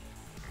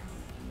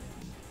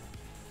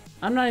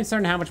 I'm not even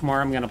certain how much more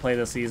I'm gonna play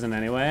this season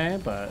anyway,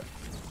 but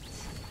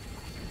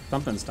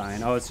Something's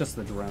dying. Oh, it's just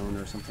the drone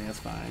or something. That's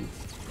fine.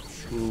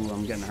 Ooh,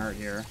 I'm getting hurt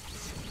here.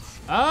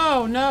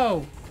 Oh,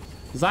 no!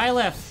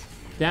 Xylith,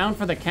 down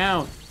for the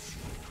count.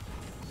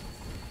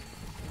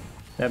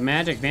 That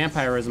magic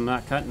vampirism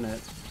not cutting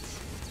it.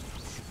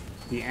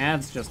 The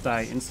ads just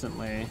die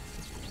instantly.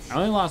 I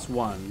only lost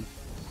one.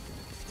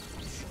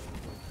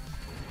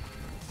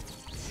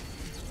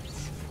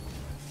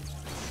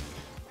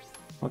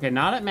 Okay,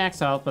 not at max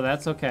health, but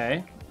that's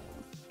okay.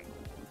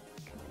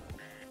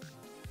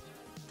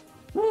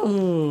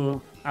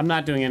 Ooh, I'm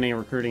not doing any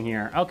recruiting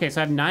here. Okay,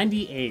 so I have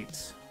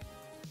 98.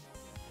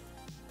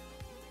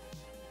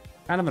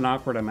 Kind of an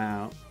awkward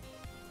amount.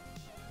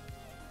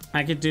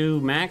 I could do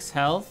max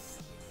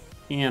health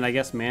and I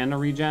guess mana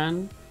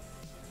regen.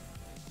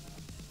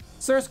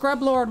 Sir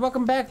Scrublord,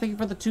 welcome back. Thank you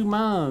for the 2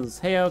 months.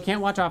 Heyo,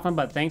 can't watch often,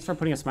 but thanks for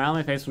putting a smile on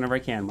my face whenever I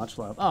can. Much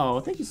love. Oh,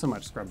 thank you so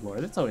much,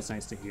 Scrublord. That's always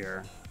nice to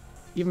hear.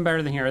 Even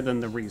better than here than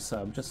the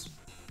resub. Just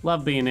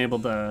love being able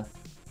to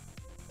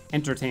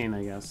entertain,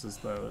 I guess, is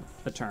the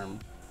term.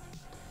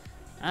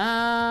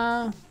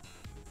 Mana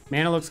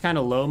looks kind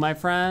of low, my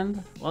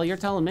friend. Well, you're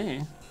telling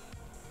me.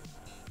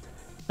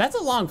 That's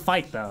a long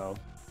fight, though.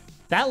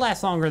 That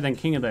lasts longer than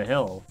King of the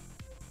Hill.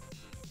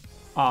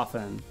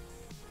 Often.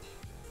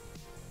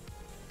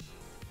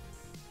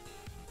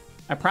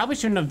 I probably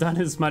shouldn't have done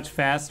as much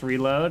fast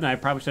reload, and I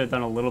probably should have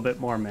done a little bit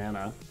more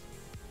mana.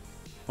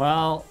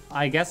 Well,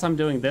 I guess I'm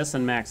doing this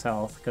in max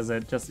health, because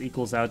it just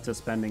equals out to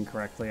spending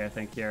correctly, I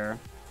think, here.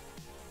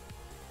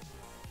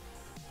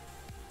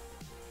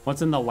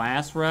 What's in the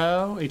last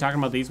row? Are you talking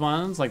about these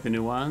ones, like the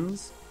new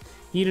ones?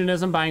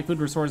 Hedonism, buying food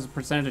restores a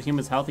percentage of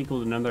humans' health equal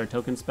to another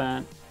token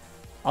spent.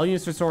 All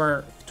units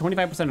restore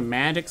 25% of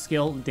magic,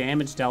 skill,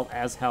 damage dealt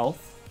as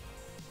health.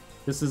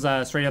 This is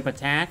a straight up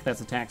attack,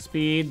 that's attack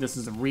speed. This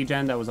is a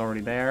regen that was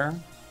already there.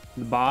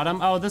 The bottom,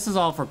 oh, this is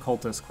all for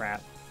cultist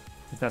crap,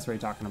 if that's what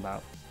you're talking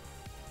about.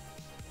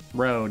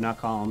 Row, not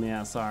column,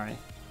 yeah, sorry.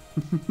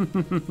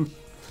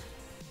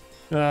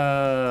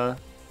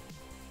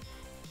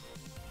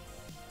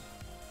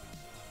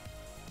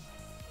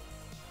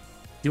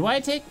 Do I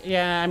take,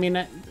 yeah, I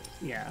mean,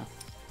 yeah.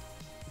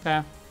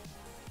 Okay,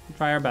 we'll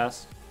try our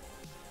best.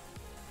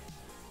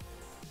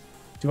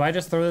 Do I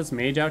just throw this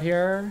mage out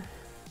here?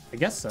 I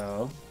guess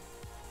so.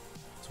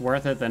 It's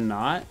worth it than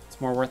not.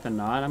 It's more worth than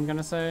not, I'm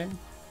gonna say.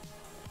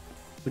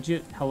 Would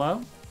you,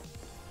 hello?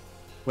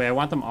 Wait, I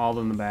want them all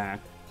in the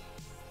back.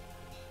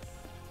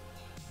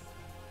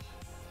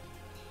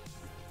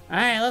 All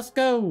right, let's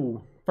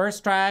go. First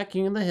strike,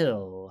 King of the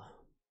Hill.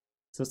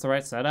 Is this the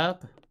right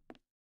setup?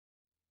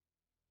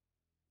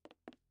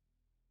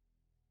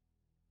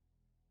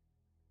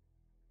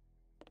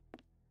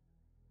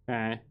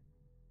 Okay.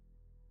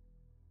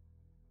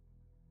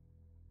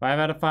 5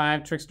 out of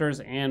 5 tricksters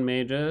and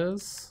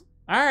mages.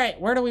 All right,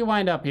 where do we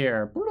wind up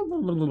here?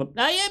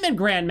 I am in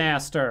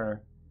Grandmaster.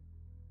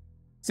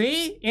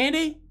 See,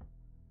 Andy?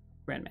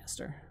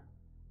 Grandmaster.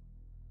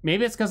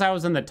 Maybe it's because I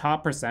was in the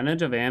top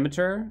percentage of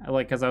amateur,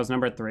 like because I was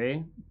number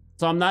 3.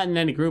 So I'm not in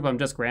any group, I'm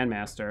just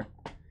Grandmaster.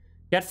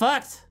 Get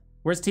fucked!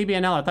 Where's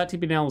TBNL? I thought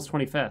TBNL was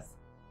 25th.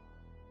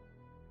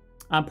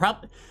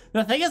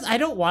 The thing is, I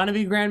don't want to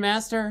be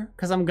Grandmaster,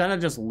 because I'm gonna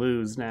just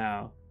lose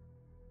now.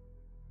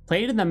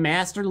 Played in the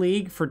Master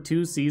League for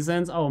 2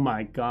 seasons? Oh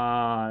my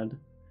god.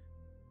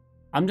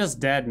 I'm just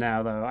dead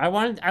now, though. I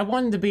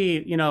wanted to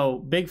be, you know,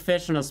 big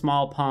fish in a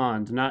small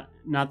pond, not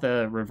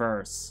the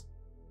reverse.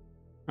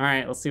 All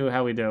right, let's see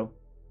how we do.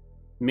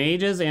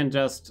 Mages and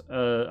just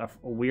a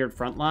weird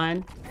front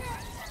line.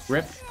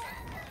 Rip.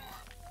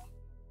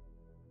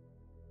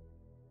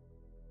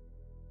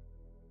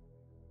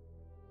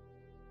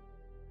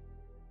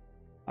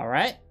 All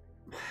right.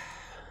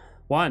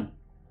 1.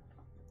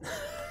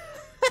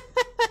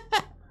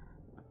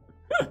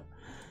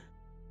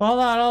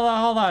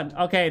 Hold on.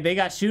 Okay, they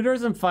got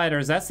shooters and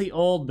fighters. That's the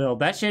old build.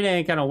 That shit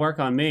ain't gonna work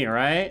on me,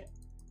 right?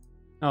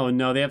 Oh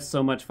no, they have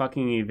so much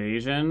fucking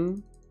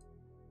evasion.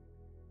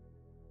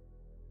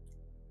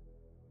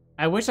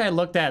 I wish I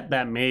looked at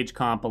that mage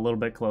comp a little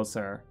bit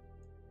closer.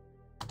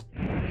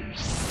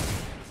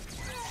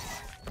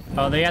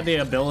 Oh, they had the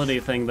ability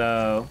thing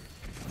though.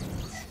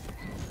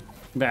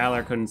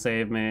 Valor couldn't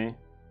save me.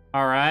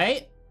 All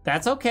right,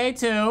 that's okay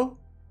too.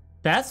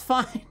 That's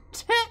fine.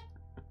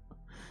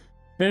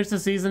 Finish the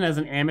season as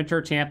an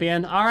amateur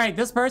champion. All right,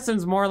 this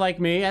person's more like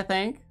me, I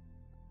think.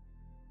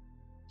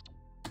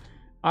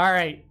 All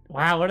right,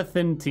 wow, what a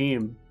thin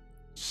team.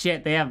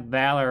 Shit, they have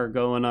Valor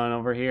going on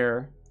over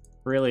here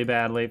really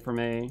badly for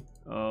me.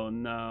 Oh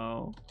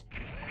no.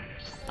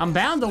 I'm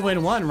bound to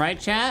win one, right,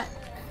 chat?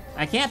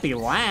 I can't be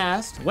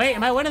last. Wait,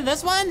 am I winning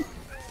this one?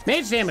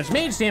 Mage damage,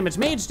 mage damage,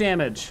 mage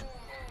damage.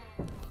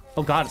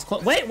 Oh god, it's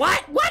close. Wait,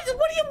 what? What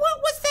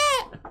was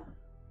that?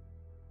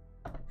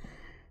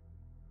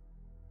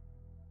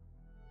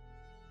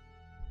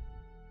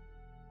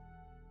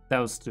 That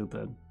was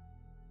stupid.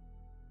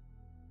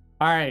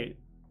 All right,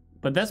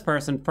 but this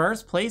person,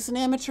 first place in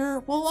amateur?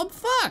 Well, I'm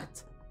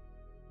fucked.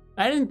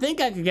 I didn't think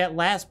I could get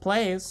last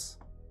place.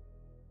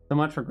 So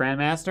much for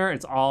Grandmaster.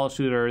 It's all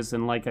shooters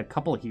and like a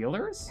couple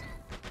healers.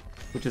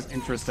 which is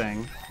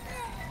interesting.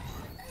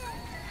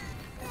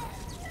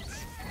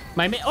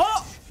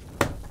 Oh!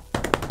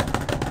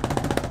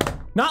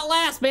 Not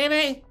last,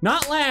 baby!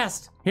 Not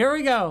last! Here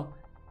we go.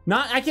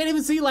 I can't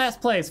even see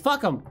last place.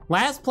 Fuck them.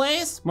 Last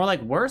place? More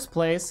like worst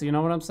place, you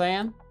know what I'm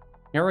saying?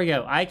 Here we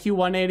go. IQ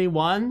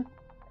 181.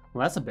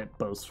 Well, that's a bit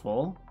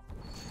boastful.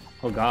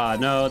 Oh god,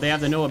 no, they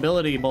have the no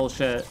ability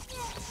bullshit.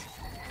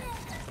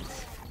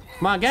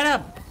 Come on, get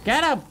him!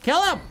 Get him!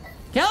 Kill him!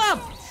 Kill him!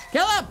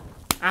 Kill him!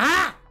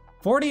 Aha!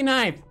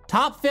 49th,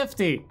 top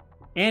 50.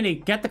 Andy,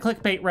 get the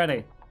clickbait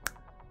ready.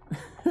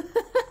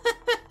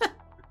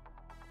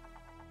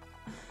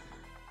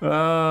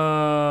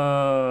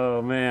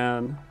 Oh,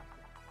 man.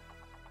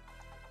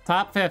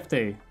 Top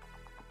 50.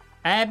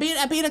 I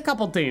beat a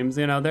couple teams,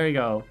 you know, there you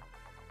go.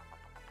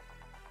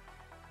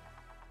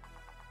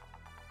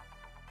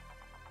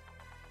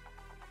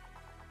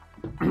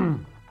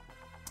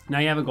 Now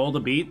you have a goal to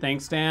beat.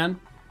 Thanks, Dan.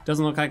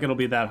 Doesn't look like it'll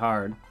be that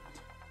hard.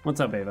 What's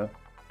up, Ava?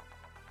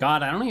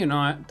 God, I don't even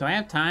know. Do I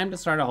have time to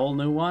start a whole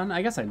new one?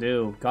 I guess I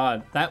do.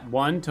 God, that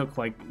one took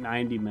like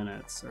 90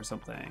 minutes or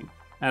something.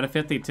 Out of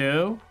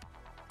 52?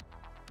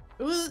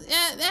 It was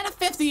at a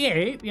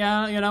 58.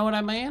 Yeah, you know what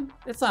I mean?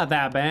 It's not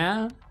that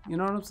bad. You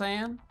know what I'm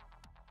saying?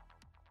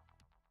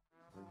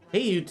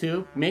 Hey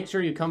YouTube, make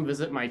sure you come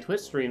visit my Twitch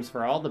streams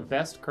for all the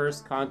best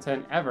cursed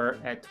content ever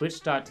at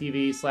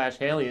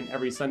twitch.tv/Haelian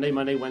every Sunday,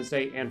 Monday,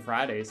 Wednesday, and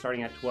Friday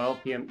starting at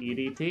 12 p.m.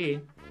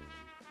 EDT.